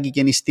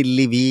 εμπλάκηκε στη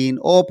Λιβύη,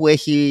 όπου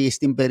έχει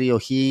στην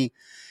περιοχή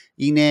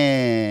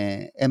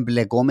είναι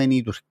εμπλεκόμενη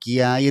η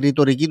Τουρκία, η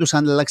ρητορική τους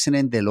άλλαξε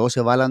εντελώς,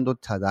 έβαλαν το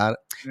Τατάρ.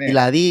 Ναι.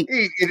 Δηλαδή...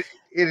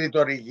 Η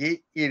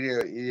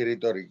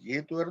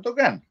ρητορική του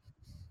Ερντογάν.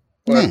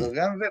 Ο Ναι.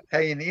 Ερντογάν δεν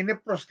θα είναι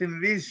προς την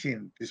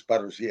δύση της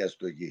παρουσίας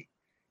του εκεί.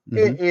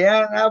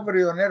 Εάν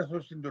αύριο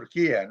έρθουν στην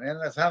Τουρκία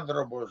ένας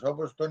άνθρωπος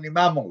όπως τον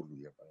Ιμάμογλου,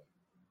 για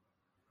παράδειγμα,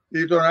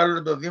 ή τον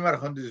άλλον τον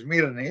δήμαρχο της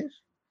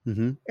Μύρνης,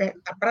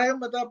 τα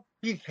πράγματα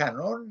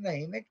πιθανόν να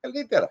είναι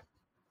καλύτερα.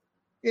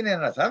 Είναι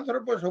ένας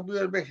άνθρωπος ο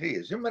οποίος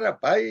μέχρι σήμερα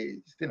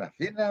πάει στην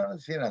Αθήνα,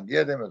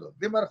 συναντιέται με τον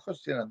δήμαρχο,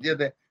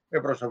 συναντιέται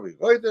με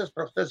προσωπικότητες.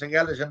 Προχτές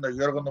εγκάλεσε τον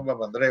Γιώργο τον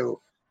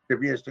Παπανδρέου και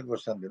πήγε στην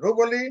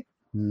Κωνσταντινούπολη.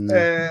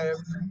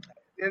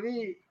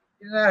 Δηλαδή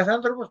είναι ένας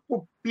άνθρωπος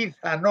που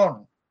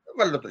πιθανόν,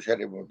 βάλω το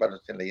χέρι μου πάνω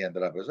στην Αγία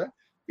Τράπεζα,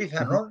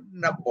 πιθανόν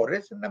να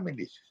μπορέσει να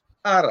μιλήσει.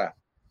 Άρα,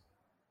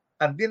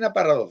 αντί να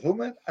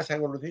παραδοθούμε, ας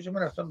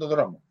ακολουθήσουμε αυτόν τον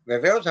δρόμο.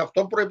 Βεβαίως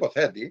αυτό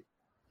προϋποθέτει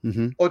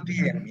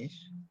ότι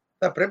εμείς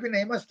θα πρέπει να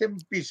είμαστε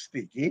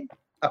πιστικοί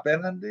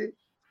απέναντι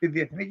στη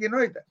διεθνή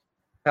κοινότητα.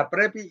 Θα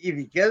πρέπει οι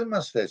δικές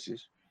μας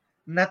θέσεις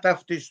να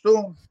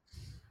ταυτιστούν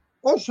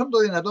όσο το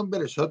δυνατόν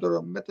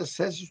περισσότερο με τις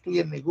θέσεις του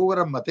Γενικού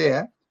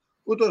Γραμματέα,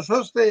 ούτως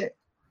ώστε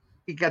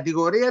η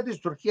κατηγορία της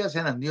Τουρκίας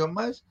εναντίον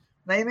μας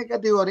να είναι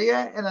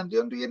κατηγορία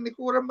εναντίον του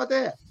Γενικού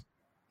Γραμματέα.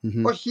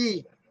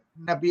 Όχι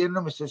να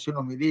πηγαίνουμε σε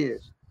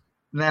συνομιλίες,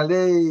 να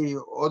λέει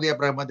ο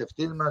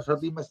διαπραγματευτής μας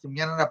ότι είμαστε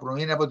μια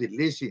αναπνοή από τη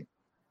λύση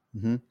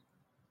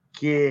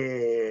και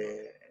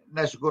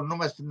να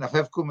σηκωνόμαστε, να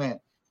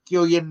φεύγουμε και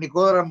ο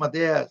Γενικός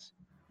Γραμματέας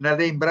να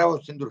λέει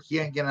μπράβο στην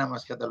Τουρκία και να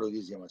μας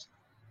καταλογίζει για μας.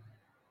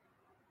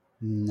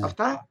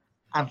 Αυτά,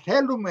 αν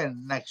θέλουμε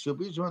να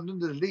αξιοποιήσουμε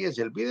τις λίγες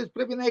ελπίδες,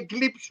 πρέπει να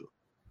εκλείψουν.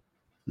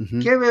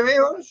 Και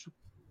βεβαίως,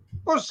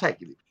 πώς θα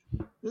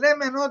εκλείψουν?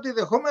 Λέμε ότι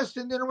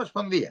δεχόμαστε την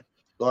Ομοσπονδία.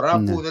 Τώρα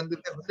που δεν την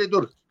δέχονται οι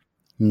Τούρκοι.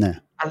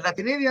 Αλλά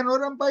την ίδια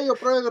ώρα πάει ο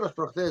πρόεδρος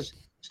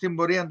προχθές στην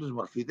πορεία τους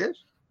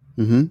Μορφίτες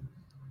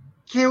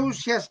και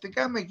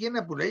ουσιαστικά με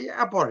εκείνα που λέει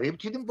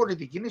απορρίπτει την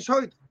πολιτική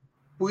ισότητα,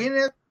 που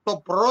είναι το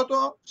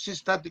πρώτο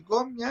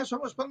συστατικό μιας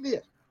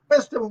ομοσπονδίας.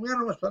 Πέστε μου μια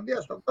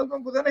ομοσπονδία στον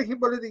κόσμο που δεν έχει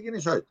πολιτική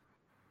ισότητα.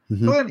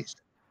 Το ένιξε.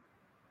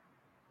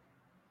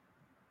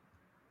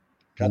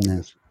 Κάτι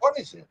που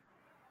συμφώνησε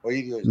ο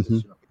ίδιος στις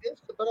συνομιλίες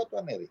και τώρα το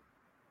ανέβει.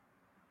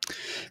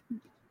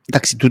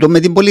 Εντάξει, τούτο με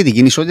την πολιτική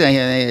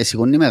ισότητα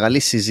σηκώνει μεγάλη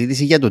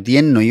συζήτηση για το τι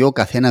εννοεί ο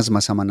καθένας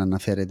μας άμα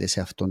αναφέρεται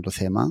σε αυτό το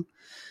θέμα.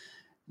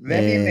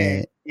 Δεν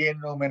είναι τι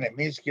εννοούμε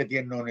εμείς και τι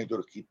εννοούν οι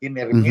Τούρκοι. Την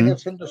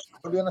ερμήνευσε το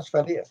Συμβούλιο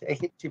Ασφαλείας.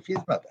 Έχει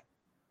ψηφίσματα.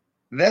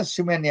 Δεν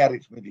σημαίνει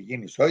αριθμητική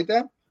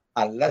ισότητα,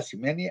 αλλά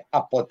σημαίνει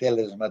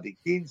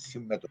αποτελεσματική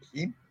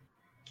συμμετοχή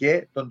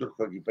και των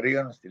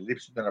Τουρκοκυπρίων στη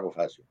λήψη των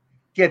αποφάσεων.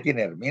 Και την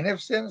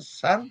ερμήνευσε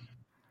σαν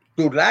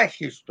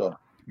τουλάχιστον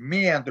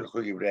μία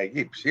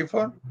τουρκοκυπριακή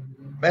ψήφο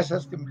μέσα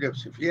στην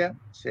πλειοψηφία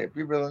σε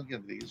επίπεδο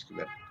κεντρικής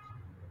κυβέρνησης.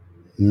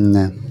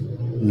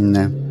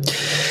 Ναι.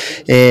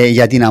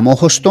 Για την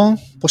Αμόχωστο,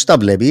 πώς τα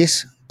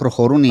βλέπεις?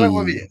 Προχωρούν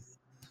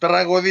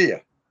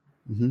Τραγωδία.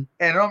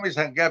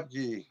 Ενόμισαν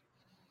κάποιοι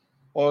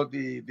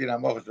ότι την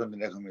Αμόχωστο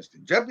την έχουμε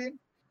στην τσέπη.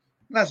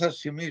 Να σας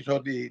θυμίσω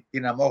ότι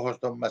την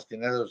Αμόχωστο μας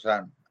την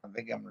έδωσαν, αν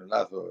δεν κάνω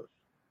λάθος,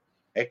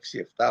 6,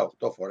 7,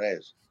 8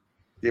 φορές.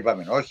 Και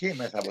είπαμε όχι,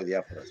 μέσα από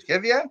διάφορα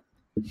σχέδια.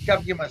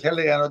 Κάποιοι μας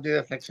έλεγαν ότι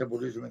δεν θα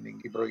ξεπουλήσουμε την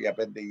Κύπρο για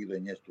 5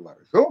 γειτονιές του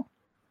Βαροσού.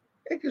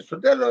 Και στο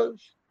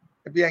τέλος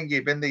πήγαν και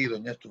οι 5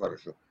 γειτονιές του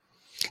Βαροσού.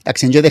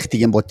 Εντάξει, δεν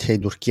δέχτηκε ποτέ η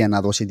Τουρκία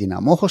να δώσει την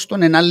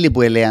Αμόχωστον, εν άλλοι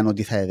που έλεγαν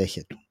ότι θα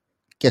εδέχεται.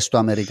 Και στο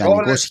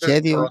αμερικανικό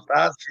σχέδιο.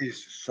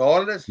 Σε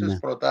όλες τις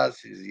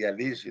προτάσεις για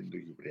λύση του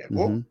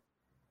Κυπριακού,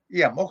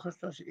 η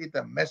Αμόχωστος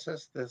ήταν μέσα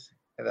στις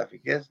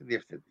εδαφικές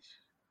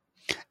διευθετήσεις.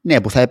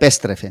 Ναι, που θα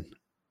επέστρεφε.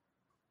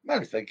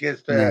 Μάλιστα, και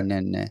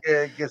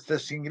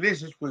στις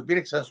συγκλήσεις που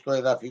υπήρξαν στο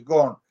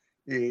εδαφικό,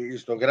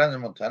 στο Γκράντι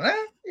Μοντανά,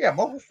 η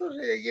Αμόχωστος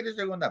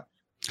γύριζε κοντά.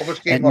 Όπως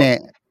και η Μόρφη.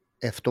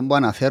 Αυτό που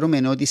αναφέρουμε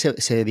είναι ότι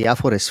σε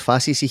διάφορες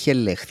φάσεις είχε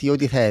ελεγχθεί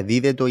ότι θα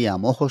εδίδεται η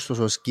Αμόχωστος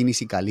ως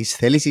κίνηση καλής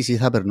θέλησης ή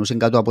θα περνούσε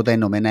κάτω από τα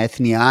Ηνωμένα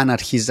Έθνη αν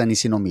αρχίζαν οι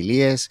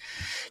συνομιλίες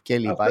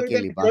κλπ. Αυτό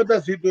είναι η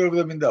πρόταση του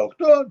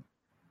 1978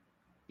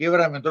 και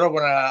βράμε τρόπο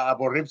να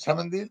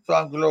απορρίψαμε το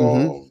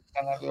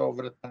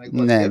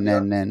Αγγλο-Βρετανικό σχέδιο.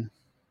 Ναι.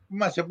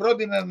 Μας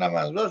πρότειναν να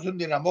μας δώσουν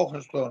την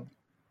Αμόχωστο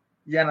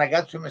για να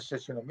κάτσουμε σε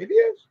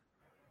συνομιλίες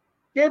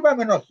και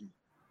είπαμε όχι.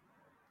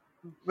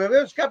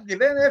 Βεβαίως κάποιοι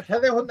λένε θα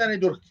δέχονταν οι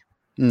Τούρκοι.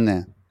 Ναι.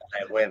 Εγώ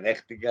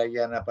δέχτηκα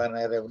για να πάω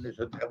να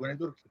ερευνήσω τι έχουν οι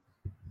Τούρκοι.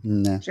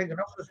 Ναι.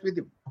 Ξεκινάω στο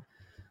σπίτι μου.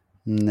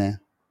 Ναι.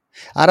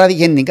 Άρα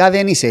γενικά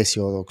δεν είσαι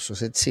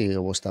αισιόδοξος, έτσι,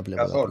 όπως τα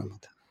βλέπω τα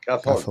πράγματα.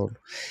 Καθόλου.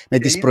 Με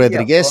τις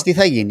προεδρικές τι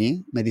θα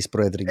γίνει, με τις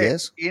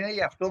προεδρικές? Είναι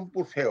για αυτό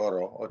που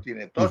θεωρώ ότι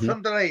είναι τόσο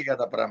τραγικά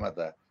τα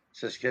πράγματα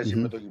σε σχέση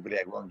με το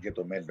Κυπριακό και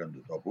το μέλλον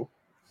του τόπου,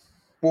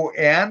 που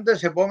εάν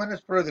τις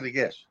επόμενες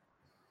προεδρικές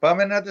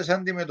πάμε να τις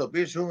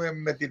αντιμετωπίσουμε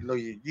με τη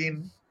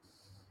λογική,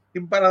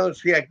 την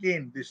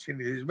παραδοσιακή, τη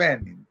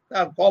συνηθισμένη,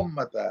 τα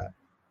κόμματα,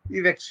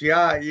 η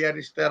δεξιά, η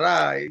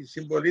αριστερά, η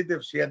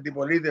συμπολίτευση, η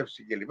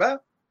αντιπολίτευση κλπ.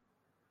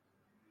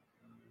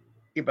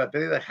 Η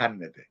πατρίδα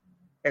χάνεται.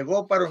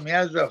 Εγώ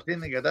παρομοιάζω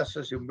αυτήν την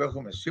κατάσταση που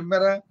έχουμε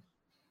σήμερα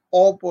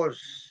όπως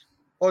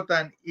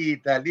όταν οι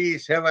Ιταλοί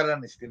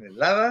εισέβαλαν στην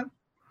Ελλάδα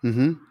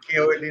και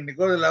ο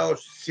ελληνικός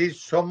λαός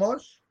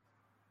σύσσωμος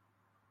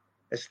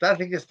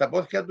στάθηκε στα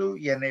πόδια του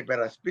για να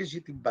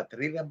υπερασπίσει την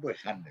πατρίδα που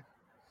εχάνεται.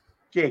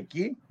 Και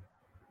εκεί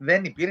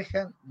δεν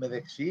υπήρχαν με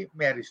δεξί,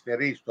 με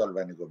αριστερή στο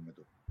αλβανικό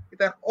μέτωπο.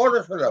 Ήταν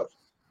όλος ο λαός.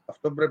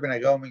 Αυτό πρέπει να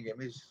κάνουμε και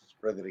εμείς στις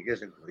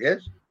προεδρικές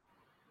εκλογές,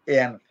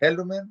 εάν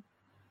θέλουμε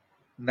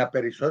να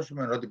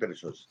περισσώσουμε ό,τι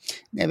περισσώσει.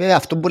 Ναι, βέβαια,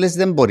 αυτό που λες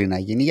δεν μπορεί να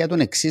γίνει για τον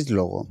εξής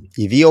λόγο.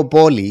 Οι δύο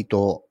πόλοι,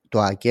 το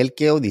ΑΚΕΛ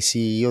και η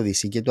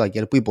Οδυσσή και το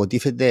ΑΚΕΛ, που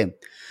υποτίθεται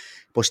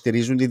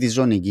υποστηρίζουν τη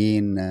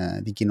διζωνική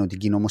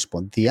δικοινοτική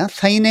ομοσπονδία,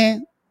 θα είναι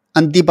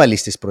αντίπαλοι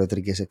στις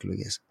προεδρικές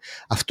εκλογές.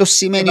 Αυτό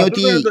σημαίνει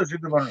ότι...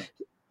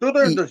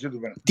 Τούτο είναι το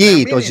ζητούμενο.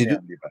 Τι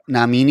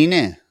να μην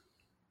είναι.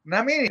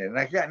 Να μην είναι.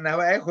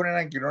 Να έχουν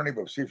έναν κοινό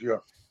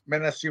υποψήφιο με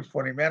ένα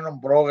συμφωνημένο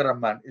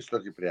πρόγραμμα στο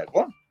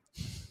Κυπριακό,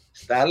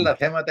 στα άλλα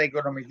θέματα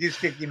οικονομικής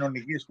και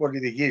κοινωνικής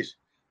πολιτικής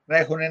να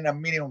έχουν ένα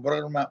μήνυμο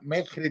πρόγραμμα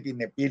μέχρι την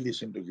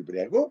επίλυση του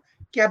Κυπριακού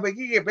και από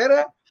εκεί και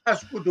πέρα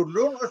ας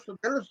κουτουλούν ως το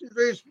τέλος της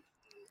ζωής του.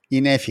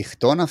 Είναι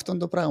εφικτό αυτό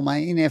το πράγμα?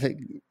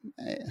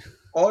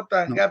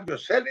 Όταν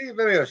κάποιος θέλει,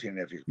 βεβαίως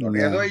είναι εφικτό.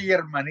 Ναι. Εδώ οι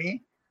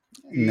Γερμανοί,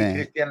 οι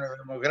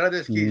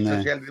χριστιανοδημοκράτες και οι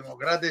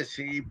σοσιαλδημοκράτες,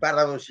 οι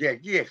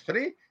παραδοσιακοί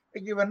εχθροί,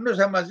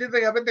 κυβερνούσαν μαζί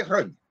 15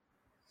 χρόνια.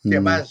 Και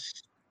εμάς,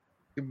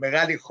 τη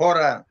μεγάλη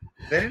χώρα,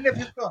 δεν είναι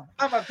εφικτό.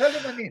 Άμα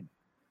θέλουμε, είναι.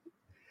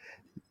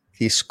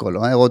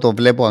 Δύσκολο. Εγώ το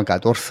βλέπω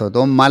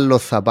ακατόρθωτο. Μάλλον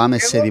θα πάμε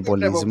σε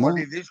διπολισμό. Εγώ το βλέπω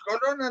πολύ δύσκολο,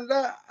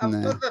 αλλά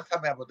αυτό δεν θα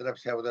με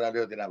αποτρέψει από το να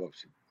λέω την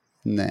άποψη.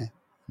 Ναι.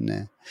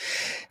 Ναι.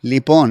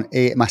 Λοιπόν,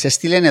 μας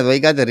έστειλε εδώ η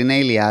Κατερίνα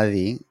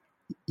Ηλιάδη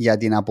για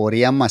την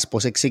απορία μας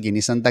πώς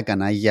ξεκινήσαν τα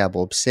κανάλια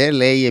απόψε.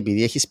 Λέει,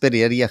 επειδή έχεις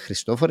περιέργεια,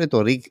 Χριστόφορε,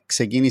 το ΡΙΚ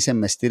ξεκίνησε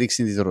με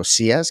στήριξη της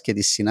Ρωσίας και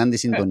τη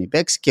συνάντηση των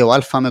ΙΠΕΞ και ο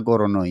Α με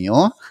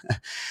κορονοϊό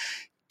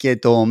και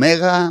το Ω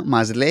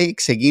μας λέει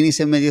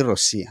ξεκίνησε με τη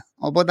Ρωσία.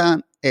 Οπότε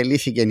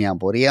ελήφθηκε η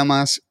απορία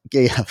μας και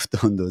για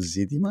αυτό το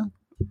ζήτημα.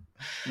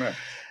 Ναι.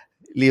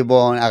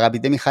 Λοιπόν,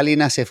 αγαπητέ Μιχάλη,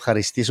 να σε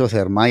ευχαριστήσω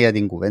θερμά για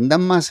την κουβέντα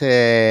μας.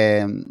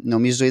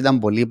 Νομίζω ήταν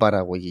πολύ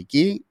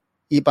παραγωγική.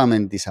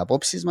 Είπαμε τις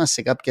απόψεις μας.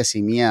 Σε κάποια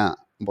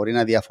σημεία μπορεί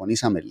να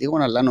διαφωνήσαμε λίγο,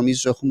 αλλά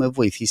νομίζω έχουμε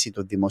βοηθήσει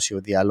το δημόσιο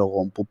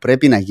διάλογο που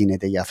πρέπει να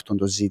γίνεται για αυτό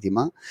το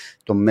ζήτημα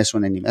των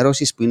μέσων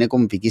ενημέρωσης, που είναι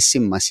κομβικής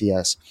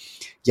σημασίας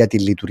για τη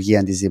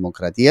λειτουργία της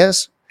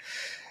δημοκρατίας.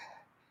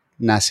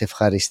 Να σε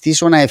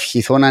ευχαριστήσω, να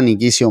ευχηθώ να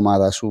νικήσει η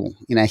ομάδα σου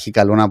ή να έχει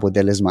καλό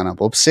αποτέλεσμα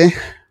απόψε.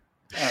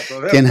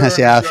 Και να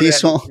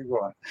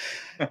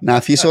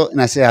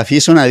σε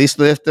αφήσω να δεις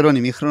το δεύτερο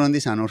ημίχρονο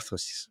της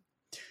ανόρθωσης.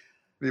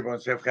 Λοιπόν,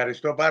 σε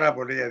ευχαριστώ πάρα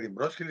πολύ για την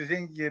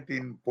πρόσκληση και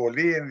την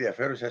πολύ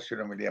ενδιαφέρουσα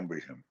συνομιλία που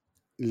είχαμε.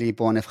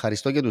 Λοιπόν,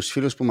 ευχαριστώ και τους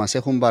φίλους που μας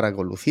έχουν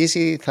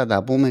παρακολουθήσει. Θα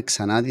τα πούμε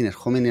ξανά την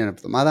ερχόμενη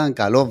εβδομάδα.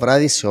 Καλό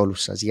βράδυ σε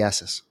όλους σας. Γεια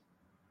σας.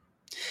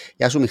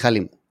 Γεια σου, Μιχάλη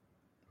μου.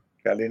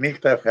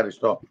 Καληνύχτα,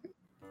 ευχαριστώ.